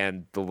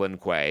and the Lin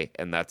Kuei,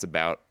 and that's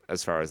about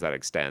as far as that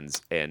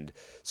extends. And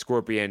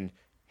Scorpion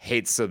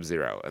hates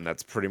Sub-Zero, and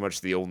that's pretty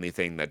much the only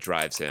thing that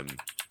drives him.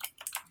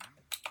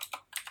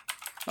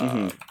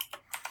 I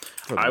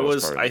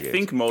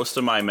think most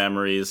of my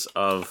memories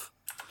of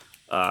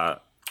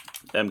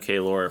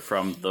MK lore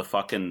from the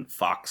fucking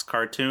Fox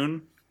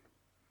cartoon,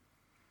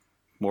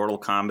 Mortal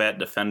Kombat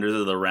Defenders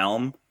of the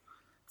Realm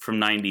from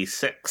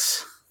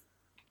 96.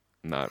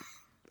 I'm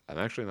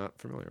actually not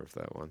familiar with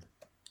that one.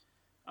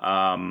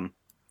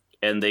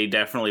 And they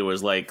definitely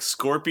was like,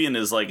 Scorpion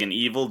is like an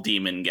evil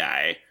demon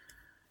guy,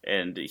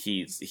 and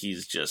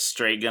he's just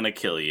straight gonna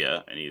kill you,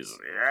 and he's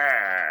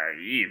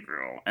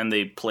evil. And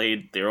they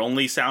played, their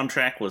only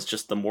soundtrack was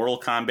just the Mortal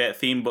Kombat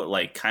theme, but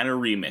like kind of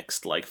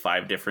remixed like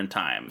 5 different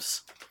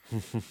times.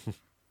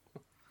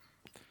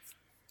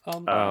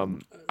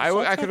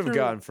 I could have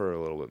gone for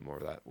a little bit more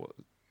of that.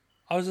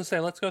 I was gonna say,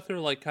 let's go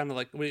through like kind of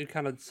like we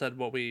kind of said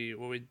what we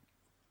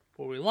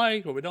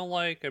like, what we don't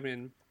like. I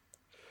mean,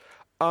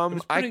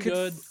 I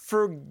could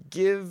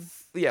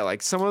forgive,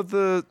 like some of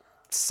the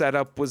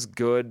setup was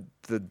good.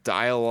 The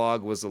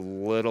dialogue was a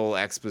little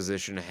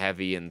exposition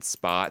heavy in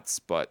spots,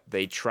 but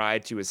they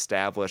tried to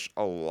establish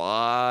a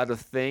lot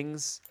of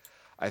things.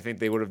 I think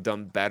they would have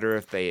done better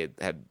if they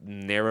had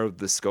narrowed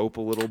the scope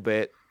a little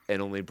bit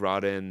and only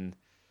brought in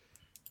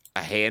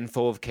a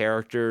handful of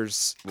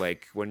characters,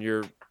 like when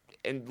you're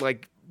in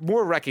like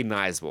more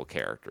recognizable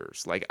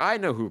characters. Like, I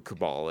know who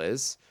Cabal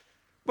is.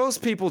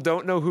 Most people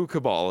don't know who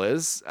Cabal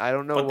is. I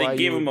don't know why. But they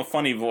gave him a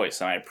funny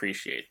voice, and I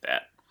appreciate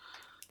that.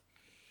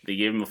 They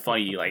gave him a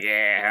funny, like,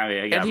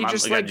 I got, and he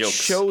just like jokes.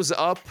 Shows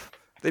up.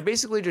 They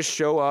basically just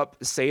show up,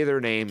 say their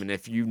name, and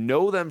if you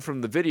know them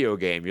from the video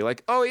game, you're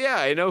like, oh yeah,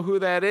 I know who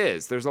that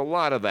is. There's a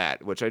lot of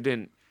that, which I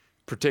didn't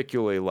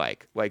particularly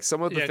like. Like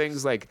some of the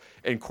things, like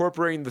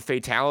incorporating the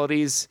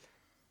fatalities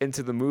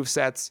into the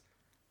movesets,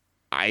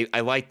 I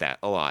like that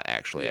a lot,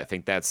 actually. I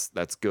think that's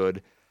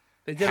good.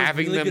 They did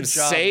having a really them good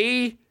job.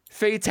 say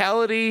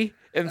fatality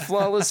and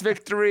flawless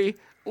victory,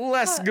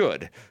 less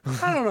good.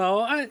 I don't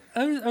know.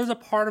 There's a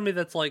part of me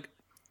that's like,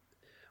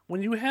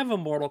 when you have a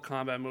Mortal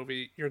Kombat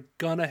movie, you're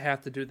gonna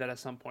have to do that at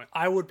some point.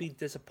 I would be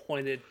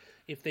disappointed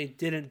if they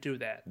didn't do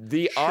that.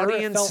 The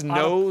audience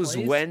knows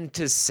when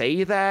to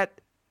say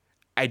that.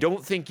 I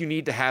don't think you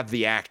need to have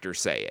the actor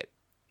say it.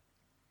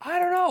 I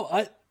don't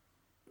know.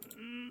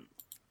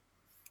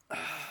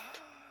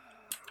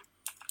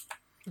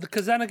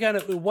 Because then again,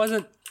 it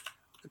wasn't,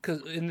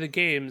 because in the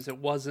games it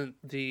wasn't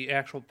the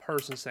actual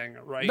person saying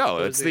it, right? No,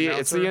 it's the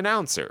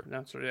announcer.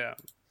 Announcer, yeah.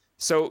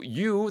 So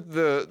you,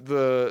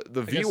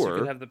 the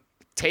viewer,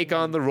 take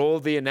on the role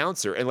of the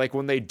announcer, and like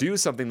when they do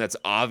something that's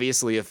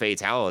obviously a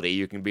fatality,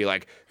 you can be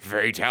like,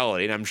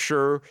 fatality, and I'm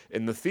sure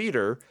in the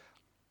theater,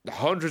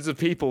 hundreds of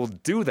people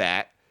do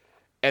that,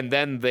 and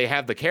then they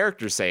have the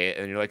character say it,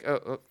 and you're like,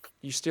 oh,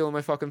 you're stealing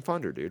my fucking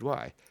thunder, dude.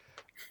 Why?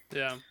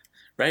 Yeah.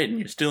 Right, and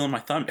you're stealing my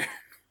thunder.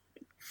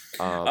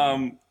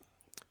 I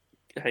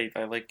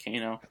like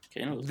Kano.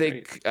 Kano was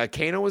great.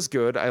 Kano was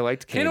good. I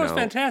liked Kano. Kano was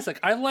fantastic.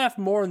 I laughed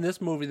more in this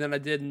movie than I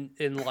did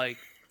in like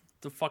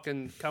the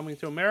fucking Coming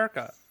to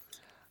America,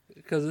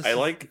 because they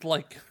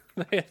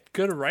had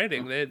good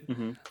writing. They had,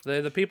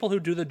 the people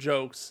who do the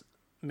jokes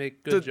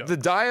make good jokes. The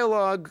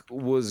dialogue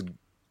was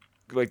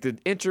like the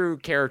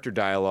inter-character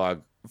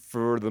dialogue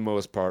for the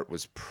most part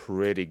was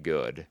pretty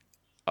good.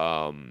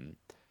 The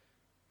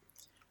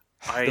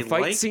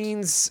fight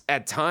scenes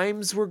at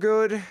times were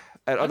good.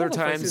 At other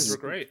times were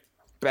great.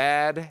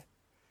 Bad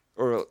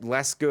or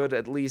less good,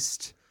 at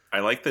least. I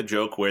like the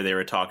joke where they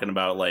were talking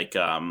about like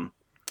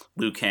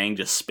Liu Kang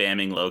just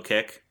spamming low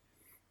kick.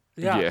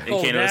 Yeah, Yeah.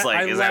 And Kane was like,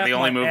 I "Is that the laughed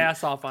only my movie?"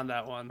 ass off on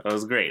that one. It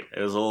was great.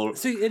 It was a little.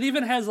 See, it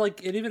even has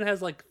like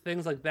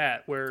things like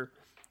that where,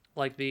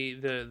 like the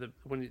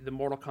the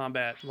Mortal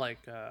Kombat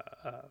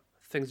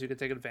things you can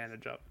take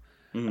advantage of,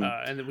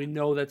 and then we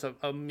know that's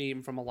a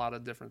meme from a lot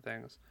of different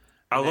things.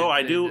 And Although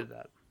I do, did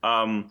that.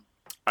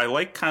 I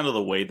like kind of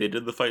the way they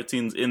did the fight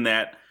scenes in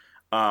that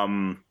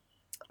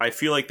I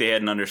feel like they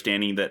had an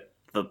understanding that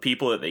the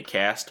people that they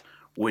cast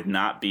would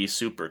not be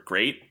super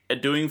great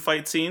at doing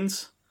fight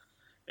scenes.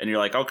 And you're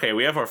like, okay,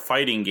 we have our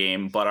fighting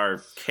game, but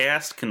our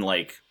cast can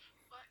like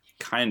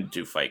kind of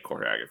do fight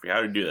choreography. How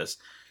to do this?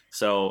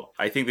 So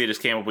I think they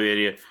just came up with the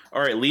idea.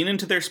 All right, lean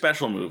into their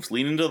special moves,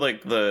 lean into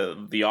like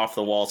the off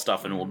the wall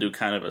stuff, and we'll do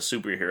kind of a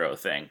superhero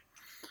thing.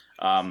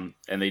 And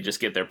they just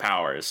get their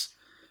powers,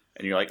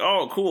 and you're like,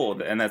 oh, cool.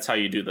 And that's how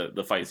you do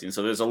the fight scene.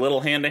 So there's a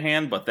little hand to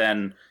hand, but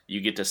then you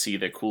get to see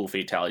the cool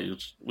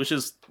fatalities, which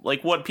is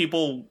like what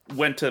people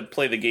went to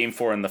play the game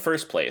for in the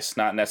first place,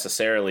 not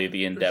necessarily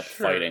the in depth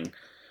fighting.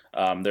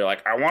 They're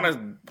like, I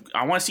want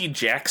to see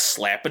Jack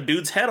slap a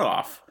dude's head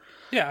off.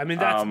 Yeah, I mean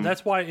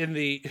that's why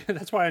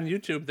that's why on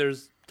YouTube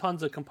there's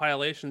tons of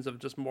compilations of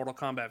just Mortal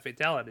Kombat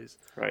fatalities.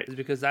 Right. Is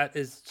because that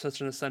is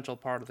such an essential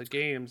part of the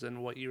games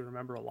and what you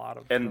remember a lot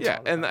of. And Yeah,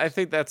 and I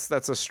think that's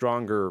a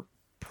stronger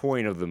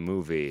point of the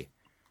movie.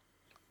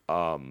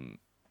 But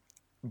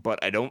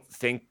I don't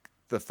think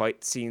the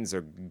fight scenes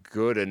are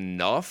good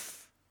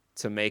enough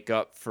to make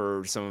up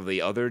for some of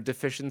the other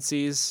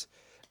deficiencies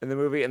in the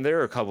movie. And there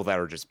are a couple that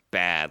are just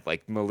bad,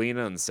 like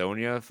Melina and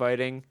Sonya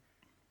fighting.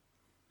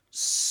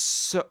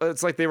 So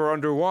it's like they were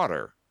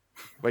underwater.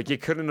 Like you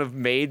couldn't have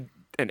made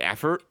an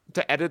effort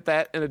to edit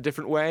that in a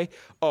different way.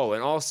 Oh,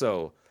 and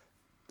also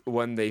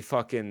when they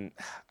fucking,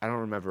 I don't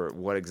remember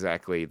what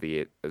exactly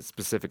the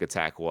specific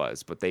attack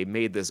was, but they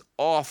made this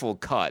awful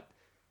cut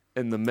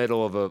in the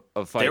middle of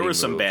a fighting there were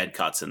some move bad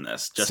cuts in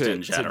this, just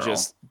in general.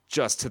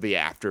 Just to the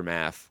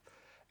aftermath.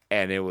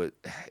 And it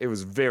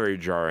was very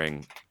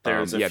jarring.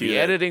 There's a few the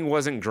editing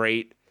wasn't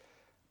great.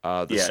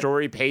 The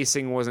story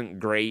pacing wasn't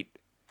great.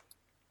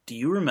 Do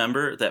you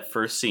remember that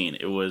first scene?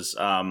 It was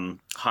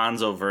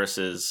Hanzo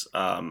versus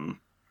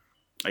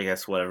I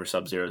guess whatever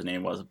Sub-Zero's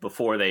name was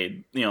before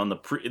they, in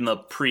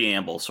the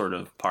preamble sort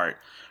of part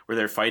where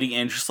they're fighting,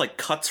 and just like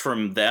cuts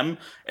from them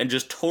and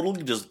just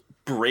totally just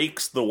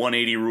breaks the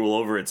 180 rule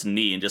over its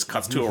knee and just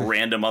cuts to a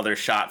random other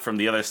shot from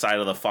the other side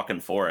of the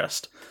fucking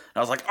forest. And I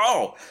was like,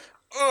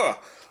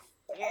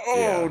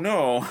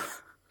 no.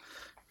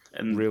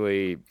 And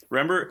Really,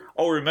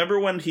 remember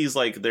when he's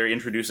like they're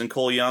introducing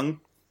Cole Young,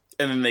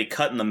 and then they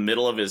cut in the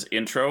middle of his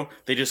intro.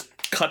 They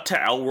just cut to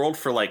Outworld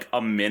for like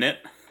a minute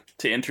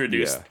to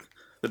introduce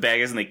the bad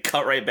guys, and they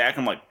cut right back.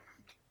 I'm like,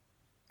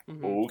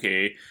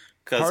 okay,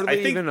 because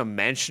hardly even a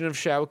mention of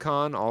Shao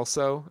Kahn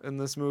also in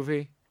this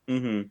movie.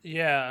 Mm-hmm.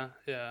 Yeah.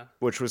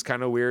 Which was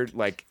kind of weird.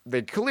 Like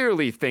they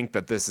clearly think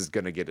that this is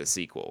going to get a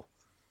sequel.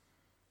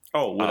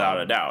 Oh, without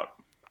a doubt.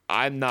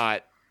 I'm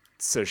not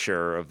so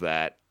sure of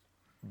that.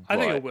 I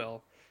think it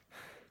will.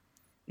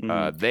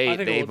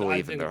 They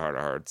believe in their heart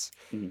of hearts.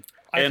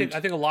 I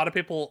think a lot of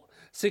people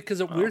see, because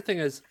the weird thing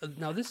is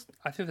now this,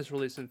 I think this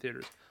released in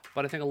theaters,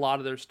 but I think a lot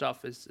of their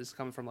stuff is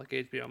coming from like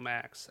HBO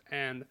Max,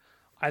 and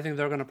I think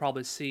they're going to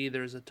probably see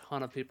there's a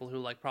ton of people who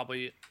like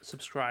probably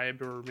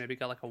subscribed or maybe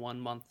got like a 1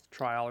 month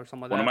trial or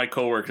something like that. One of my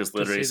coworkers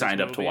literally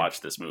signed up to movie.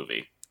 watch this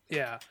movie.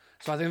 Yeah,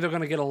 so I think they're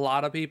going to get a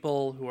lot of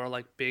people who are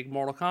like big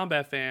Mortal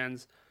Kombat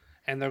fans,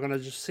 and they're going to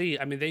just see.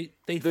 I mean,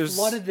 they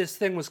flooded this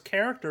thing with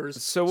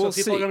characters, so we'll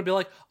people see. are going to be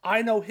like,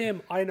 I know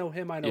him, and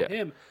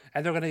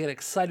they're going to get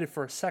excited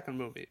for a second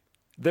movie.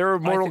 There are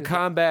Mortal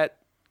Kombat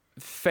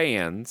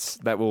fans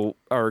that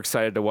are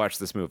excited to watch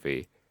this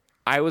movie.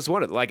 I was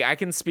one of them. Like, I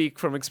can speak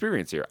from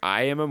experience here.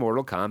 I am a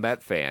Mortal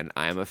Kombat fan.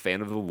 I am a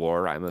fan of the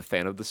lore. I'm a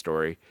fan of the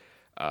story.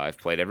 I've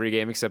played every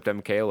game except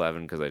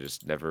MK11 because I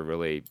just never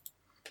really...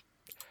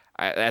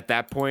 at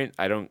that point,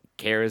 I don't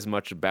care as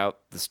much about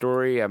the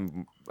story.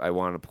 I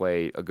want to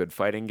play a good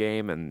fighting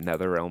game, and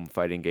NetherRealm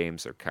fighting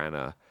games are kind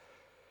of...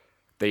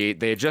 They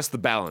adjust the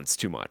balance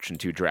too much and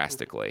too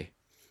drastically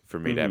for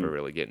me to ever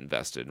really get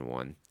invested in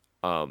one.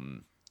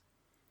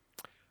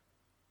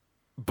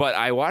 But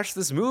I watched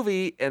this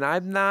movie, and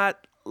I'm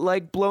not,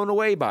 like, blown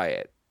away by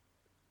it.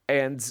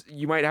 And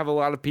you might have a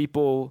lot of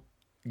people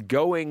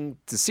going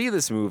to see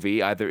this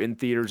movie, either in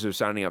theaters or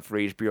signing up for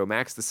HBO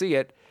Max to see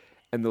it,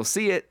 and they'll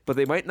see it, but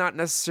they might not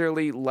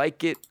necessarily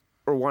like it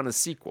or want a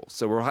sequel.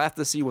 So we'll have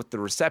to see what the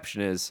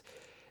reception is.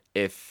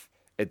 If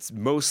it's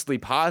mostly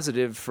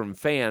positive from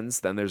fans,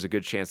 then there's a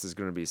good chance there's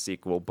going to be a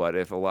sequel. But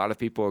if a lot of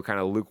people are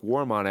kind of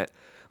lukewarm on it,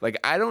 like,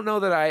 I don't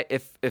know that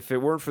if it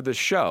weren't for this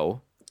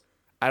show,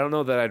 I don't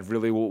know that I'd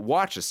really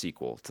watch a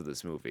sequel to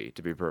this movie,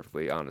 to be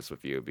perfectly honest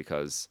with you,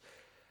 because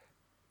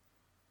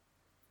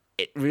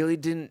it really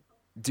didn't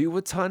do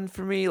a ton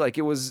for me. Like,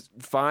 it was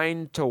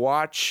fine to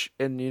watch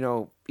and,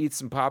 eat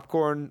some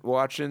popcorn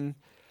watching,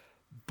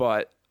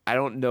 but I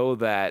don't know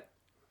that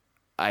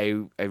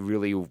I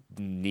really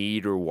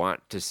need or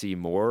want to see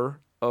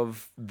more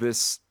of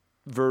this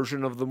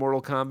version of the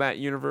Mortal Kombat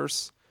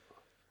universe.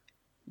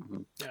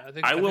 Yeah,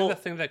 I will- think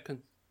the thing that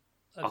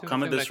I'll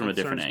come at this from a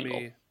different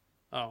angle.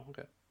 Oh,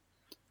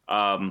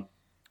 okay.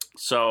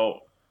 So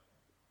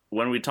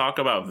when we talk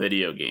about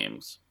video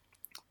games,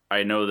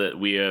 I know that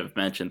we have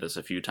mentioned this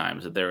a few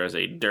times, that there is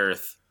a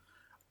dearth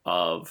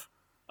of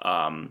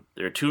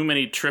there are too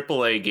many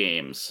AAA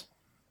games.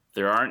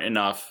 There aren't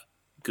enough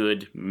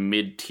good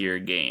mid-tier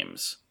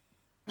games.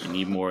 You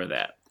need more of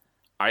that.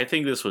 I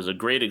think this was a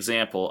great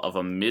example of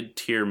a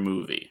mid-tier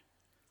movie.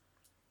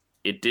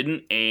 It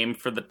didn't aim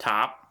for the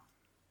top,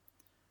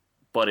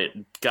 but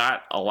it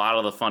got a lot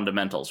of the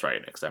fundamentals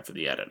right, except for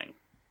the editing.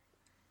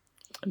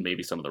 And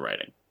maybe some of the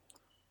writing.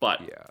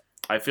 But Yeah.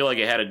 I feel like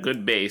it had a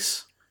good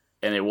base,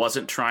 and it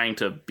wasn't trying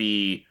to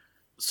be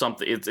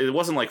something. It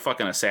wasn't like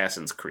fucking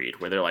Assassin's Creed,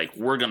 where they're like,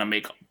 we're gonna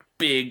make a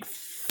big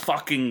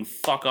fucking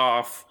fuck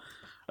off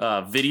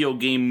video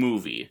game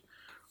movie.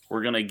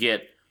 We're gonna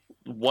get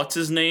what's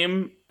his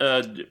name,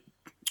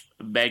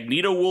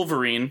 Magneto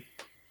Wolverine.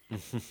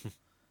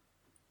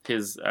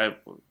 His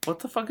what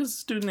the fuck is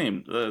this dude's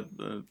name?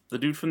 The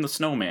dude from the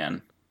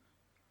Snowman,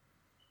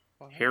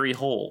 Harry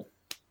Hole.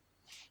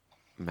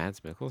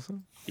 Mads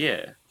Mikkelsen?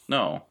 Yeah,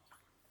 no.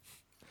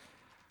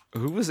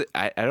 Who was it?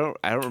 I don't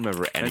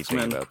remember anything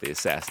X-Men. about the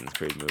Assassin's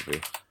Creed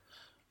movie.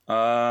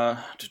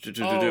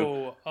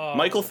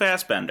 Michael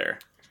Fassbender.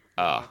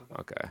 Oh,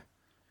 okay.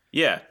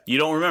 Yeah, you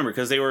don't remember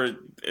because they were.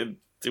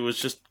 It was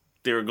just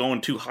they were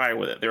going too high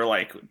with it. They were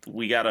like,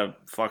 we gotta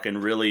fucking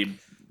really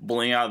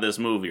bling out this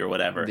movie or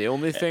whatever. The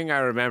only thing I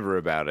remember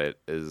about it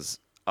is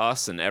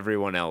us and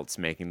everyone else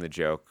making the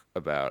joke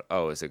about,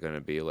 oh, is it going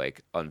to be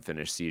like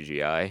unfinished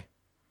CGI?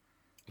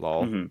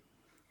 Lol.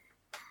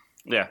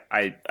 Mm-hmm. Yeah,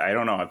 I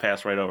don't know. I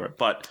passed right over it,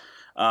 but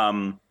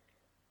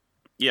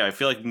yeah, I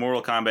feel like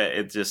Mortal Kombat.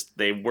 It just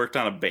they worked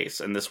on a base,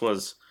 and this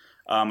was.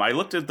 I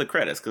looked at the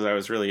credits because I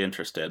was really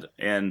interested,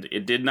 and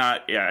it did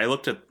not. Yeah,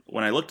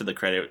 when I looked at the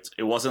credits,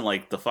 it wasn't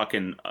like the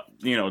fucking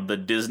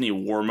the Disney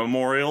War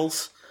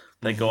Memorials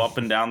that go up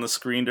and down the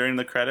screen during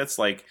the credits.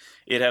 Like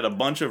it had a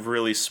bunch of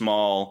really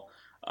small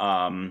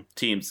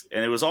teams,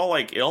 and it was all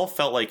like it all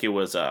felt like it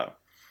was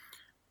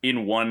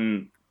in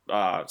one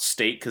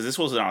state because this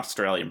was an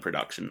Australian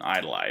production.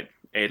 Adelaide,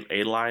 and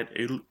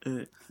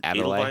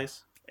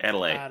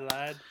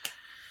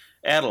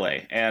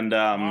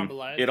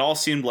it all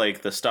seemed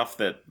like the stuff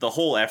that the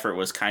whole effort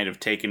was kind of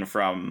taken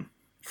from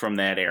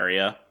that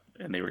area,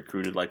 and they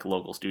recruited like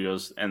local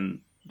studios,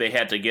 and they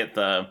had to get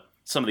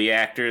some of the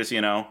actors,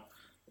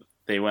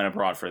 they went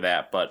abroad for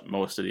that, but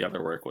most of the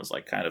other work was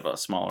like kind of a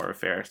smaller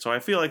affair. So I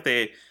feel like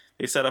they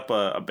set up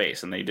a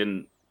base, and they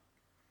didn't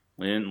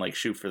like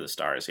shoot for the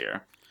stars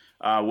here,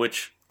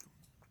 which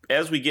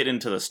as we get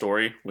into the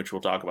story, which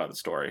we'll talk about the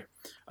story,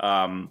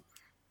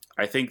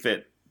 I think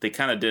that they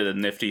kind of did a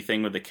nifty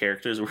thing with the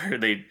characters where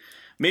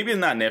maybe it's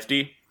not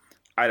nifty.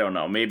 I don't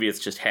know. Maybe it's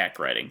just hack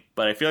writing.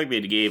 But I feel like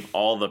they gave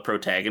all the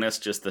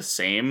protagonists just the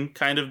same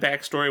kind of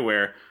backstory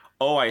where,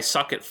 oh, I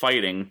suck at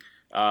fighting.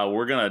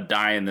 We're going to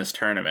die in this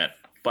tournament.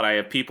 But I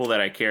have people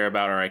that I care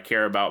about, or I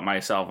care about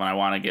myself, and I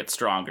want to get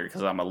stronger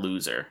because I'm a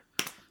loser.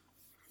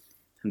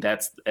 And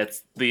that's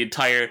the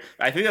entire...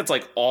 I think that's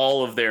like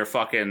all of their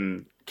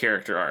fucking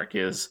character arc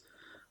is,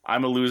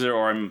 I'm a loser,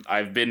 or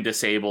I've been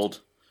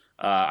disabled.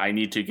 I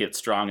need to get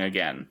strong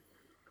again.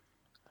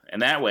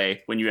 And that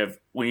way, when you have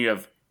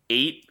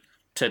 8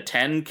 to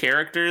 10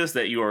 characters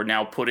that you are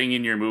now putting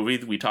in your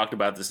movie, we talked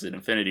about this in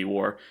Infinity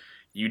War,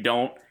 you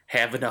don't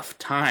have enough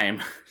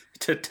time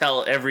to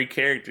tell every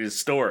character's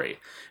story.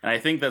 And I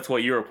think that's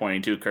what you were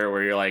pointing to, Kurt,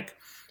 where you're like,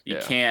 you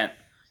can't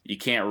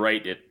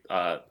write it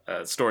a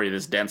story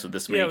this dense with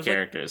this many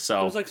characters. So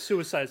it was like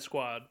Suicide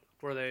Squad,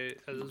 where they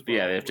they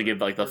have to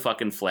give like the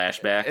fucking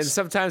flashbacks. And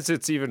sometimes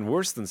it's even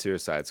worse than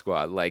Suicide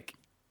Squad. Like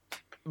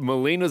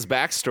Melina's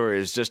backstory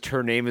is just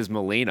her name is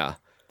Melina,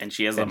 and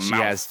she has she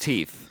has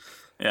teeth.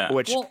 Yeah,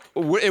 which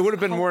it would have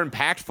been more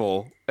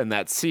impactful in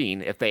that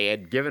scene if they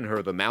had given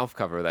her the mouth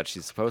cover that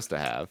she's supposed to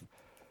have.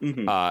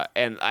 Mm-hmm.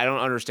 And I don't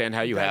understand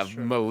how you have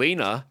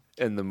Melina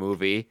in the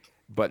movie,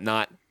 but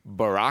not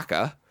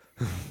Baraka.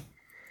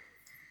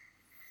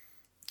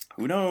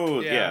 Who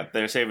knows? Yeah,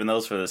 they're saving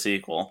those for the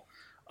sequel.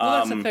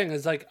 Well, that's the thing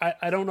is like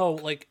I don't know,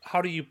 like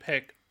how do you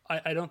pick?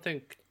 I don't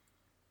think.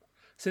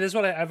 See, this is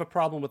what I have a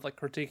problem with, like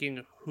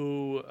critiquing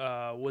who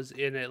was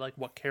in it, like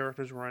what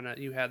characters were in it.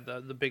 You had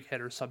the big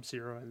hitter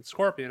Sub-Zero and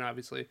Scorpion,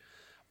 obviously,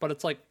 but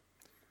it's like,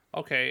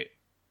 okay,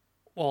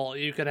 well,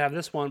 you could have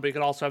this one, but you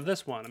could also have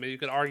this one. I mean, you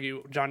could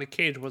argue Johnny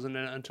Cage wasn't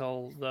in it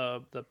until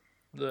the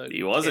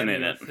he wasn't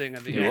in it. Thing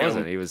at the he end.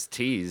 wasn't. He was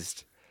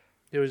teased.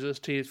 He was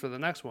just teased for the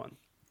next one.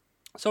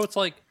 So it's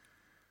like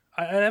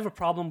I have a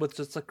problem with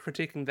just like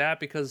critiquing that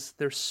because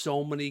there's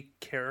so many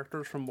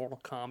characters from Mortal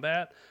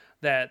Kombat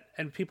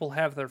and people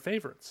have their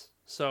favorites.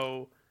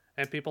 So,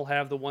 and people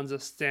have the ones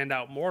that stand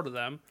out more to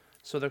them.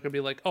 So there could be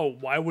like, oh,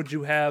 why would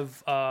you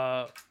have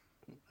Kung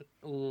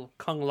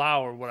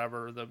Lao or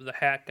whatever, the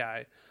hat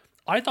guy?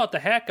 I thought the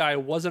hat guy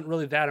wasn't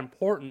really that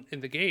important in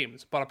the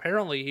games, but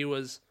apparently he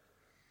was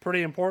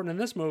pretty important in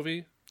this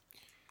movie.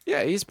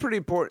 Yeah, he's pretty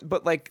important.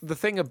 But like the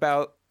thing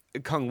about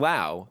Kung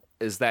Lao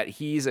is that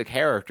he's a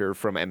character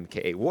from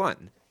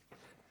MK1.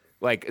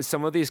 Like,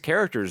 some of these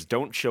characters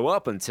don't show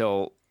up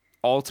until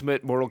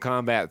Ultimate Mortal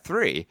Kombat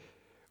 3,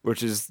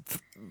 which is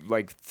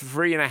like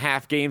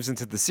 3.5 games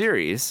into the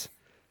series.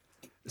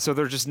 So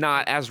they're just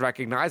not as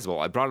recognizable.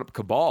 I brought up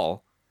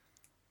Cabal.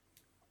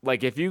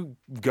 Like, if you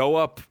go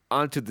up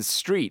onto the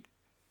street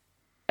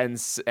and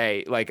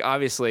say, like,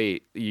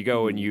 obviously you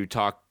go and you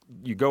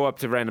go up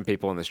to random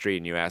people in the street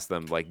and you ask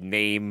them, like,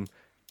 name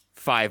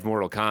 5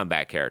 Mortal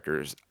Kombat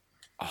characters.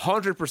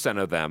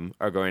 100% of them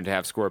are going to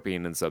have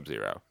Scorpion and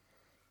Sub-Zero.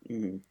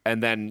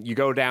 And then you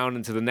go down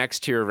into the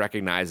next tier of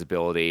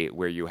recognizability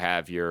where you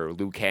have your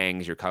Liu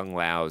Kangs, your Kung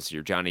Laos,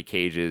 your Johnny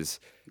Cages,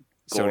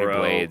 Sonya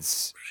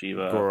Blades,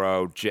 Shiva.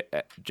 Goro,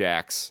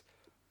 Jax,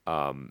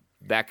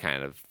 that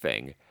kind of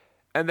thing.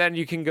 And then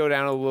you can go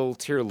down a little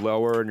tier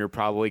lower and you'll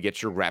probably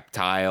get your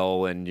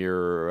Reptile and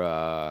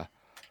your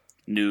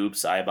Noob,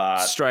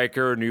 Saibot.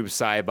 Striker, Noob,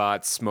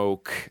 Saibot,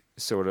 Smoke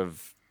sort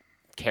of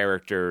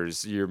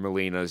characters, your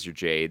Melinas, your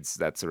Jades,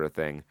 that sort of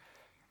thing.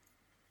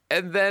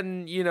 And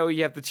then, you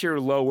have the tier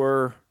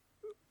lower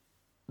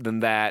than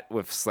that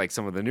with like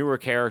some of the newer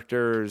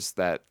characters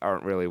that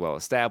aren't really well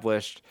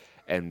established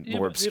and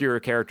more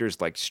obscure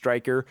characters like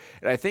Striker.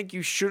 And I think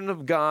you shouldn't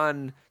have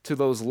gone to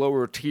those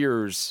lower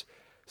tiers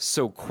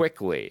so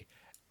quickly.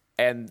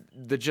 And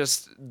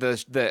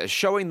the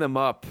showing them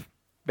up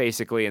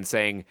basically and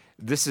saying,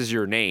 this is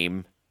your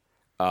name,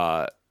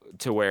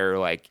 to where,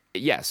 like,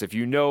 yes, if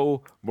you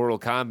know Mortal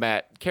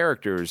Kombat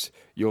characters,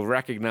 you'll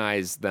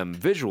recognize them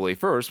visually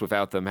first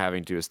without them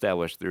having to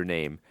establish their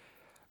name.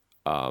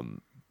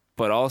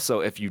 But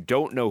also, if you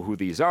don't know who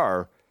these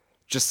are,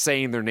 just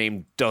saying their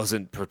name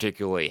doesn't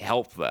particularly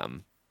help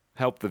the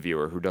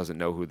viewer who doesn't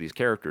know who these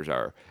characters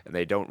are, and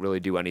they don't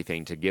really do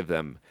anything to give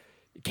them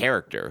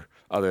character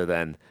other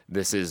than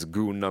this is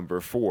goon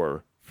number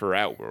 4 for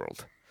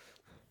Outworld.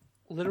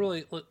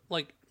 Literally,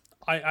 like,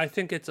 I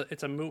think it's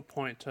a moot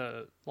point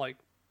to, like,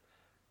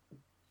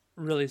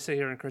 really sit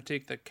here and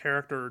critique the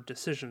character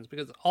decisions,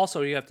 because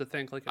also you have to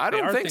think, like, if I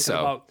don't think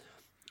so.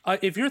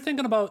 If you're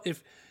thinking about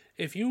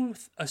if you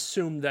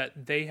assume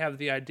that they have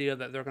the idea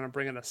that they're going to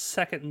bring in a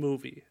second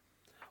movie,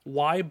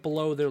 why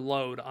blow their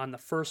load on the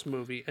first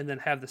movie and then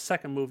have the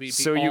second movie be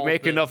so you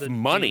make enough the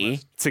money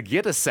D-list? to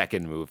get a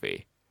second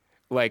movie?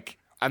 Like,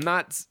 I'm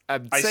saying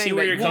see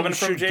where that you're coming you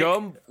from, should Jake.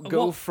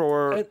 go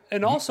for...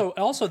 And also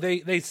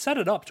they set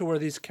it up to where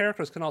these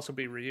characters can also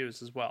be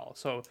reused as well.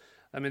 So,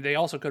 I mean, they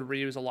also could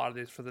reuse a lot of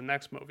these for the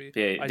next movie.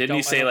 Yeah, didn't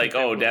he say, like,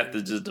 death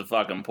is just a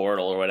fucking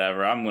portal or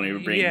whatever? I'm going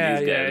to bring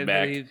these guys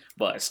back,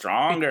 but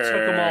stronger. He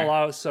took them all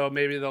out, so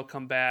maybe they'll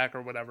come back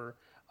or whatever.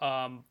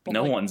 But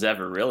no one's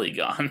ever really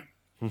gone.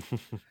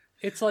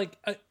 It's like,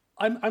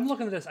 I'm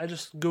looking at this. I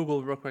just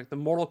Googled real quick the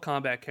Mortal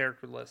Kombat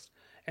character list.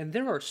 And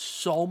there are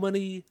so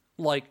many,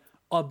 like,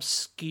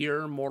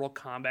 obscure Mortal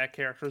Kombat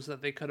characters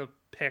that they could have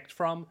picked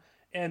from.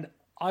 And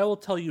I will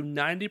tell you,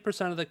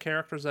 90% of the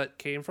characters that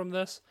came from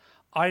this,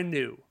 I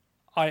knew.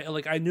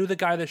 I knew the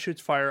guy that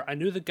shoots fire. I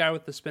knew the guy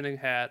with the spinning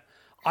hat.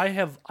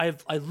 I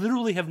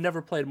literally have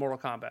never played Mortal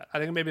Kombat. I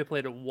think I maybe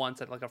played it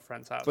once at, like, a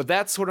friend's house. But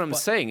that's what I'm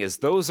saying, is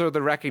those are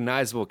the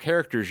recognizable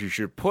characters you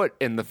should put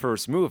in the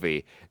first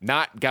movie,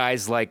 not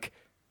guys like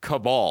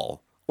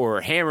Cabal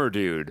or Hammer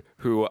Dude,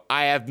 who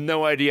I have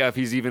no idea if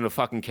he's even a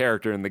fucking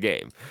character in the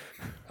game.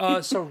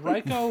 So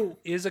Raiko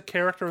is a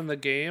character in the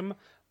game,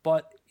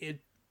 but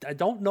I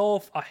don't know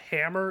if a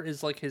hammer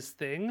is, like, his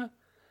thing.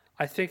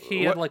 I think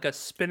he had, like, a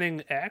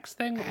spinning axe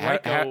thing.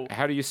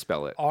 How do you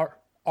spell it?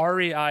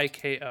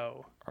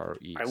 Reiko.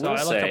 R-E. So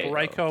I looked up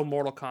Raiko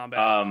Mortal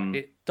Kombat.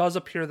 It does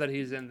appear that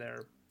he's in there.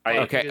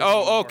 Okay.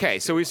 Okay.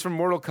 So he's from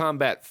Mortal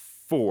Kombat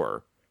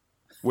 4,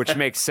 which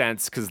makes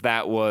sense because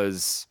that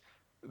was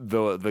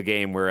the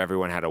game where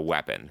everyone had a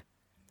weapon.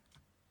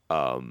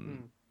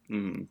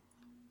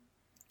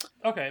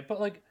 Okay, but,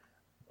 like,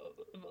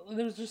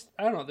 there's just,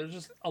 I don't know, there's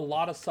just a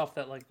lot of stuff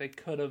that, like, they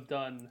could have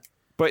done.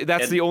 But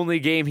that's the only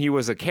game he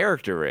was a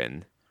character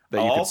in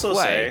that you I'll could also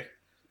play. say,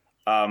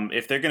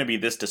 if they're going to be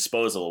this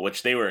disposable,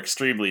 which they were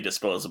extremely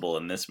disposable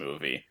in this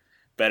movie,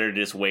 better to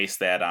just waste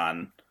that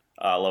on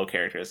low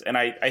characters. And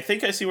I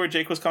think I see where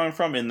Jake was coming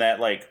from in that,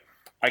 like,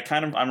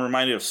 I'm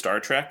reminded of Star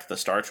Trek, the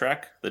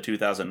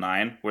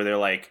 2009, where they're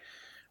like,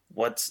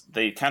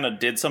 they kind of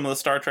did some of the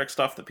Star Trek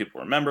stuff that people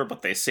remember,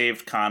 but they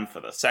saved Khan for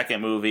the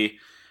second movie,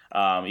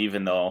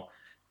 even though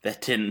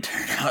that didn't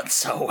turn out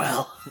so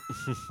well.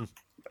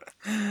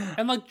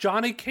 And, like,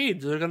 Johnny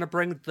Cage,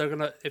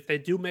 if they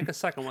do make a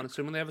second one,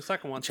 assuming they have a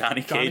second one,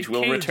 Johnny Cage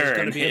will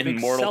return in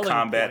Mortal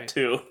Kombat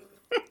 2.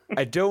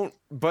 I don't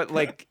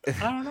know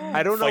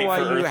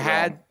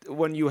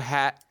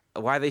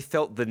why they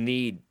felt the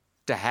need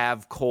to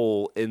have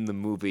Cole in the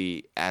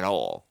movie at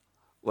all.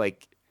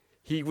 Like,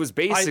 he was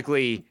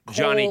basically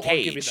Johnny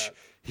Cage.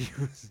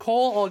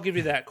 Cole, I'll give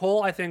you that.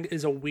 Cole, I think,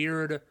 is a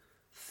weird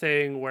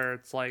thing where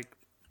it's like,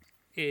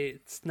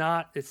 it's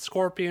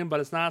Scorpion,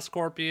 but it's not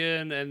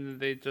Scorpion, and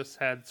they just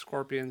had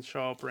Scorpion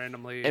show up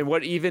randomly. And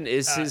what even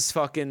is his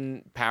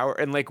fucking power?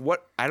 And, like,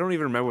 what, I don't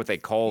even remember what they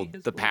called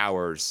the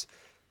powers.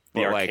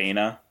 The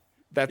Arcana.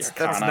 That's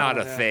Kana. not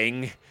a Yeah.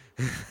 thing.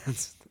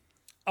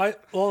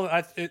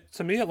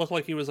 To me, it looked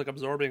like he was like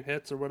absorbing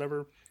hits or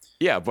whatever.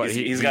 Yeah, but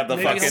He's got the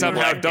maybe fucking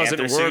somehow Black doesn't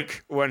Panther work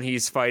suit. when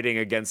he's fighting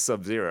against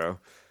Sub-Zero.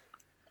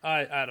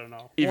 I don't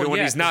know. Even Well, when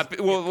yeah, he's not,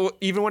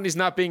 even when he's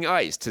not being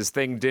iced, his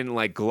thing didn't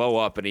like glow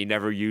up, and he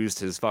never used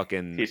his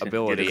fucking He didn't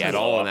ability get at his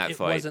all in glow up. that it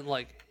fight. wasn't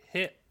like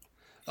hit.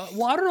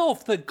 Well, I don't know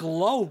if the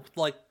glow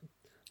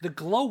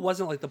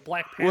wasn't like the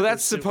Black Panther. Well,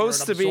 that's suit where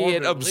supposed to be it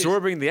absorbed released.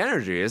 absorbing the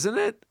energy, isn't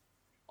it?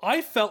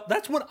 I felt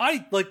that's what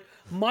I like.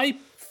 My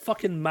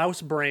fucking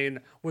mouse brain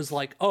was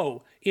like,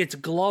 oh, it's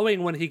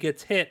glowing when he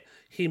gets hit.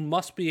 He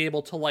must be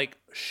able to like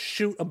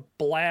shoot a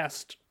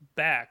blast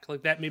back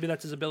like that. Maybe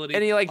that's his ability.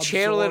 And he like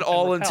channeled it absorb and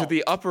all into repel.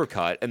 the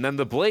uppercut, and then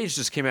the blades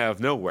just came out of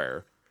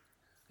nowhere.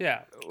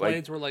 Yeah,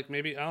 blades were like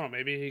maybe I don't know.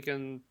 Maybe he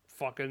can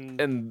fucking.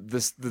 And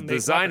the Make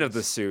design of the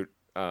weapons. suit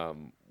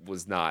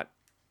was not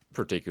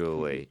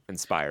particularly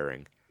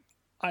inspiring.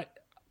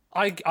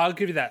 I'll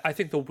give you that. I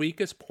think the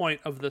weakest point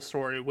of the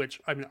story,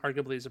 which I mean,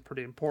 arguably is a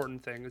pretty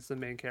important thing, is the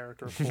main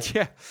character. Cole.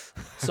 Yeah.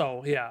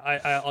 So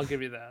yeah, I'll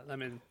give you that. I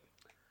mean,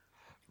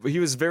 But he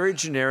was very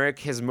generic.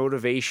 His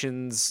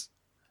motivations,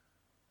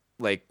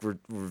 like, were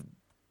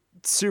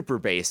super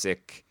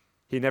basic.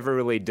 He never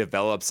really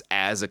develops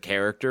as a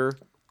character.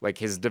 Like,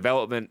 his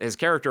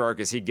character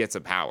arc is he gets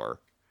a power.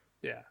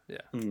 yeah.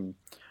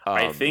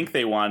 I think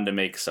they wanted to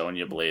make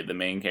Sonya Blade the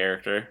main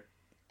character.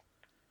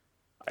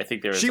 I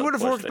think there was She a would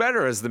have push worked there.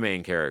 better as the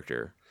main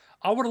character.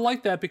 I would have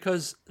liked that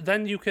because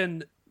then you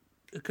can,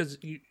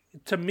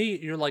 to me,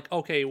 you're like,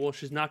 okay, well,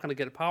 she's not going to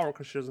get a power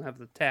because she doesn't have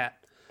the tat.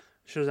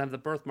 She doesn't have the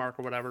birthmark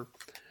or whatever.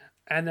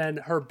 And then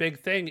her big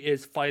thing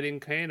is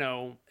fighting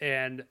Kano.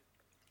 And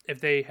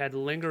if they had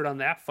lingered on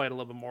that fight a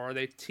little bit more,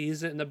 they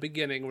teased it in the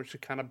beginning, where she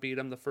kind of beat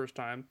him the first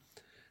time.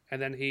 And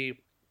then he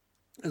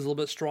is a little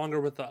bit stronger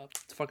with the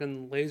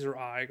fucking laser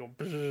eye. Go,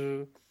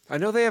 bzz. I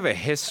know they have a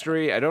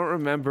history. I don't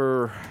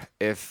remember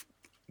if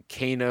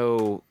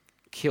Kano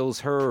kills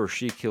her or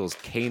she kills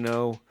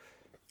Kano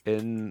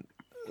in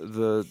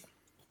the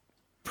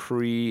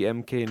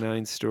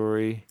pre-MK9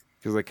 story.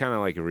 Because they kind of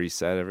like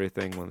reset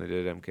everything when they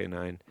did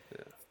MK9.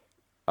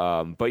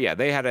 Yeah. But yeah,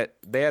 they had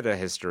a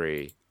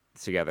history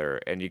together,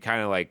 and you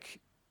kind of like,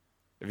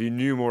 if you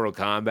knew Mortal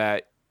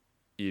Kombat,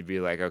 you'd be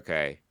like,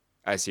 okay,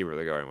 I see where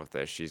they're going with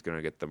this. She's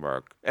gonna get the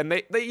mark, and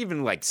they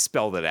even like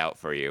spelled it out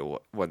for you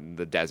when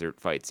the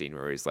desert fight scene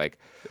where he's like,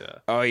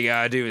 all you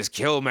gotta do is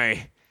kill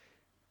me,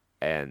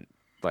 and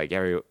like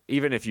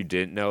even if you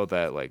didn't know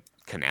that, like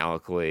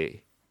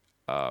canonically,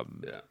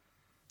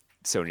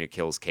 Sonya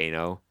kills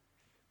Kano.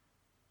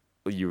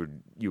 You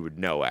would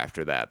know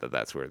after that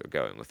that's where they're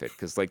going with it,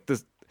 because like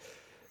this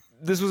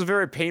was a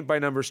very paint by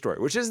number story,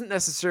 which isn't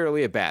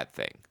necessarily a bad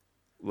thing.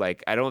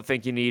 Like, I don't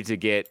think you need to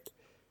get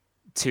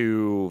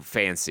too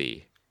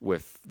fancy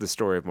with the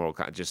story of Mortal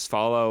Kombat. Just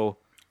follow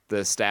the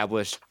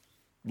established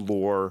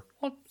lore.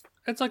 Well,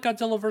 it's like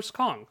Godzilla vs.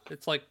 Kong.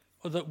 It's like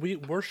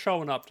we're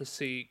showing up to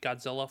see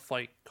Godzilla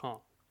fight Kong.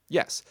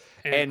 Yes,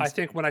 And I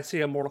think when I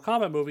see a Mortal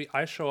Kombat movie,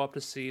 I show up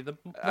to see the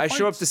I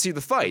show up fights. to see the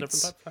The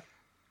fights, different types.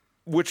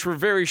 which were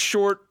very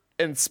short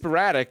and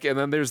sporadic, and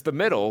then there's the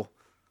middle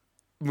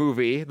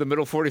movie, the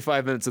middle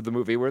 45 minutes of the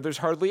movie, where there's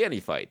hardly any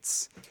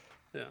fights.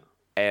 Yeah.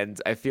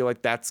 And I feel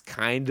like that's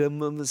kind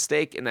of a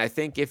mistake. And I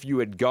think if you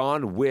had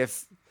gone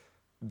with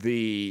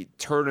the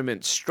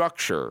tournament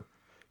structure,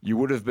 you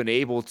would have been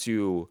able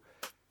to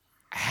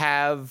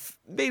have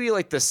maybe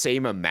like the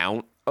same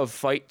amount of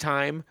fight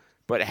time,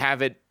 but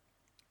have it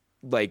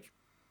like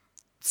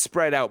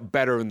spread out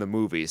better in the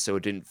movie, so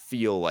it didn't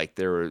feel like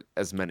there were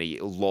as many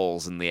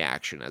lulls in the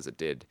action as it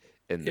did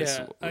in this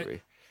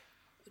movie.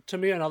 To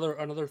me,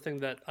 another thing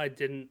that I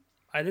didn't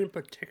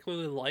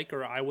particularly like,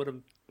 or I would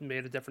have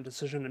made a different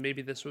decision, and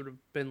maybe this would have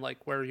been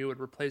like where you would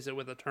replace it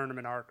with a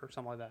tournament arc or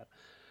something like that.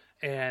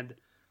 And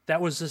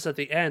that was just at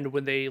the end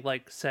when they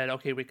like said,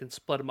 okay, we can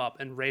split them up,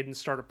 and Raiden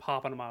started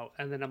popping them out,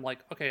 and then I'm like,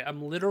 okay,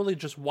 I'm literally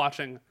just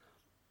watching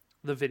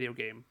the video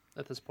game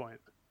at this point.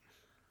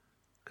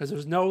 Because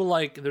there's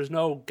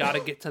no gotta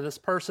get to this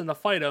person to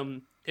fight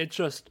him. It's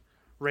just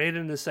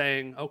Raiden is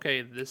saying,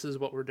 okay, this is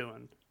what we're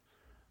doing.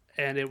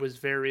 And it was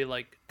very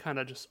like kind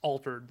of just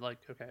altered, like,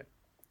 okay,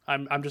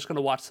 I'm just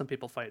gonna watch some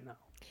people fight now.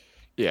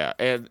 Yeah,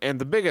 and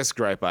the biggest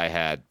gripe I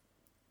had,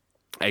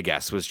 I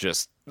guess, was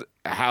just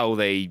how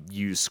they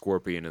use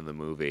Scorpion in the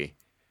movie,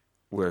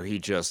 where he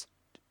just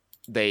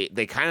they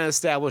kind of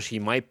establish he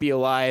might be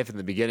alive in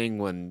the beginning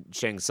when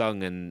Shang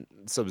Tsung and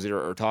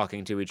Sub-Zero are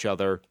talking to each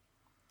other.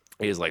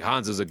 He's like,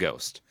 Hanzo's a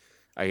ghost,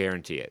 I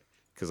guarantee it,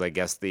 because I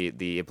guess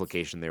the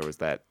implication there was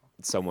that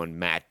someone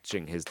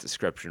matching his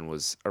description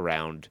was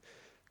around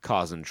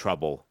causing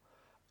trouble.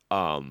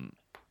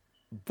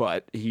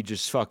 But he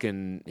just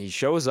he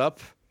shows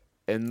up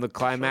in the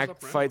climax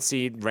randomly. fight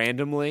scene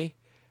randomly.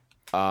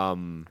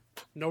 No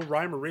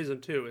rhyme or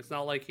reason too. It's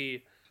not like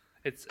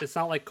it's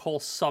not like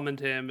Cole summoned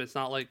him. It's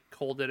not like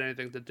Cole did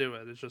anything to do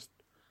it. It's just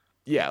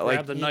Yeah, like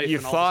grabbed the knife you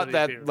and all of a thought sudden he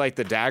that appeared. like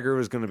the dagger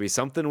was going to be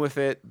something with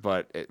it,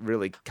 but it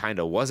really kind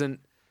of wasn't.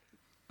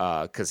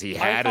 because he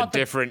had a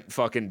different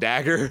fucking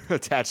dagger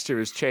attached to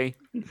his chain.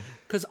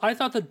 Because I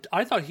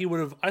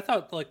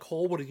thought like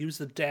Cole would have used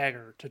the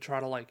dagger to try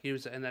to like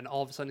use it, and then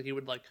all of a sudden he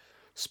would like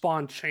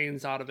spawn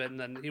chains out of it, and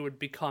then he would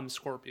become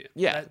Scorpion.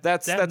 Yeah,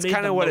 that's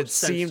kind of what it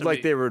seemed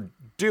like they were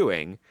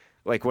doing.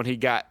 Like when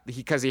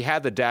because he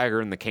had the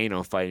dagger in the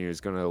Kano fight, and he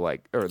was gonna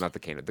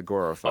the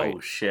Goro fight. Oh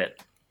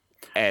shit!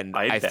 And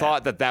I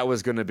thought that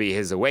was gonna be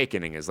his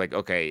awakening. Is like,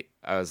 okay,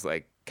 I was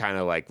like kind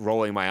of like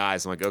rolling my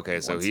eyes. I'm like, okay,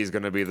 so he's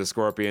gonna be the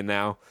Scorpion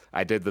now.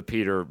 I did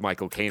the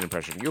Michael Caine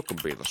impression. You can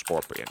be the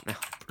Scorpion now,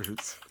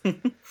 Bruce.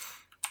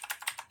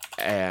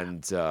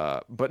 And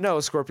but no,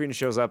 Scorpion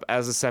shows up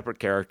as a separate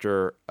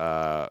character.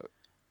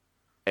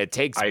 It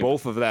takes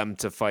both of them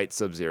to fight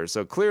Sub-Zero.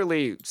 So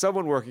clearly,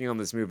 someone working on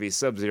this movie,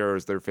 Sub-Zero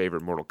is their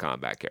favorite Mortal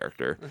Kombat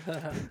character.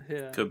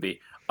 Yeah. Could be.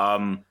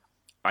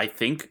 I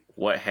think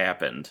what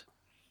happened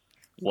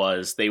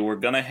was they were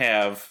gonna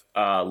have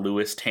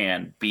Louis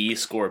Tan be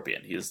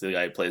Scorpion. He's the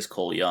guy who plays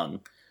Cole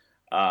Young,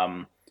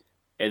 and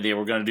they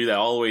were gonna do that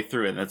all the way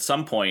through. And at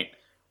some point,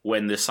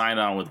 when this signed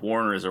on with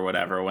Warner's or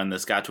whatever, when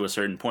this got to a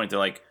certain point, they're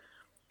like,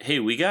 "Hey,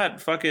 we got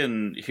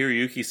fucking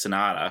Hiroyuki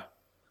Sanada."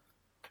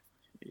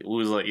 It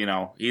was like,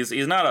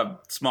 he's not a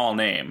small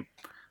name.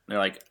 And they're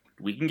like,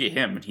 we can get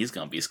him, and he's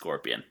gonna be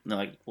Scorpion. And they're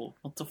like, well,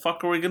 what the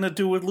fuck are we gonna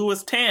do with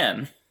Louis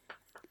Tan?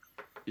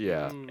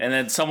 Yeah. And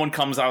then someone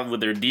comes out with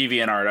their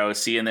DeviantArt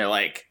OC, and they're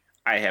like,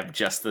 I have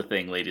just the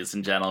thing, ladies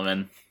and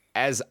gentlemen.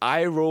 As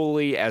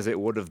eye-rolly as it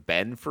would have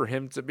been for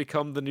him to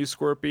become the new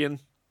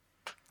Scorpion,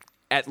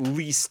 at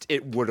least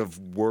it would have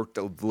worked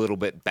a little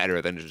bit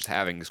better than just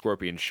having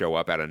Scorpion show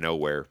up out of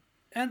nowhere.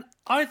 And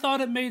I thought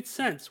it made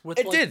sense.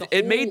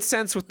 It made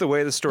sense with the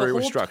way the story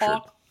was structured.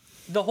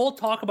 The whole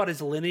talk about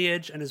his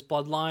lineage and his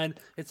bloodline,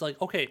 it's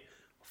like, okay,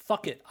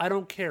 fuck it. I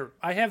don't care.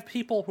 I have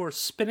people who are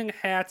spinning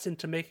hats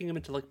into making them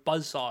into like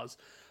buzzsaws.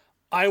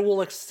 I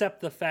will accept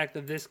the fact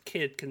that this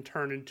kid can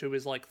turn into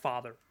his like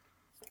father.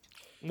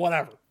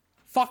 Whatever.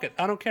 Fuck it.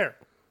 I don't care.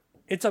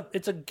 It's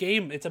a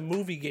game. It's a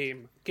movie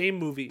game. Game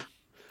movie.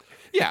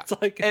 Yeah,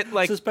 it's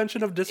like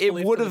suspension of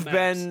disbelief. It would have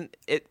been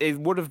it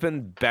would have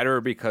been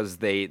better because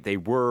they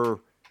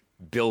were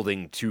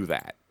building to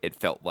that. It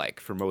felt like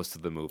for most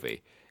of the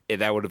movie,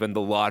 that would have been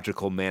the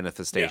logical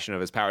manifestation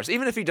of his powers.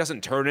 Even if he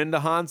doesn't turn into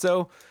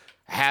Hanzo,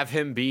 have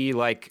him be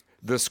like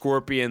the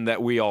Scorpion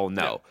that we all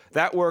know. Yeah.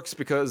 That works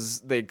because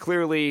they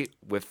clearly,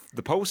 with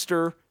the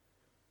poster,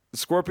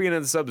 Scorpion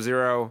and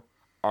Sub-Zero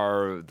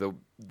are the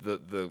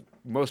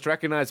most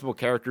recognizable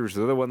characters.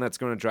 They're the one that's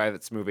going to drive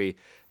this movie.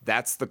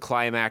 That's the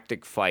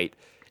climactic fight.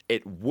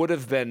 It would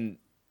have been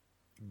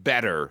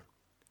better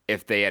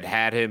if they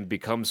had him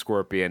become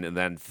Scorpion and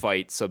then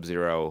fight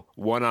Sub-Zero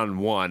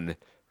one-on-one,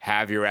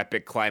 have your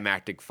epic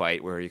climactic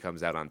fight where he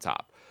comes out on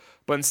top.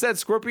 But instead,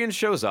 Scorpion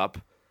shows up.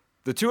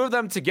 The two of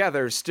them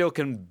together still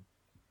can,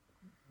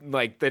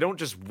 like, they don't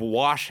just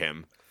wash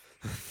him.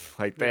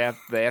 Like, they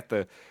have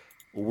to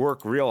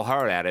work real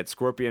hard at it.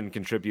 Scorpion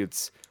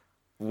contributes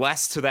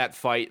less to that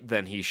fight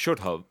than he should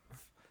have.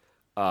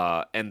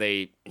 And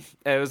it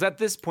was at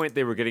this point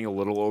they were getting a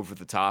little over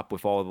the top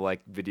with all the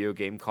like video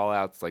game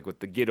callouts, like with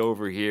the get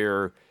over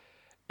here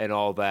and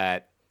all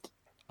that.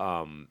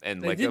 And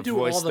they like did a do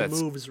voice all the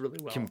that's moves really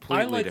well.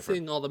 completely I like different.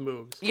 seeing all the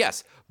moves.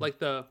 Yes, but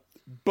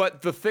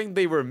the thing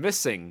they were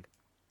missing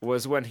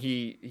was when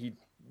he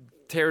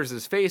tears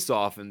his face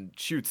off and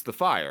shoots the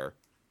fire.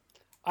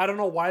 I don't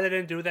know why they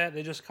didn't do that.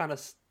 They just kind of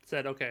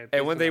said, okay.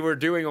 And when they were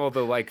doing all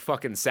the like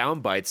fucking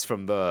sound bites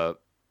from the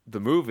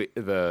movie,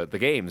 the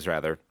games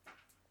rather,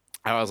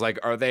 I was like,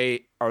 are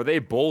they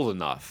bold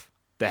enough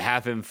to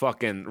have him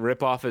fucking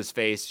rip off his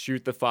face,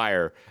 shoot the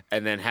fire,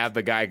 and then have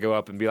the guy go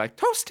up and be like,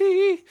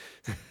 Toasty?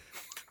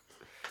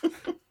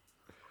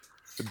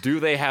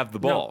 Do they have the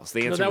balls?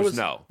 The answer was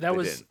no. That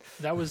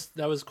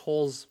was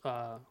Cole's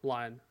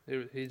line.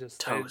 He just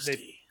Toasty.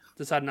 They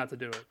decided not to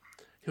do it.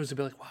 He was to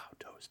be like, wow,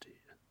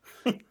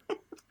 Toasty.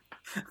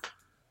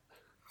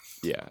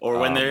 Yeah. Or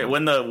when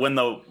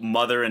the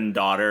mother and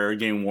daughter are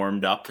getting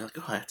warmed up, they're like,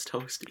 oh, that's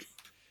Toasty.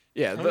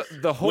 Yeah,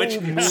 the whole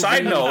Which movie...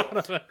 side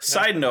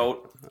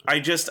note,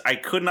 I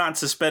could not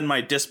suspend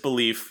my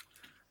disbelief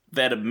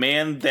that a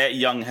man that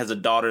young has a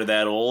daughter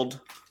that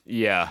old.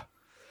 Yeah.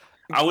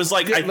 I was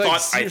like,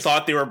 I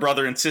thought they were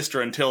brother and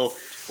sister until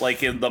like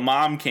the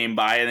mom came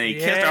by and they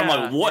kissed her. I'm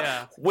like, what?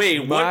 Yeah.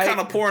 Wait, what kind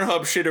of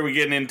Pornhub shit are we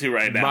getting into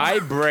right now? My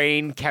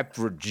brain kept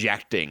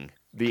rejecting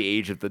the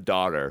age of the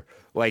daughter.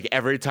 Like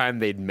every time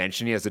they'd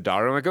mention he has a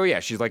daughter, I'm like, oh yeah,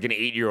 she's like an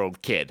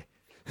 8-year-old kid.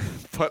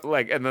 But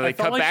like, and then they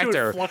cut back to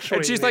her,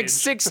 and she's like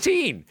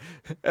 16.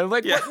 And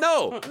like, what?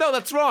 No,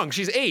 that's wrong.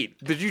 She's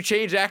 8. Did you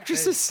change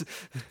actresses?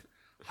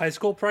 High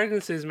school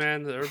pregnancies,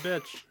 man, they're a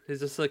bitch. He's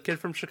just a kid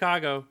from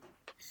Chicago.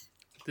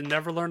 They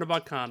never learned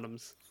about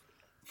condoms.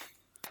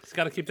 He's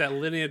got to keep that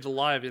lineage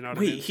alive, you know what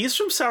I mean? Wait, he's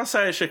from South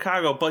Side of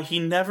Chicago, but he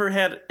never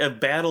had a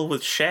battle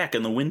with Shaq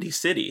in the Windy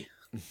City.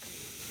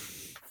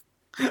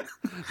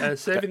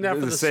 Saving that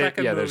for the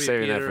second movie. They're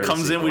saving that for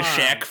Comes in with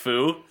Shaq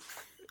Fu.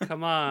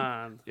 Come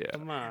on. Yeah.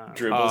 Come on.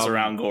 Dribbles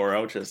around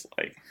Goro, just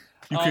like,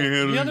 you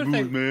can't handle the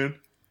moves, man.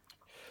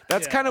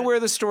 That's kind of where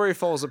the story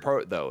falls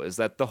apart, though, is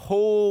that the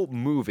whole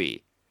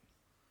movie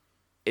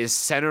is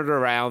centered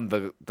around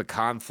the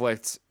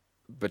conflict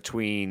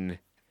between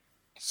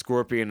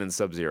Scorpion and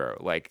Sub-Zero.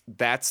 Like,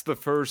 that's the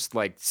first,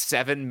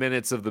 7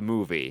 minutes of the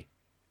movie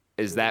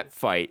is that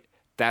fight.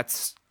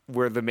 That's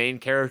where the main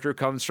character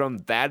comes from.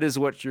 That is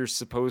what you're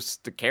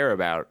supposed to care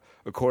about,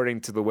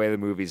 according to the way the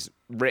movie's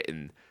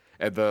written.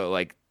 And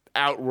the,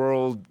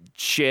 Outworld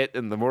shit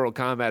and the Mortal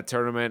Kombat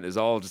tournament is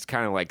all just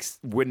kind of,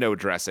 window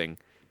dressing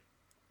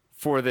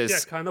for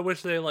this kind of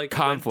wish they,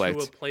 conflict.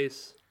 Went to a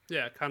place...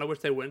 Yeah, kind of wish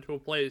they went to a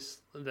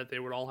place that they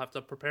would all have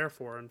to prepare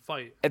for and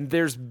fight. And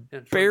there's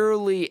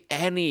barely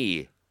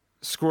any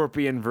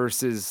Scorpion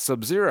versus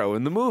Sub-Zero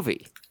in the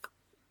movie.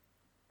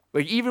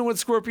 Even when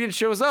Scorpion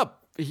shows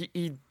up,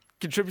 he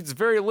contributes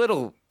very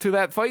little to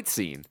that fight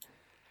scene.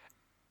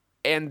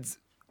 And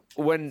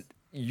when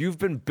you've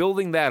been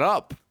building that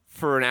up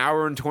for an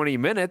hour and 20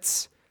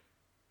 minutes,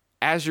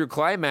 as your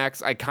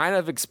climax, I kind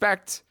of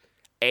expect...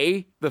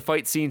 A, the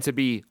fight scene to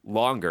be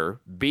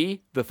longer,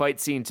 B, the fight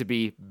scene to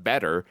be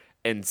better,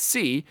 and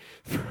C,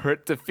 for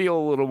it to feel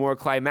a little more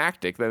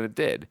climactic than it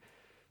did.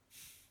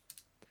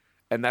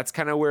 And that's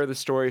kind of where the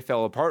story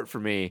fell apart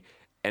for me,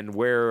 and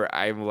where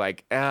I'm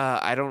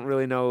I don't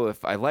really know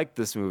if I like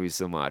this movie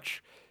so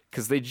much,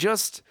 because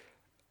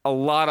a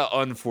lot of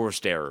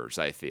unforced errors,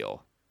 I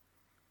feel.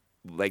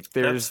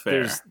 There's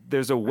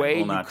a way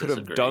you could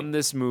have done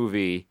this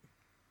movie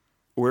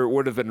where it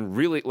would have been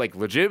really,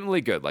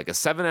 legitimately good, a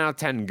 7 out of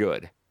 10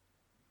 good.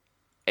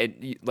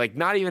 And,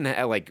 not even,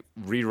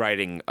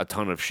 rewriting a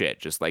ton of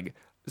shit. Just,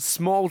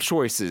 small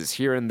choices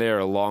here and there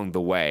along the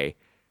way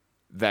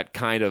that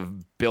kind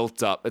of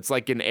built up. It's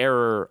like an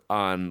error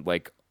on,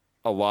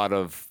 a lot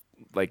of,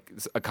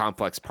 a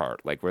complex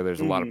part. Where there's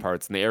a lot of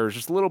parts, and the error is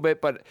just a little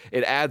bit, but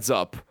it adds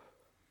up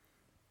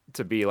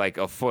to be,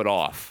 a foot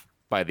off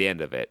by the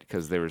end of it,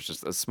 because there was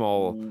just a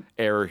small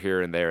error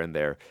here and there and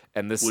there,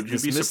 and this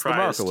missed the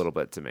mark a little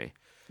bit to me.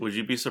 Would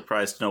you be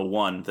surprised to know,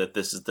 one, that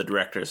this is the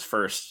director's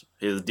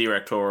his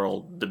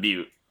directorial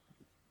debut?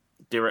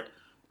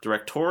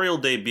 Directorial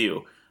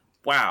debut.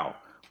 Wow,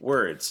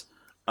 words.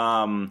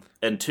 And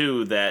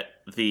two, that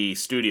the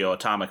studio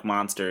Atomic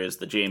Monster is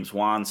the James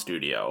Wan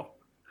studio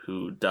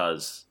who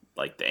does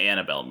the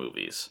Annabelle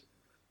movies.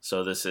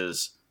 So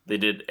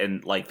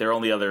their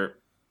only other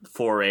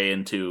foray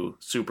into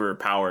super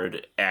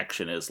powered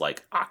action is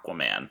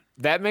Aquaman.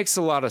 That makes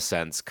a lot of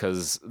sense,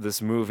 because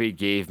this movie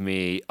gave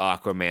me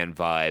Aquaman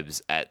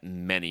vibes at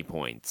many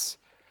points.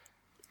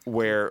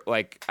 Where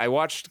I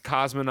watched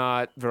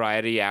Cosmonaut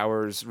Variety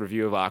Hour's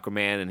review of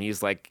Aquaman, and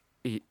he's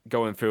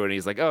going through it, and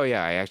he's oh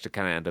yeah, I actually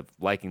kind of end up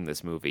liking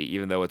this movie,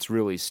 even though it's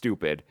really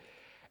stupid.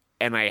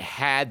 And I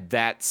had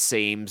that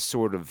same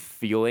sort of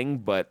feeling,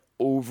 but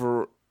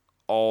overall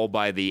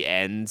by the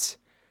end,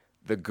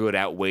 the good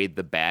outweighed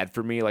the bad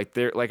for me. Like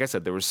I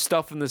said, there was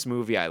stuff in this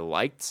movie I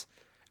liked,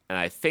 and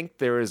I think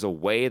there is a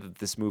way that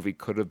this movie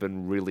could have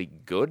been really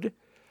good,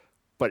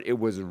 but it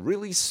was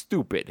really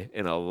stupid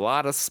in a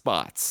lot of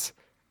spots,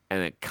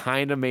 and it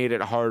kind of made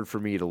it hard for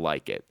me to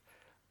like it.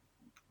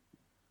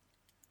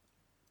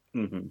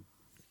 Mm-hmm.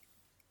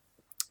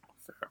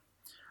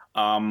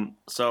 Fair.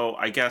 So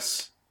I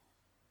guess,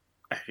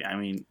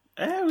 we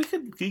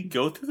could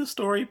go through the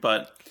story,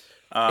 but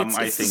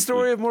it's the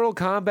story of Mortal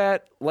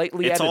Kombat,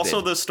 lightly edited. It's also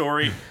the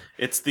story.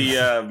 It's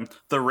the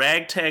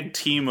ragtag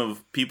team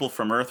of people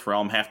from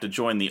Earthrealm have to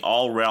join the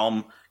All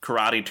Realm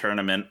karate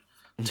tournament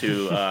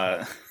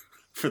to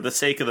for the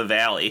sake of the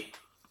Valley.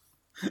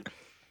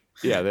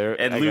 Yeah,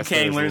 and Liu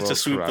Kang learns to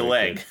sweep the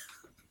leg. Kid.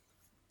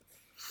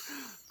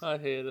 I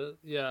hate it.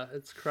 Yeah,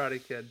 it's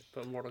Karate Kid,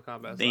 but Mortal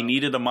Kombat. They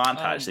needed a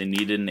montage. They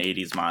needed an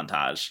 '80s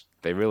montage.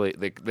 They really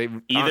they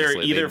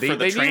either for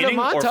the training need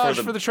a montage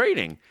or for the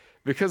training,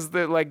 because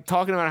they're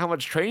talking about how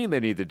much training they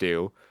need to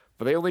do,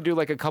 but they only do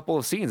a couple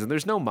of scenes, and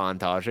there's no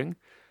montaging.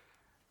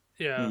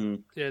 Yeah,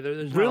 yeah.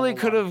 There's really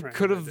could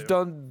have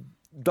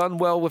done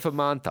well with a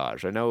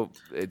montage. I know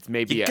it's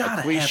maybe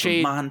a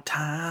cliche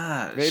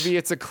montage. Maybe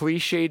it's a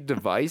cliched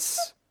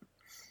device,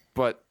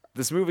 but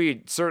this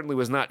movie certainly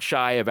was not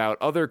shy about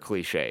other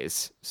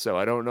cliches, so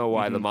I don't know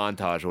why the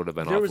montage would have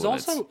been off limits.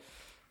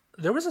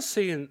 There was a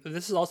scene,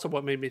 this is also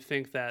what made me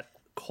think that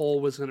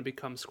Cole was going to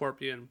become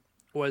Scorpion,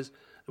 was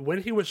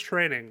when he was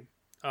training,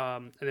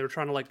 and they were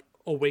trying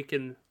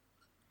to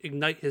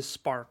ignite his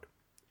spark,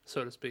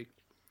 so to speak.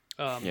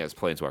 It's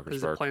Planeswalker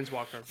spark.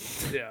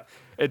 Planeswalker, yeah.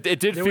 It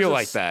did feel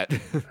like that.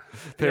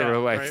 They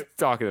were right?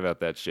 talking about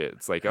that shit.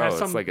 It's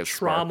it's like a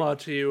trauma spark.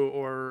 to you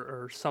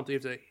or something. You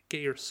have to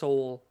get your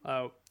soul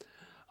out.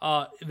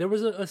 There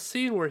was a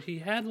scene where he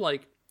had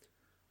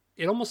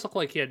it almost looked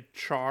like he had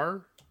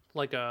char,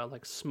 like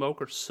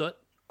smoke or soot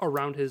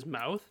around his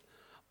mouth,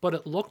 but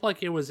it looked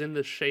like it was in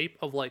the shape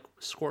of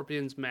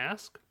Scorpion's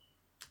mask.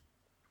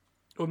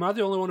 Am I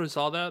the only one who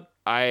saw that?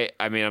 I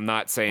mean, I'm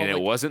not saying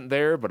it wasn't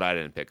there, but I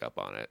didn't pick up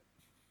on it.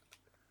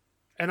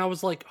 And I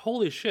was like,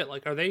 holy shit,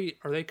 are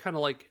they kind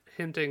of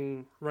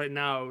hinting right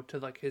now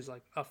to his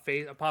a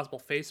possible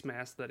face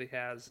mask that he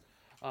has,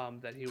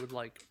 that he would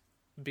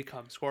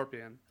become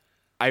Scorpion.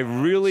 I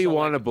really so,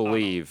 want to like, I don't know.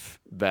 believe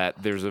that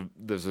there's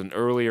an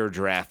earlier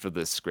draft of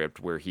this script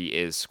where he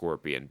is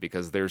Scorpion,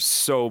 because there's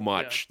so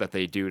much that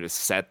they do to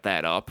set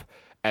that up,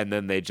 and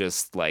then they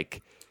just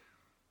like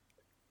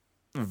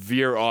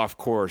veer off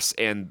course,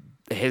 and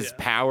his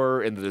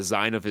power and the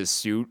design of his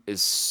suit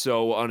is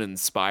so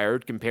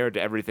uninspired compared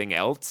to everything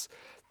else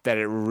that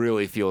it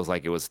really feels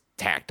like it was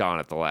tacked on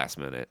at the last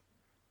minute.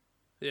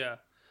 Yeah.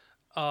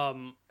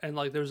 And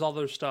like there's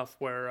other stuff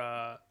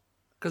where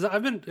because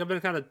I've been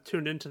kind of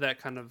tuned into that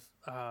kind of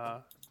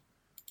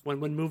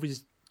when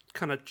movies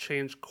kind of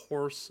change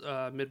course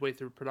midway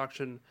through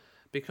production,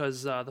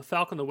 because the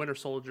Falcon the Winter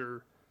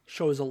Soldier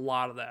shows a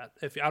lot of that.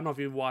 I don't know if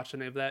you've watched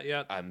any of that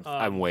yet.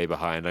 I'm way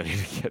behind. I need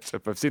to catch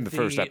up. I've seen the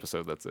first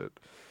episode. That's it.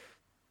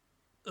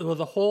 Well,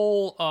 the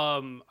whole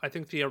I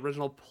think the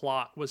original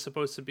plot was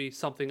supposed to be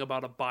something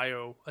about a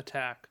bio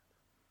attack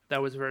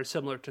that was very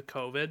similar to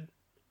COVID,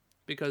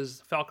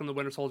 because Falcon the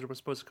Winter Soldier was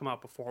supposed to come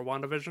out before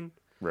WandaVision.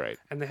 Right.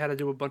 And they had to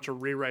do a bunch of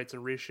rewrites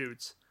and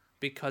reshoots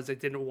because they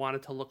didn't want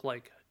it to look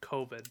like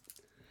COVID.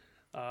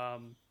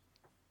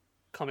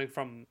 Coming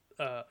from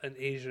an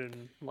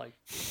Asian like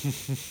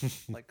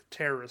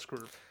terrorist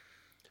group.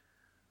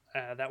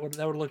 That would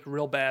look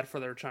real bad for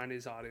their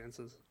Chinese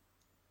audiences.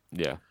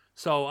 Yeah.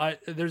 So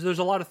there's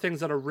a lot of things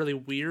that are really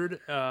weird.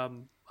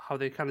 How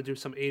they kind of do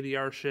some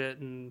ADR shit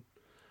and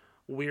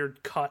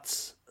weird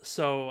cuts.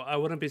 So I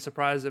wouldn't be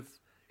surprised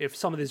if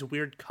some of these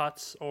weird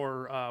cuts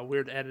or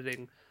weird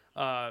editing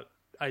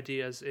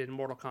ideas in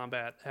Mortal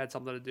Kombat had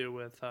something to do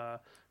with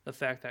the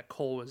fact that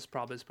Cole was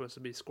probably supposed to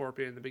be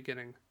Scorpion in the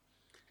beginning.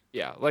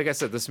 Yeah, like I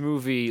said, this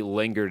movie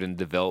lingered in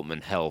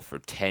development hell for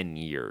 10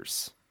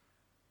 years.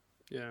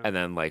 Yeah. And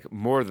then, like,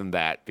 more than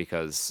that,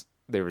 because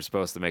they were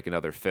supposed to make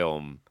another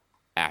film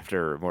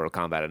after Mortal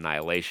Kombat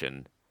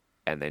Annihilation,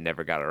 and they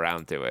never got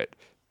around to it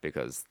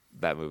because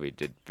that movie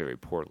did very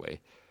poorly.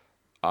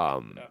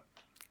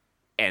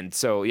 And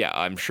so, yeah,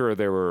 I'm sure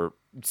there were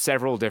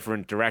several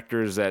different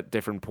directors at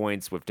different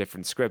points with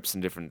different scripts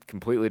and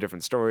completely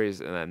different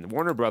stories. And then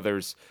Warner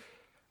Brothers,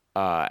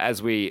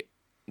 as we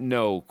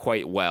know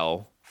quite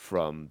well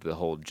from the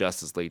whole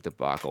Justice League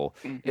debacle,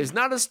 is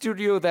not a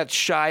studio that's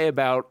shy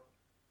about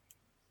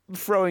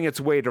throwing its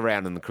weight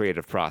around in the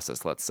creative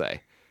process, let's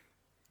say.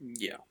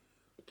 Yeah.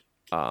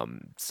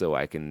 So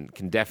I can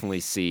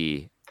definitely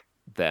see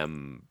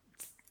them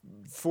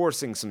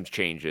forcing some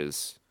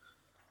changes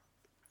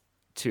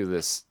to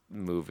this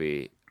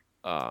movie.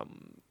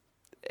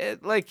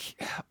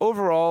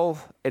 Overall,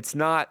 it's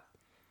not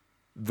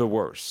the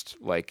worst.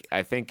 Like,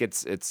 I think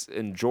it's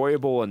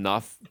enjoyable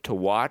enough to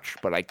watch,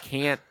 but I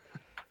can't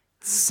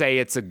say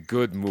it's a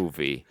good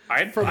movie.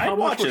 I'd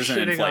watch it as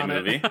an in-flight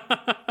movie.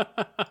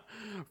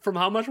 From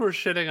how much we're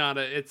shitting on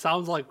it, it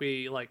sounds like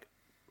we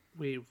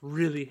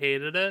really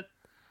hated it.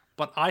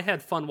 But I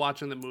had fun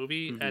watching the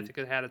movie. I think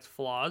it had its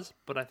flaws,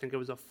 but I think it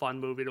was a fun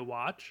movie to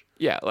watch.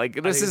 Yeah, like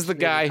this think is the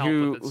it's guy really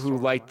who helped with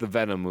its liked storyline. the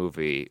Venom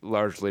movie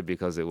largely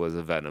because it was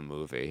a Venom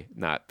movie,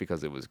 not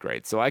because it was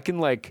great. So I can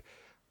like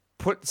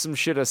put some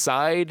shit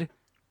aside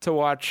to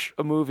watch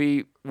a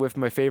movie with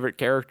my favorite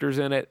characters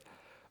in it.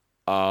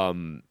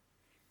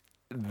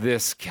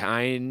 This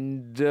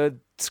kind of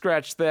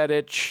scratched that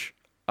itch.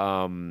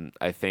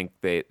 I think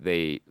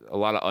they a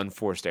lot of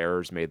unforced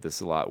errors made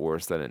this a lot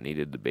worse than it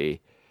needed to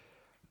be.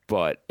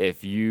 But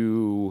if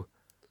you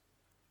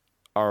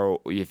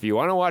want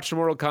to watch a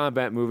Mortal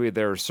Kombat movie,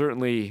 there are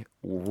certainly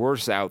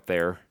worse out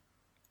there,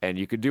 and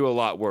you could do a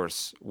lot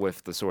worse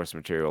with the source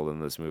material than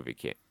this movie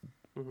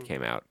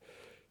came out.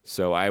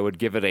 So I would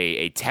give it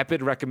a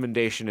tepid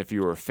recommendation if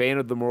you are a fan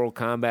of the Mortal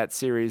Kombat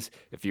series.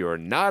 If you are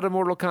not a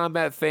Mortal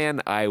Kombat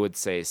fan, I would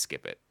say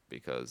skip it,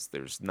 because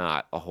there's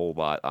not a whole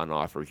lot on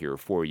offer here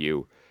for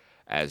you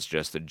as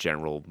just a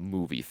general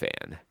movie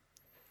fan.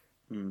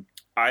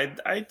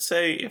 I'd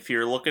say if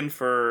you're looking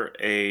for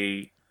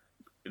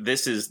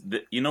this is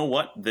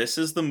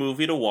the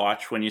movie to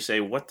watch when you say,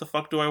 what the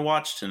fuck do I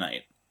watch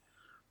tonight?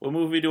 What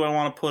movie do I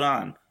want to put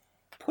on?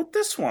 Put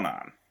this one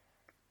on.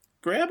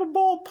 Grab a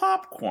bowl of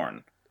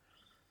popcorn.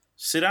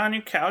 Sit on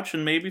your couch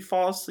and maybe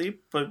fall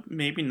asleep, but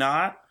maybe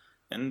not.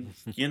 And,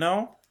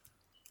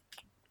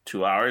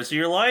 2 hours of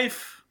your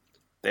life.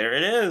 There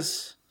it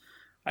is.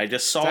 I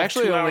just saw It's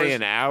actually 2 only hours.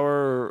 an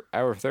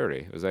hour 30.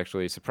 It was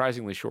actually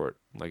surprisingly short,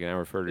 like an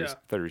hour 30, Yeah.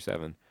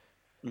 37.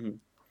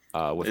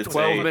 Mm-hmm. With It's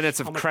 12 a- minutes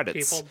How of much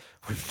credits.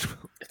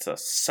 It's a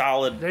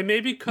solid They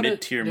maybe could have.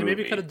 mid-tier They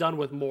maybe movie. could have done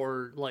with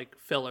more like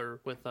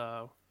filler with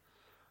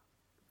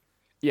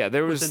Yeah,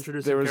 there was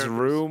introducing characters,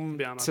 room to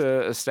be honest.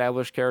 to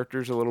establish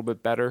characters a little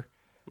bit better,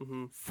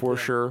 for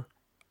sure.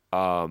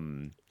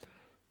 Even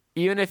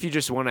if you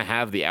just want to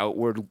have the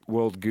outward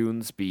world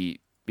goons be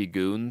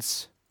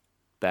goons,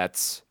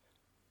 that's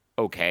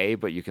okay.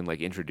 But you can like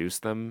introduce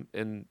them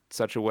in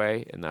such a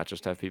way and not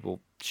just have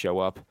people show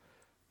up.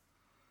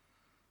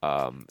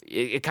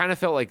 It kind of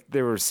felt like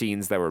there were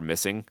scenes that were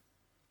missing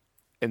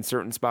in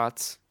certain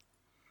spots.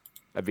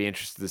 I'd be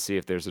interested to see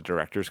if there's a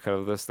director's cut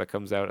of this that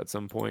comes out at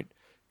some point,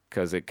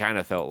 because it kind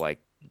of felt like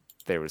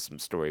there was some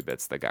story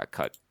bits that got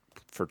cut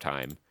for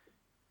time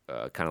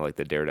kind of like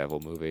the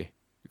Daredevil movie,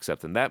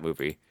 except in that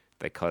movie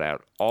they cut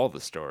out all the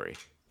story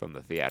from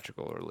the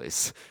theatrical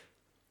release.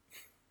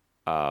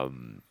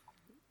 I've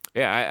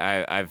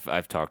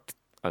talked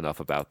enough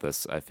about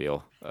this. I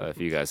feel if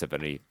you guys have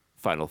any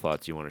final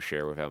thoughts you want to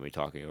share without me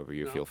talking over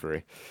you, feel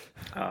free.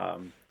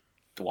 To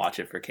watch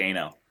it for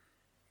Kano.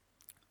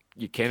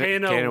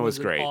 Kano was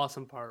great. An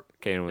awesome part.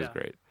 Kano was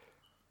great.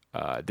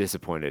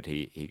 Disappointed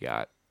he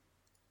got.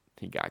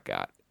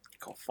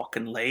 Go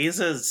fucking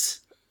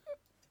lasers.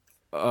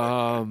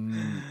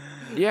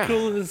 Yeah.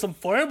 Cooler than some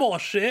fireball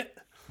shit.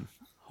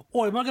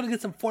 Oh, am I gonna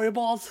get some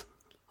fireballs?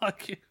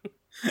 Fuck you.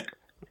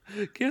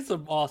 Give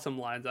some awesome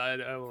lines.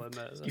 I will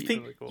admit. That's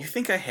really cool. You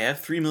think I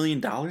have $3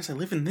 million? I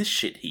live in this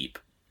shit heap.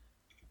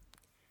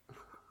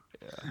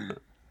 Yeah.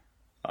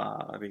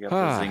 They got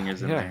the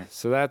zingers in there.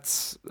 So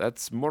that's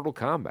Mortal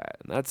Kombat,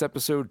 and that's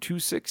episode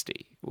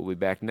 260. We'll be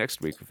back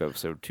next week with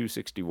episode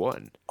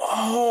 261.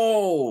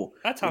 Oh,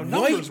 that's how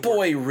numbers White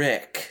Boy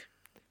Rick.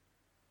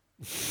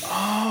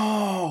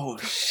 Oh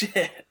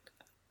shit!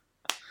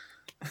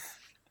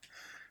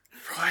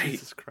 Right.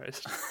 Jesus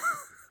Christ.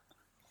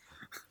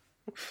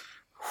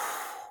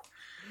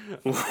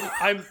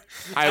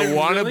 I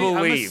want to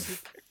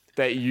believe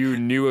that you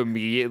knew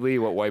immediately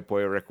what White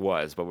Boy Rick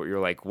was, but you're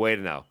like, wait,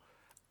 no,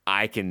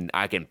 I can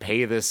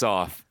pay this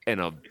off in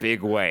a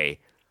big way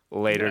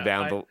later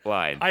down the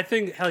line. I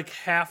think like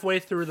halfway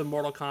through the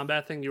Mortal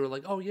Kombat thing, you were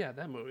like, oh yeah,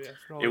 that movie.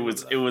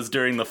 It was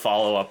during the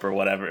follow up or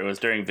whatever. It was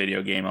during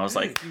video game. I was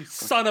like, you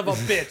son of a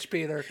bitch,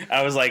 Peter.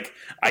 I was like,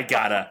 I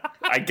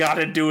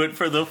gotta do it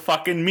for the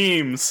fucking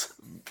memes.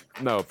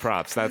 No,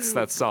 props.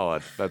 That's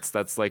solid.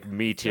 That's like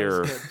me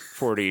tier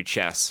 40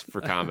 chess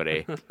for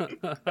comedy.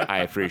 I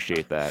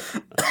appreciate that.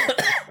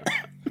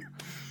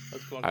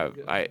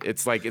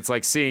 It's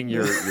like seeing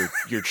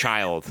your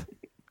child,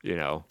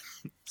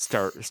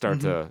 start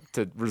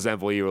to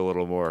resemble you a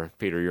little more.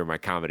 Peter, you're my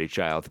comedy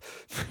child.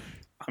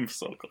 I'm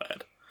so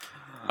glad.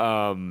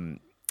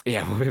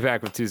 Yeah, we'll be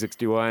back with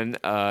 261.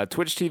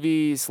 Twitch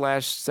TV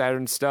 /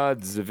 Saturn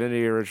Studs,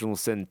 Divinity Original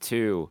Sin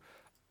 2.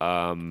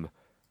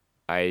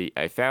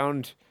 I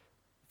found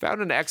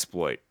an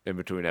exploit in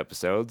between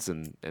episodes,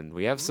 and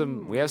we have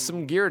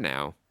some gear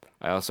now.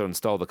 I also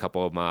installed a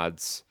couple of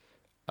mods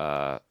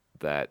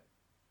that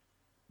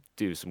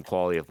do some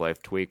quality of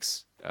life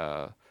tweaks.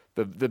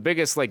 The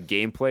biggest like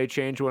gameplay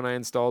change when I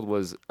installed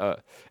was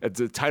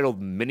it's titled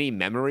Mini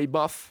Memory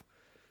Buff,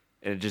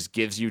 and it just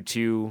gives you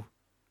 2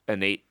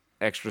 innate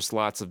extra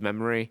slots of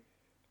memory,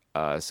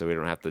 so we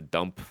don't have to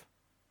dump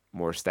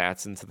more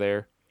stats into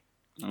there.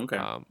 Okay.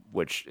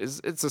 Which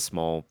it's a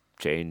small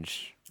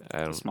change.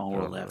 Small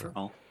world after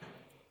all.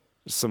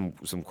 Some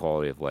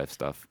quality of life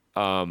stuff.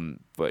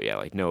 But yeah,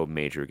 like no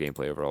major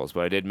gameplay overalls.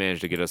 But I did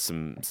manage to get us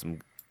some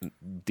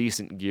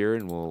decent gear,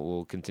 and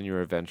we'll continue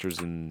our adventures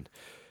in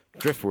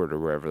Driftwood or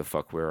wherever the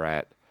fuck we're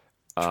at.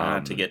 Try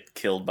not to get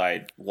killed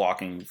by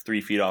walking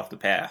 3 feet off the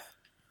path.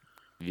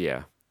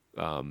 Yeah.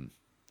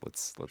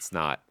 Let's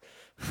not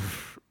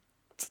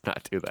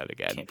do that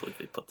again. I can't believe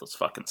they put those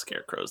fucking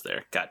scarecrows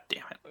there. God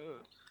damn it.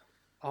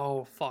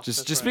 Oh fuck!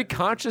 Just be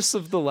conscious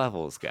of the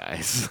levels,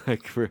 guys.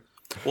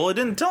 Well, it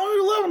didn't tell me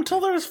to level until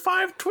there was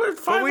five.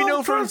 But we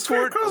know from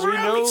Fort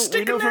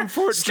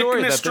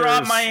Joy that straw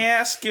up my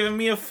ass, giving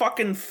me a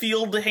fucking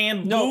field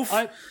hand boof.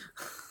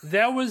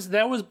 That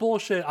was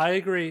bullshit. I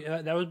agree.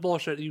 That was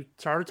bullshit. You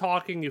started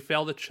talking, you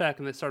failed to check,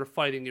 and they started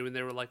fighting you, and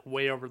they were like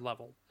way over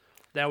leveled.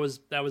 That was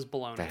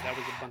baloney. That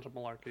was a bunch of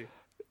malarkey.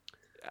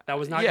 That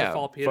was not your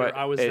fault, Peter.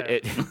 I was there.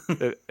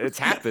 It's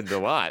happened a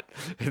lot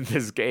in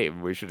this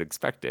game. We should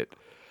expect it.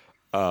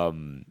 But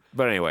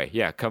anyway,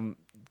 yeah, come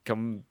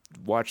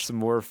watch some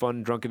more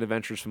fun drunken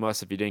adventures from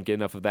us if you didn't get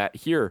enough of that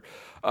here.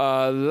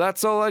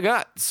 That's all I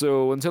got.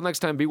 So until next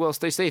time, be well,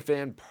 stay safe,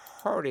 and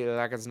party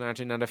like it's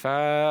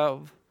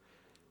 1995.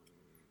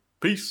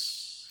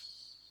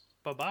 Peace.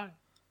 Bye-bye.